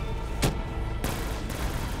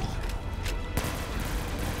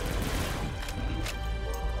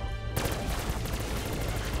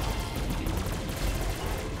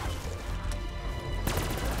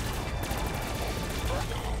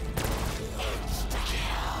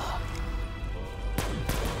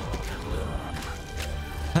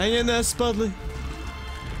 Hang in there, Spuddley.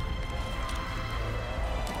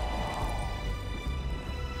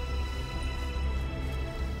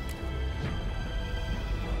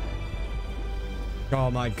 Oh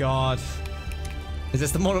my god. Is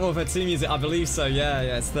this the Modern Warfare 2 music? I believe so, yeah,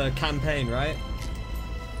 it's the campaign, right?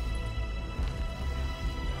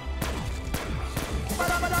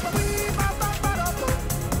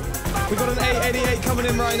 We got an 888 coming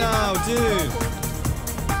in right now, dude.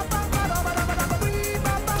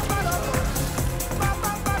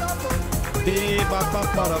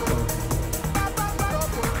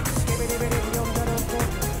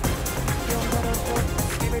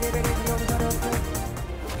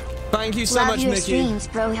 Thank you so Love much, your Mickey. streams,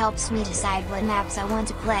 bro. Helps me decide what maps I want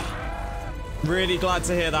to play. Really glad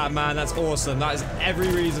to hear that, man. That's awesome. That is every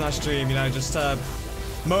reason I stream, you know, just to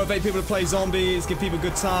motivate people to play zombies, give people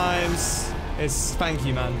good times. Thank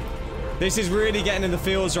you, man. This is really getting in the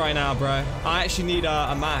feels right now, bro. I actually need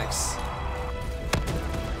a max.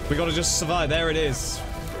 We gotta just survive. There it is.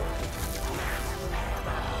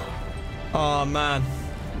 Oh, man.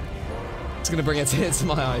 It's gonna bring a tear to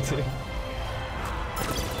my eye, too.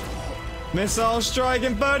 Missile strike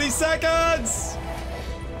in 30 seconds!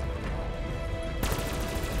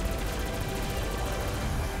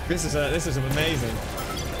 This is amazing.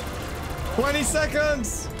 20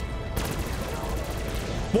 seconds!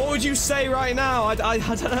 What would you say right now? I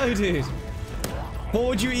don't know, dude. What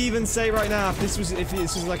would you even say right now if this was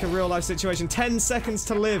like a real life situation? 10 seconds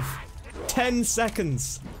to live. 10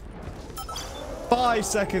 seconds. 5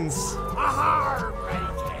 seconds. Ahar,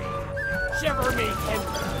 Ringtone. Shiver me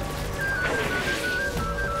timber.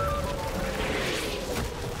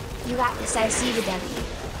 You got this, I see the W.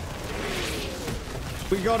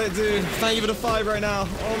 We got it, dude. Thank you for the 5 right now.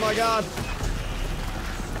 Oh my god.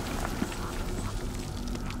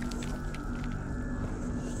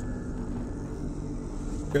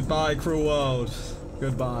 Goodbye, cruel world.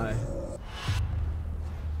 Goodbye.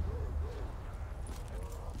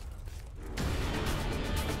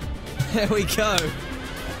 There we go.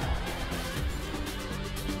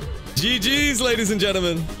 GG's, ladies and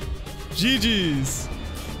gentlemen. GG's.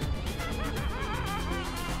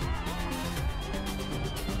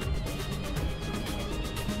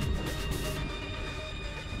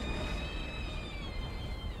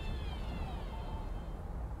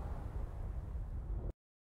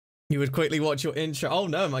 You would quickly watch your intro. Oh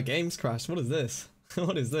no, my game's crashed. What is this?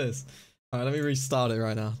 What is this? Alright, let me restart it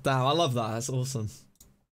right now. Damn, I love that. That's awesome.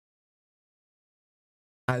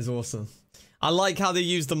 That is awesome. I like how they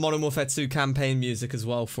use the Modern Warfare 2 campaign music as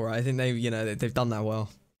well for it. I think they, you know, they've done that well.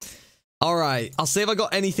 Alright, I'll see if I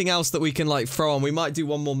got anything else that we can like throw on. We might do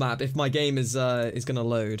one more map if my game is gonna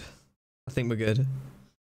load. I think we're good.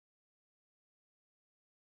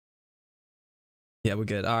 Yeah, we're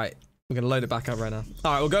good. Alright. We're gonna load it back up right now.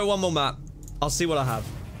 Alright, we'll go one more map. I'll see what I have.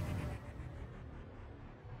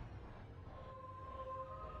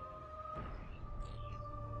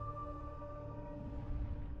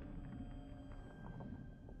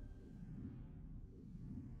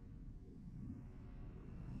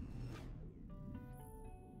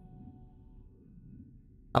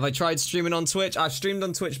 Have I tried streaming on Twitch? I've streamed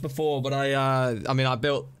on Twitch before, but I mean, I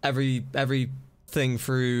built everything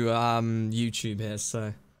through YouTube here,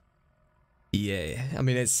 so yeah. I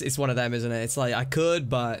mean, it's one of them, isn't it? It's like I could,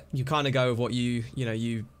 but you kind of go with what you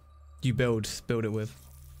build it with.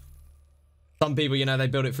 Some people, you know, they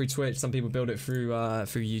build it through Twitch. Some people build it through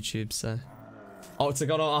YouTube. So,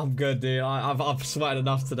 Octagon, I'm good, dude. I've sweated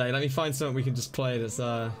enough today. Let me find something we can just play that's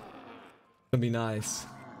gonna be nice.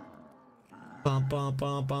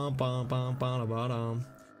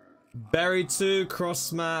 Berry 2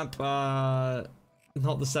 cross map. Not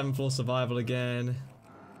the 7th floor survival again.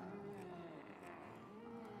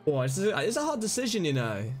 Oh, it's a hard decision, you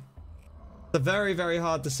know. It's a very, very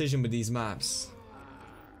hard decision with these maps.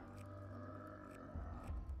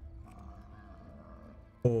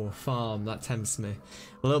 Oh, farm. That tempts me.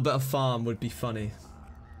 A little bit of farm would be funny.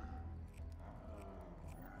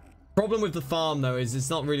 Problem with the farm, though, is it's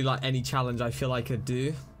not really like any challenge I feel I could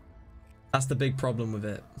do. That's the big problem with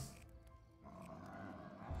it.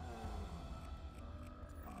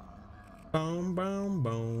 Boom, boom,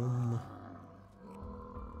 boom.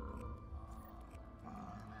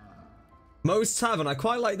 Moe's Tavern. I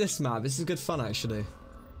quite like this map. This is good fun, actually.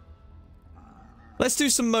 Let's do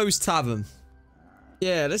some Moe's Tavern.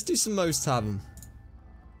 Yeah, let's do some Moe's Tavern.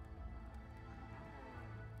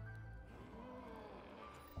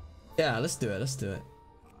 Yeah, let's do it. Let's do it.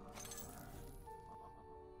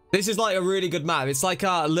 This is like a really good map. It's like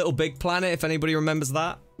a Little Big Planet, if anybody remembers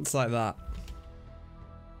that. It's like that.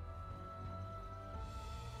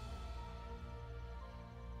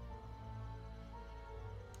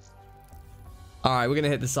 Alright, we're gonna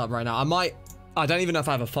hit this up right now. I don't even know if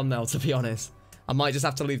I have a thumbnail, to be honest. I might just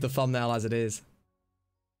have to leave the thumbnail as it is.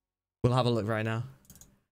 We'll have a look right now.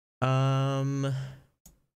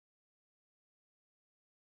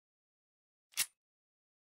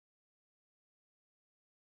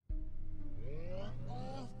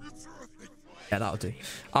 Yeah, that'll do.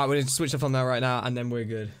 Alright, we're gonna switch the thumbnail right now, and then we're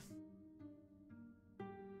good.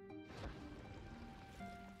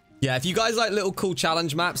 Yeah, if you guys like little cool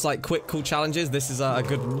challenge maps, like quick cool challenges, this is a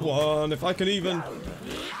good one. If I can even...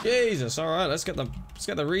 Jesus, alright, let's get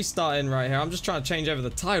the restart in right here. I'm just trying to change over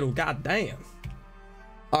the title, god damn.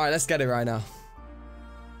 Alright, let's get it right now.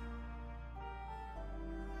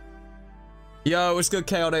 Yo, what's good,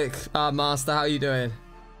 Chaotic Master? How you doing?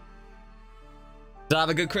 Did I have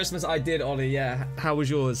a good Christmas? I did, Ollie, yeah. How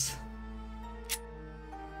was yours?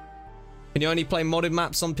 Can you only play modded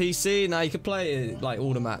maps on PC? No, you can play like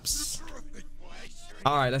all the maps.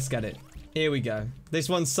 Alright, let's get it. Here we go. This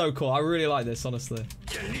one's so cool. I really like this, honestly.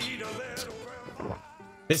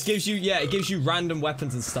 This gives you, yeah, it gives you random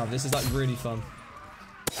weapons and stuff. This is like really fun.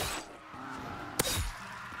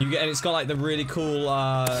 You get, and it's got like the really cool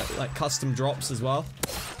like custom drops as well.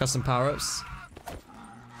 Custom power-ups.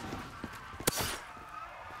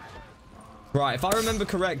 Right, if I remember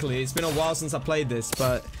correctly, it's been a while since I played this,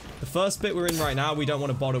 but the first bit we're in right now, we don't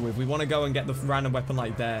want to bother with. We want to go and get the random weapon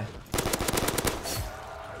like there.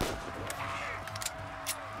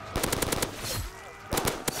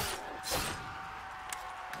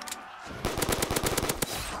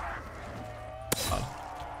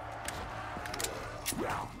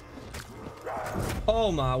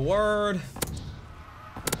 Oh my word.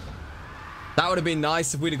 That would have been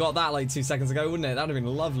nice if we'd have got that like 2 seconds ago, wouldn't it? That would have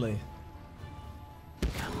been lovely.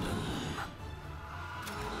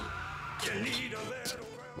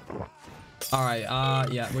 Alright,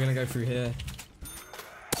 yeah, we're gonna go through here.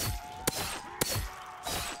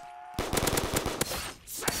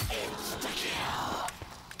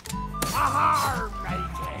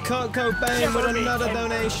 Kurt Cobain with another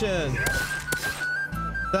donation.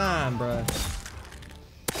 Damn, bro.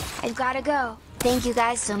 I've gotta go. Thank you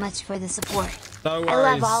guys so much for the support. No worries.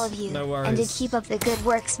 I love all of you. No worries. And to keep up the good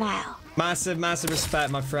work, smile. Massive, massive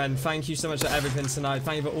respect, my friend. Thank you so much for everything tonight.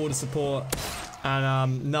 Thank you for all the support.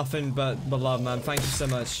 And nothing but love, man. Thank you so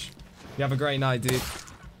much. You have a great night, dude.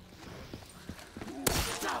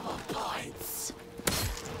 Double points.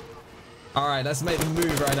 Alright, let's make the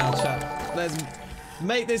move right now, chat. Let's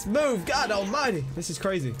make this move. God almighty. This is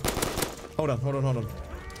crazy. Hold on, hold on, hold on.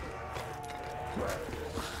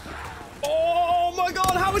 Oh my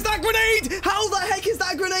god, how is that grenade? How the heck is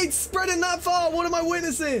that grenade spreading that far? What am I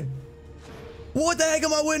witnessing? What the heck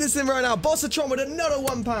am I witnessing right now? Bossatron with another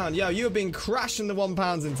 £1. Yo, you have been crashing the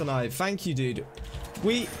 £1 in tonight. Thank you, dude.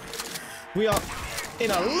 We are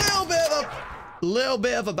in a little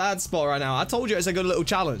bit of a bad spot right now. I told you it's a good little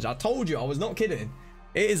challenge. I told you, I was not kidding.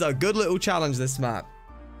 It is a good little challenge, this map.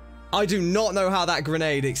 I do not know how that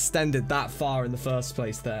grenade extended that far in the first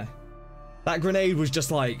place there. That grenade was just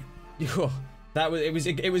like, it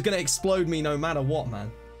was gonna explode me no matter what, man.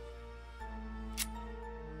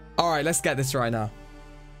 All right, let's get this right now.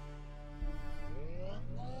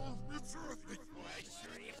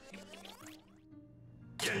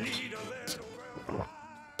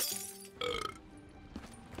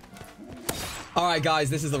 All right, guys,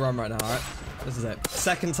 this is the run right now. All right, this is it.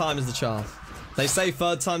 Second time is the charm. They say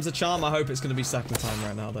third time's the charm. I hope it's gonna be second time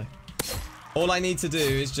right now, though. All I need to do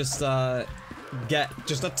is just get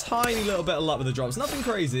just a tiny little bit of luck with the drops. Nothing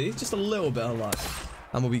crazy, just a little bit of luck,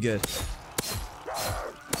 and we'll be good.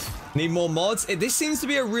 Need more mods. This seems to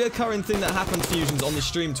be a reoccurring thing that happens, Fusions, on the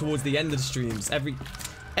stream towards the end of the streams.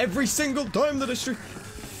 Every single time that I stream.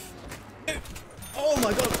 Oh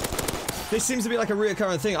my god. This seems to be like a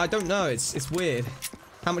reoccurring thing. I don't know. It's weird.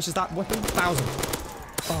 How much is that weapon? 1,000.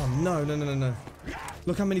 Oh no, no, no, no, no.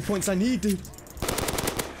 Look how many points I need, dude.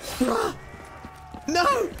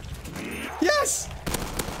 No! Yes!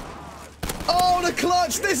 Oh, the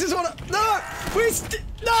clutch! This is what I... No!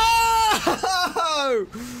 No!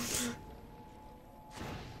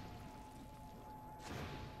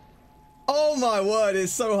 Oh my word,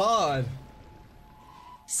 it's so hard.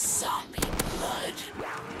 Zombie blood.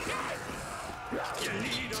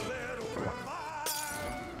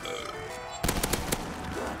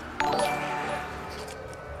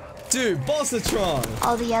 Dude, Bossatron!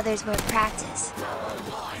 All the others were practice.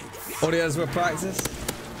 All the others were practice?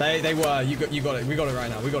 They were. You got it. We got it right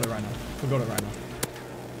now. We got it right now. We got it right now.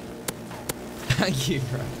 Thank you,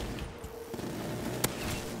 bro.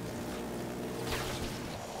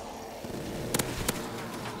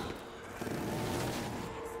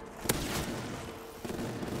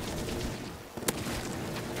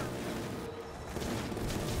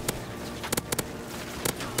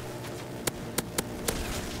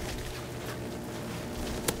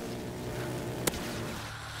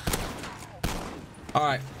 All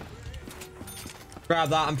right. Grab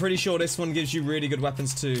that. I'm pretty sure this one gives you really good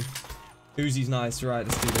weapons too. Uzi's nice. Right,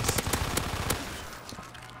 let's do this.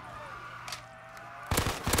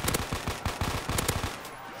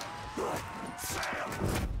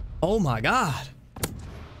 Oh my god.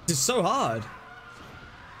 This is so hard.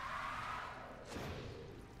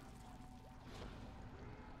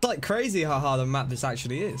 It's like crazy how hard a map this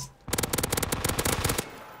actually is.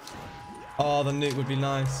 Oh, the nuke would be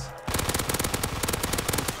nice.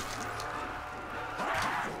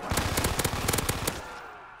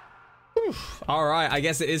 All right, I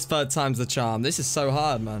guess it is third time's the charm. This is so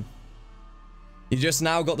hard, man. You just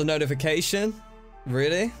now got the notification?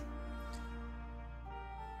 Really?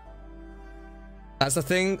 That's the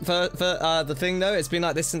thing for the thing though. It's been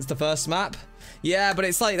like this since the first map. Yeah, but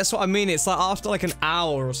it's like, that's what I mean. It's like after like an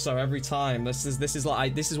hour or so every time. This is what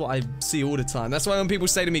I see all the time. That's why when people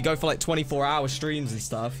say to me, go for like 24-hour streams and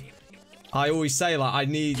stuff, I always say like, I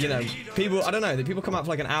need, you know, people, I don't know, people come out for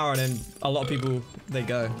like an hour and then a lot of people, they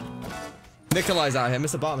go. Nikolai's out here.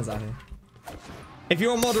 Mr. Bartman's out here. If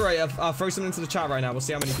you're a moderator, I'll throw something into the chat right now. We'll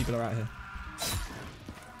see how many people are out here.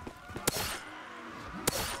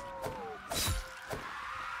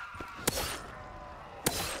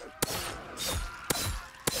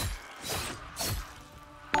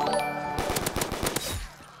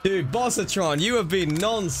 Dude, Bossatron, you have been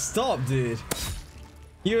non-stop, dude.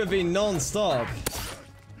 You have been non-stop.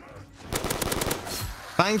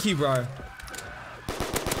 Thank you, bro.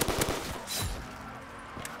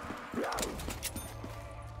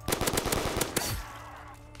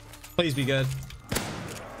 Please be good.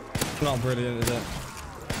 Not brilliant, is it?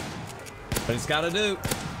 But it's gotta do.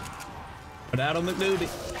 But that'll McDoobie.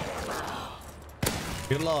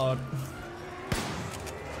 Good lord.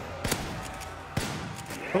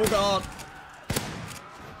 Oh god.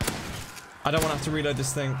 I don't want to have to reload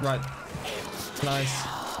this thing. Right. Nice.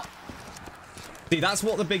 See, that's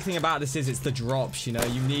what the big thing about this is. It's the drops, you know.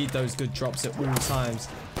 You need those good drops at all times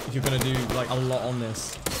if you're going to do, like, a lot on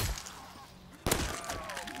this.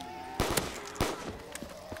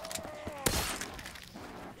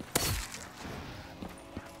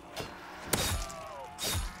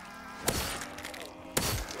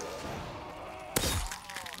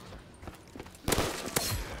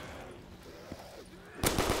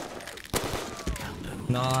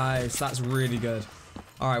 Nice, that's really good.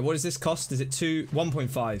 All right, what does this cost? Is it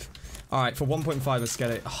 1.5? All right, for 1.5, let's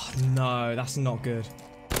get it. Oh no, that's not good.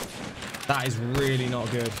 That is really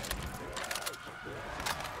not good.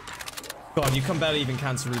 God, you can barely even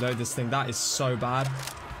cancel reload this thing. That is so bad.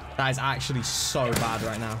 That is actually so bad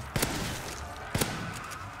right now.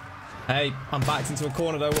 Hey, I'm backed into a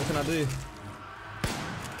corner though. What can I do?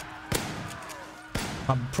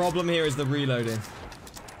 My problem here is the reloading.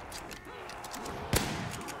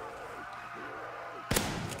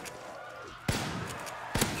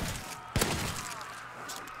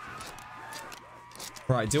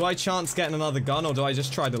 Right, do I chance getting another gun or do I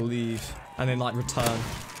just try to leave and then like return?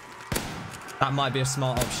 That might be a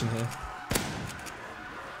smart option here.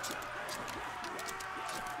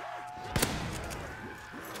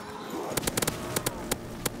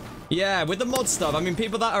 Yeah, with the mod stuff, I mean,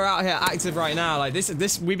 people that are out here active right now, like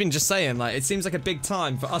this we've been just saying, like, it seems like a big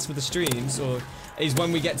time for us with the streams, or is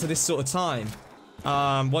when we get to this sort of time.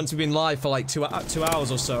 Once we've been live for like 2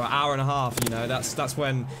 hours or so, an hour and a half, you know, that's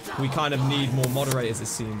when we kind of need more moderators, it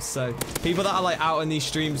seems. So people that are like out in these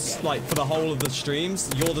streams, like for the whole of the streams,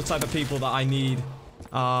 you're the type of people that I need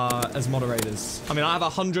as moderators. I mean, I have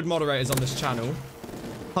 100 moderators on this channel,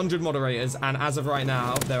 100 moderators, and as of right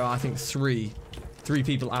now, there are, I think, three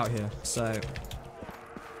people out here. So,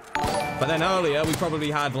 but then earlier we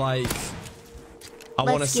probably had like, I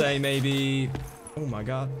want to say maybe. Oh my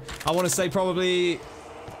god. I want to say probably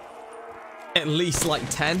at least like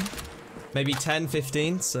 10. Maybe 10,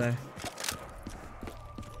 15, so.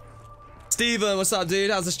 Steven, what's up,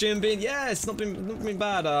 dude? How's the stream been? Yeah, it's not been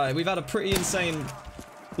bad. We've had a pretty insane,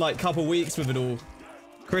 like, couple weeks with it all.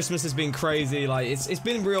 Christmas has been crazy. Like, it's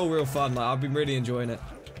been real fun. Like, I've been really enjoying it.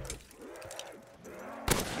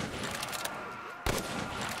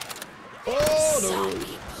 Oh,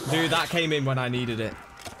 no. Dude, that came in when I needed it.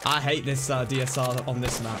 I hate this DSR on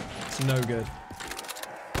this map. It's no good.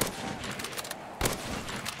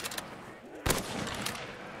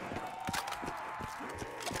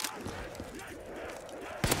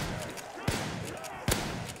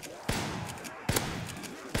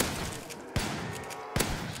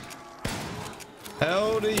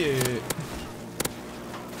 Hell to you.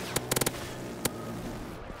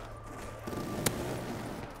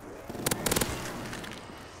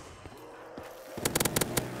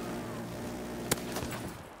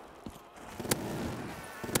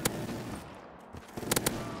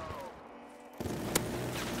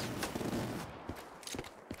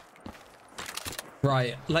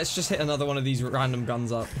 Right, let's just hit another one of these random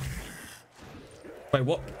guns up. Wait,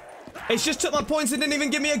 what? It's just took my points and didn't even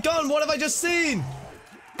give me a gun. What have I just seen?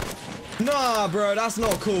 Nah, bro, that's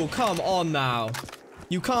not cool. Come on now.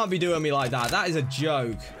 You can't be doing me like that. That is a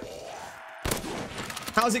joke.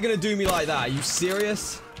 How's it gonna do me like that? Are you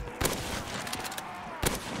serious?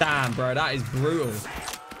 Damn, bro, that is brutal.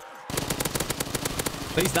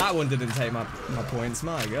 At least that one didn't take my points.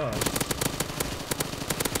 My god.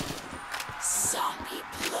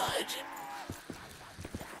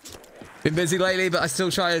 Been busy lately, but I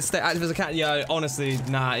still try to stay active as I can. Yeah, honestly,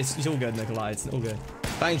 nah, it's all good, Nikolai. It's all good.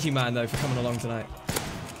 Thank you, man, though, for coming along tonight.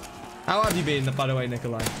 How have you been, by the way,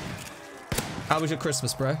 Nikolai? How was your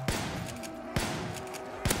Christmas, bro?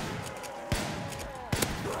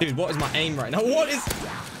 Dude, what is my aim right now? What is...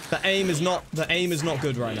 The aim is not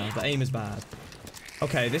good right now. The aim is bad.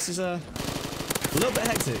 Okay, this is a little bit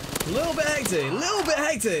hectic. A little bit hectic. A little bit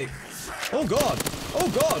hectic. Oh, God. Oh,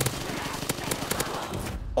 God.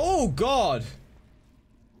 Oh, God.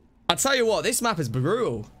 I tell you what, this map is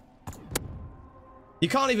brutal. You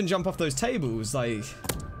can't even jump off those tables, like...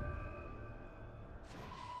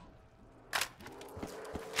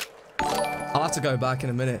 I'll have to go back in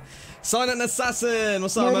a minute. Silent Assassin,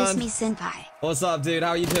 what's up, Notice man? me, senpai. What's up, dude? How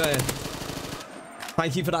are you doing?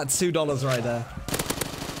 Thank you for that $2 right there.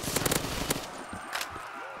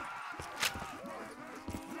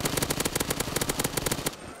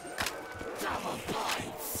 Double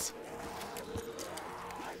points.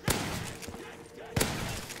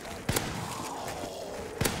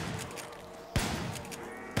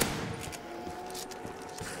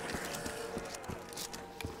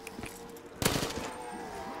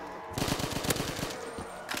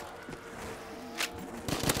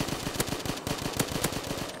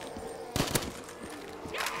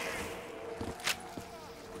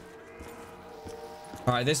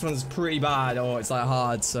 Alright, this one's pretty bad. Oh, it's like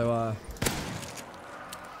hard, so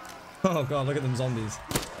oh god, look at them zombies.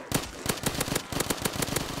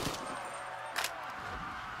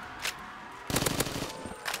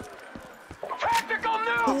 Tactical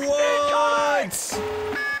nuke! What?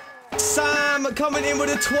 Sam coming in with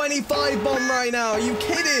a 25 bomb right now. Are you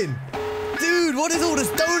kidding? Dude, what is all this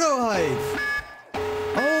dono hype?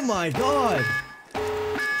 Oh my god.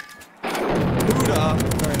 Buddha.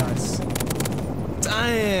 Very nice.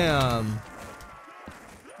 Damn.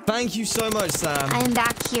 Thank you so much, Sam. I am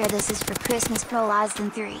back here. This is for Christmas Pro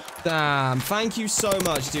Lasden 3. Damn. Thank you so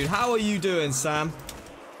much, dude. How are you doing, Sam?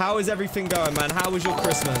 How is everything going, man? How was your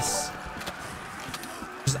Christmas?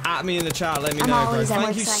 Just at me in the chat. Let me I'm know, bro. always at Thank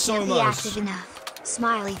work, you so I so can't be much. active enough.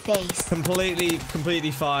 Smiley face.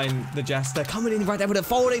 Completely fine, the Jester. Coming in right there with a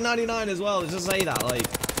folding 99 as well. Just say that, like,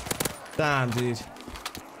 damn, dude.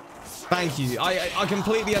 Thank you. I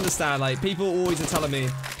completely understand. Like, people always are telling me,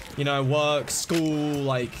 you know, work, school,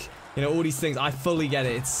 like, you know, all these things. I fully get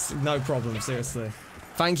it. It's no problem, seriously.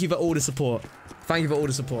 Thank you for all the support. Thank you for all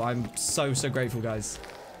the support. I'm so grateful, guys.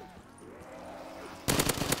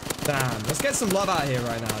 Damn. Let's get some love out here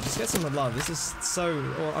right now. Just get some love. This is so,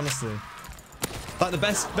 honestly, like the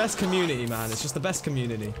best community, man. It's just the best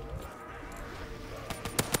community.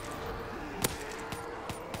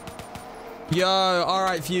 Yo,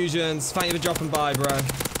 alright, Fusions. Thank you for dropping by, bro.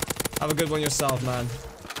 Have a good one yourself, man.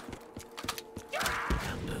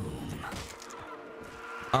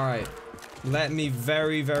 Alright. Let me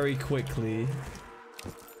very quickly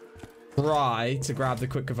try to grab the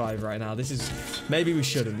quick revive right now. This is... Maybe we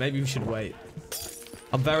shouldn't. Maybe we should wait.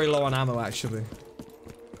 I'm very low on ammo, actually.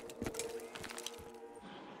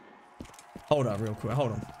 Hold up real quick.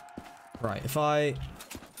 Hold on. Right, if I...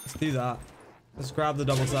 Let's do that. Let's grab the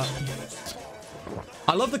double tap.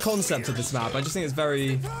 I love the concept of this map. I just think it's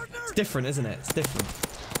very... It's different, isn't it? It's different.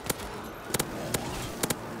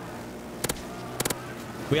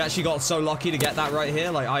 We actually got so lucky to get that right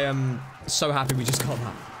here. Like, I am so happy we just got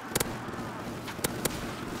that.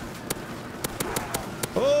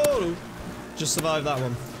 Oh! Just survived that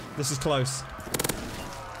one. This is close.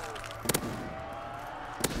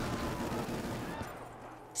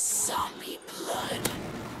 Zombie blood.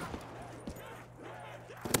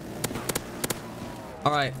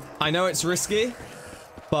 Alright, I know it's risky,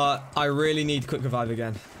 but I really need quick revive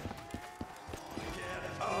again.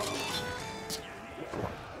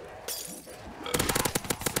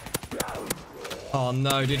 Oh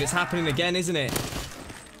no, dude, it's happening again, isn't it?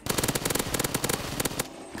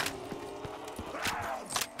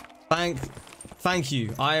 Thank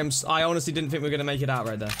you. I honestly didn't think we were gonna make it out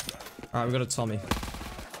right there. Alright, we got a Tommy.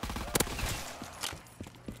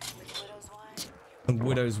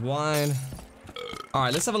 Widow's wine.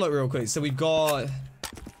 Alright, let's have a look real quick. So we've got...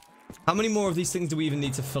 How many more of these things do we even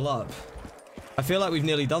need to fill up? I feel like we've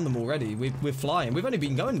nearly done them already. We're flying. We've only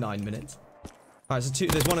been going 9 minutes. Alright, so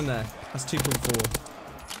there's one in there. That's 2.4.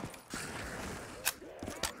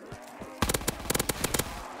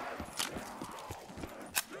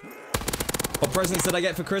 What presents did I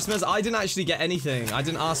get for Christmas? I didn't actually get anything. I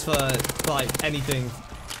didn't ask for, like, anything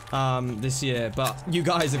this year. But you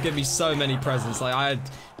guys have given me so many presents. Like, I had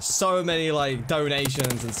so many, like,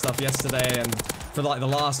 donations and stuff yesterday and for, like, the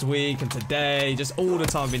last week and today. Just all the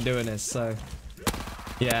time I've been doing this, so...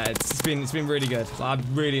 Yeah, it's been really good.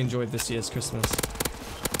 I've really enjoyed this year's Christmas.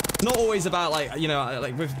 It's not always about, like, you know,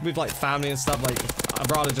 like, with like, family and stuff. Like,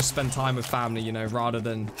 I'd rather just spend time with family, you know, rather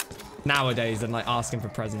than nowadays than, like, asking for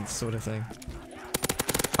presents sort of thing.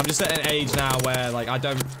 I'm just at an age now where, like, I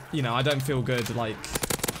don't feel good, like,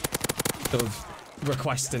 sort of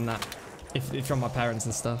requesting that if from my parents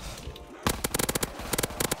and stuff.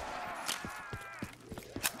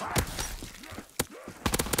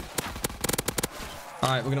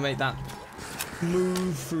 Alright, we're gonna make that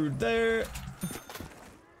move through there.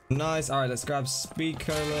 Nice. Alright, let's grab speed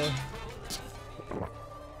cola.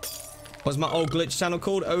 What's my old glitch channel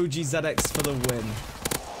called? OGZX for the win.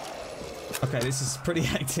 Okay, this is pretty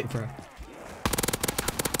hectic, bro.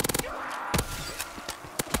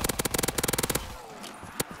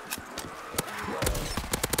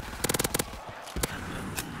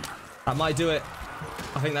 That might do it.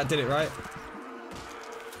 I think that did it, right?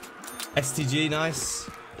 STG, nice.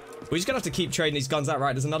 We're just gonna have to keep trading these guns out,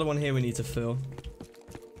 right? There's another one here we need to fill.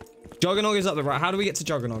 Juggernog is up the right. How do we get to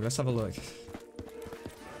Juggernog? Let's have a look.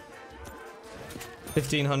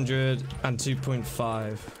 1500 and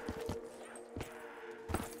 2.5.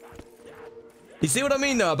 You see what I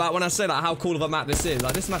mean though about when I say like how cool of a map this is?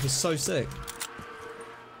 Like this map is so sick.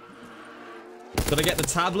 Did I get the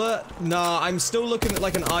tablet? No, I'm still looking at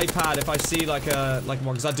like an iPad if I see like a one,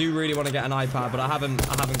 because I do really want to get an iPad, but I haven't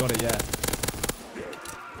got it yet.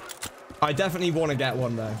 I definitely want to get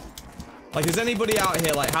one though. Like, does anybody out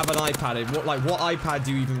here like have an iPad? What iPad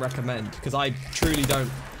do you even recommend? Because I truly don't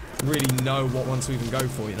really know what one to even go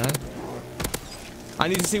for, you know? I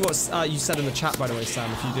need to see what you said in the chat, by the way,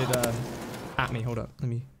 Sam. If you did at me, hold up. Let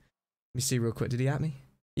me see real quick. Did he at me?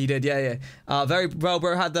 He did, yeah. Very well,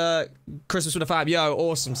 bro. Had the Christmas with a fam. Yo,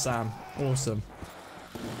 awesome, Sam. Awesome.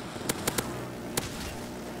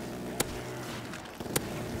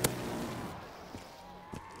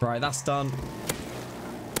 Right, that's done.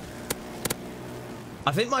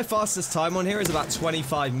 I think my fastest time on here is about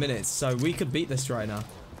 25 minutes, so we could beat this right now.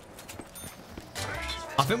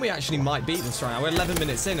 I think we actually might beat this right now. We're 11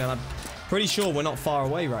 minutes in, and I'm pretty sure we're not far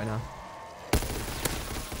away right now.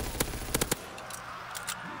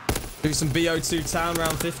 Do some BO2 town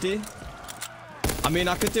round 50. I mean,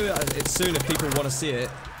 I could do it soon if people want to see it.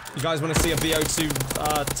 You guys want to see a BO2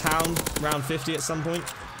 town round 50 at some point?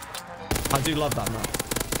 I do love that map.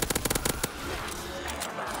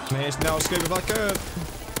 May now scoop if I could.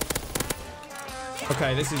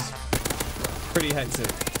 Okay, this is pretty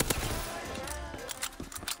hectic.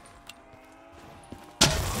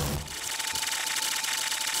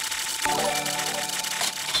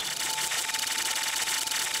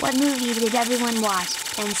 What movie did everyone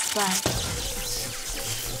watch and SPUD?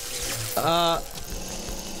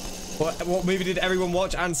 What movie did everyone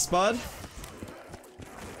watch and SPUD?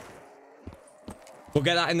 We'll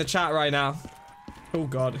get that in the chat right now. Oh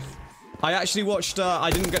god. I actually watched, I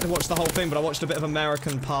didn't get to watch the whole thing, but I watched a bit of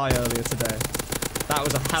American Pie earlier today. That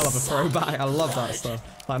was a hell of a throwback. I love that stuff.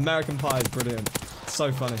 Like, American Pie is brilliant.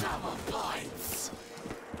 So funny.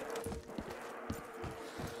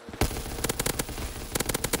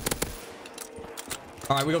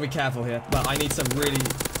 Alright, we gotta be careful here. But I need to really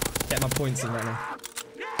get my points in right now.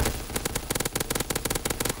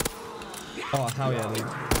 Oh, hell yeah, dude.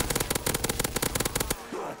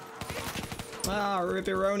 Ah,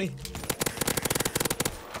 Ripperoni.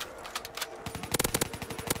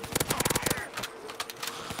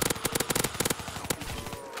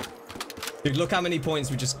 Dude, look how many points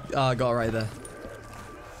we just got right there.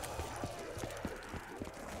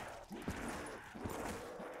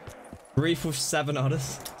 Brief with 7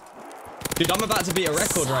 others. Dude, I'm about to beat a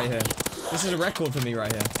record right here. This is a record for me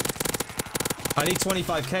right here. I need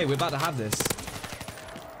 25k. We're about to have this.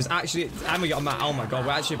 It's actually, and we got a map. Oh my god,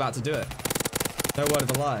 we're actually about to do it. No word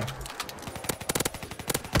of a lie.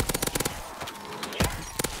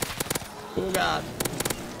 Oh god.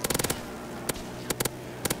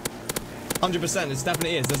 100%. It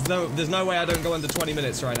definitely is. There's no way I don't go under 20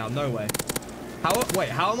 minutes right now. No way. Wait,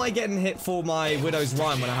 how am I getting hit for my Widow's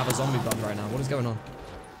Rhyme when I have a zombie bug right now? What is going on?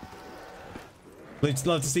 We'd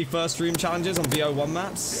love to see first stream challenges on VO1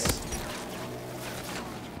 maps.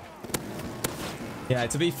 Yeah,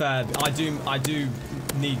 to be fair, I do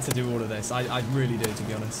need to do all of this. I really do, to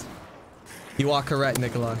be honest. You are correct,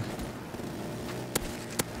 Nikolai.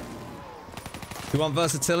 You want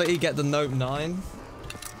versatility? Get the Note 9.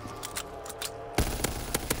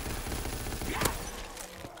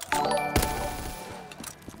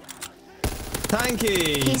 Thank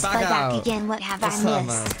you. Please back out again. What have What's I up,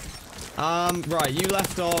 missed? man? Right, you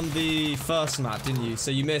left on the first map, didn't you?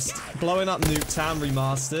 So you missed Blowing Up Nuketown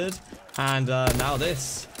Remastered, and now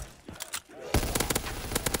this.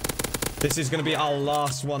 This is going to be our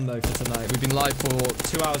last one, though, for tonight. We've been live for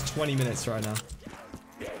 2 hours, 20 minutes right now.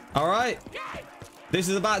 All right. This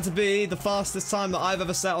is about to be the fastest time that I've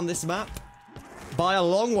ever set on this map. By a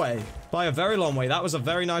long way. By a very long way. That was a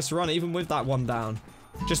very nice run, even with that one down.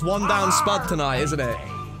 Just one down SPUD tonight, isn't it?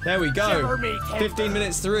 There we go. 15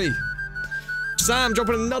 minutes 3. Sam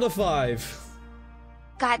dropping another 5.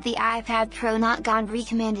 Got the iPad Pro, not gone,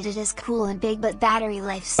 recommended it as cool and big, but battery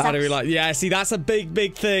life sucks. Battery life, yeah, see, that's a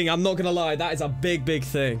big thing. I'm not gonna lie, that is a big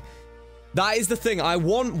thing. That is the thing. I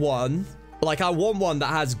want one, like, I want one that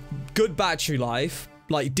has good battery life,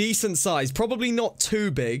 like decent size, probably not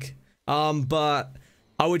too big, but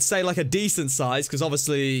I would say like a decent size, because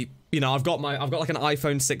obviously, you know, I've got like an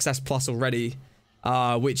iPhone 6s Plus already,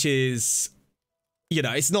 which is, you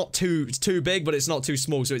know, it's not too big, but it's not too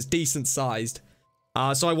small, so it's decent sized.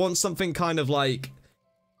 So I want something kind of like,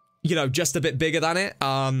 you know, just a bit bigger than it,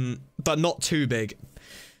 but not too big.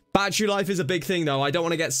 Battery life is a big thing though. I don't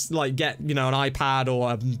want to get, you know, an iPad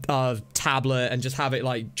or a tablet and just have it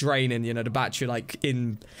like draining, you know, the battery like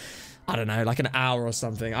in, I don't know, like an hour or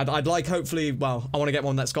something. I'd like, hopefully, well, I want to get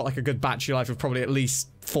one that's got like a good battery life of probably at least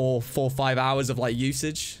 4-5 hours of like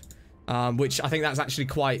usage, which I think that's actually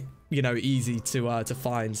quite, you know, easy to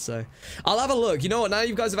find. So I'll have a look. You know what, now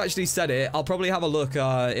you guys have actually said it, I'll probably have a look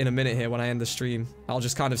in a minute here when I end the stream. I'll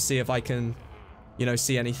just kind of see if I can, you know,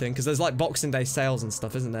 see anything, because there's like Boxing Day sales and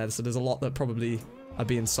stuff, isn't there? So there's a lot that probably are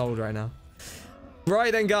being sold right now.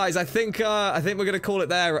 Right then, guys, I think we're gonna call it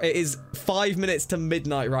there. It is 5 minutes to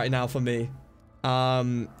midnight right now for me.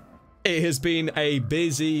 It has been a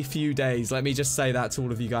busy few days, let me just say that to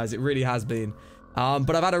all of you guys. It really has been,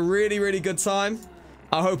 but I've had a really good time.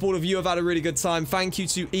 I hope all of you have had a really good time. Thank you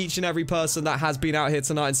to each and every person that has been out here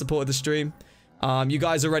tonight and supported the stream. You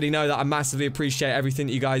guys already know that I massively appreciate everything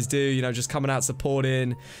that you guys do, you know, just coming out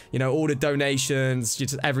supporting, you know, all the donations,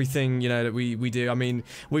 just everything, you know, that we do. I mean,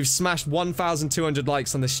 we've smashed 1,200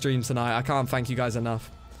 likes on this stream tonight. I can't thank you guys enough.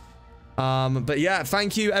 But yeah,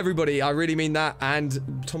 thank you everybody. I really mean that.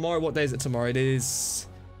 And tomorrow, what day is it tomorrow? It is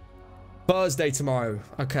Thursday tomorrow.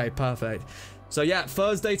 Okay, perfect. So yeah,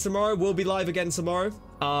 Thursday tomorrow. We'll be live again tomorrow,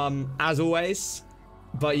 as always.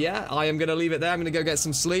 But yeah, I am going to leave it there. I'm going to go get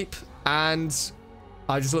some sleep. And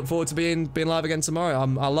I just look forward to being live again tomorrow.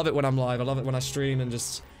 I love it when I'm live. I love it when I stream and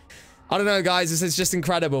just... I don't know, guys. This is just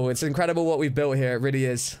incredible. It's incredible what we've built here. It really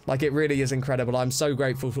is. Like, it really is incredible. I'm so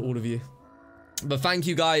grateful for all of you. But thank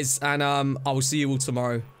you, guys. And I will see you all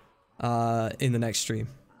tomorrow in the next stream.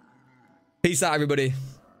 Peace out, everybody.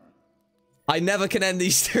 I never can end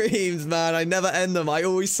these streams, man. I never end them. I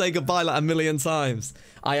always say goodbye like a million times.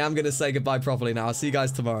 I am going to say goodbye properly now. I'll see you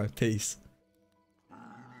guys tomorrow. Peace.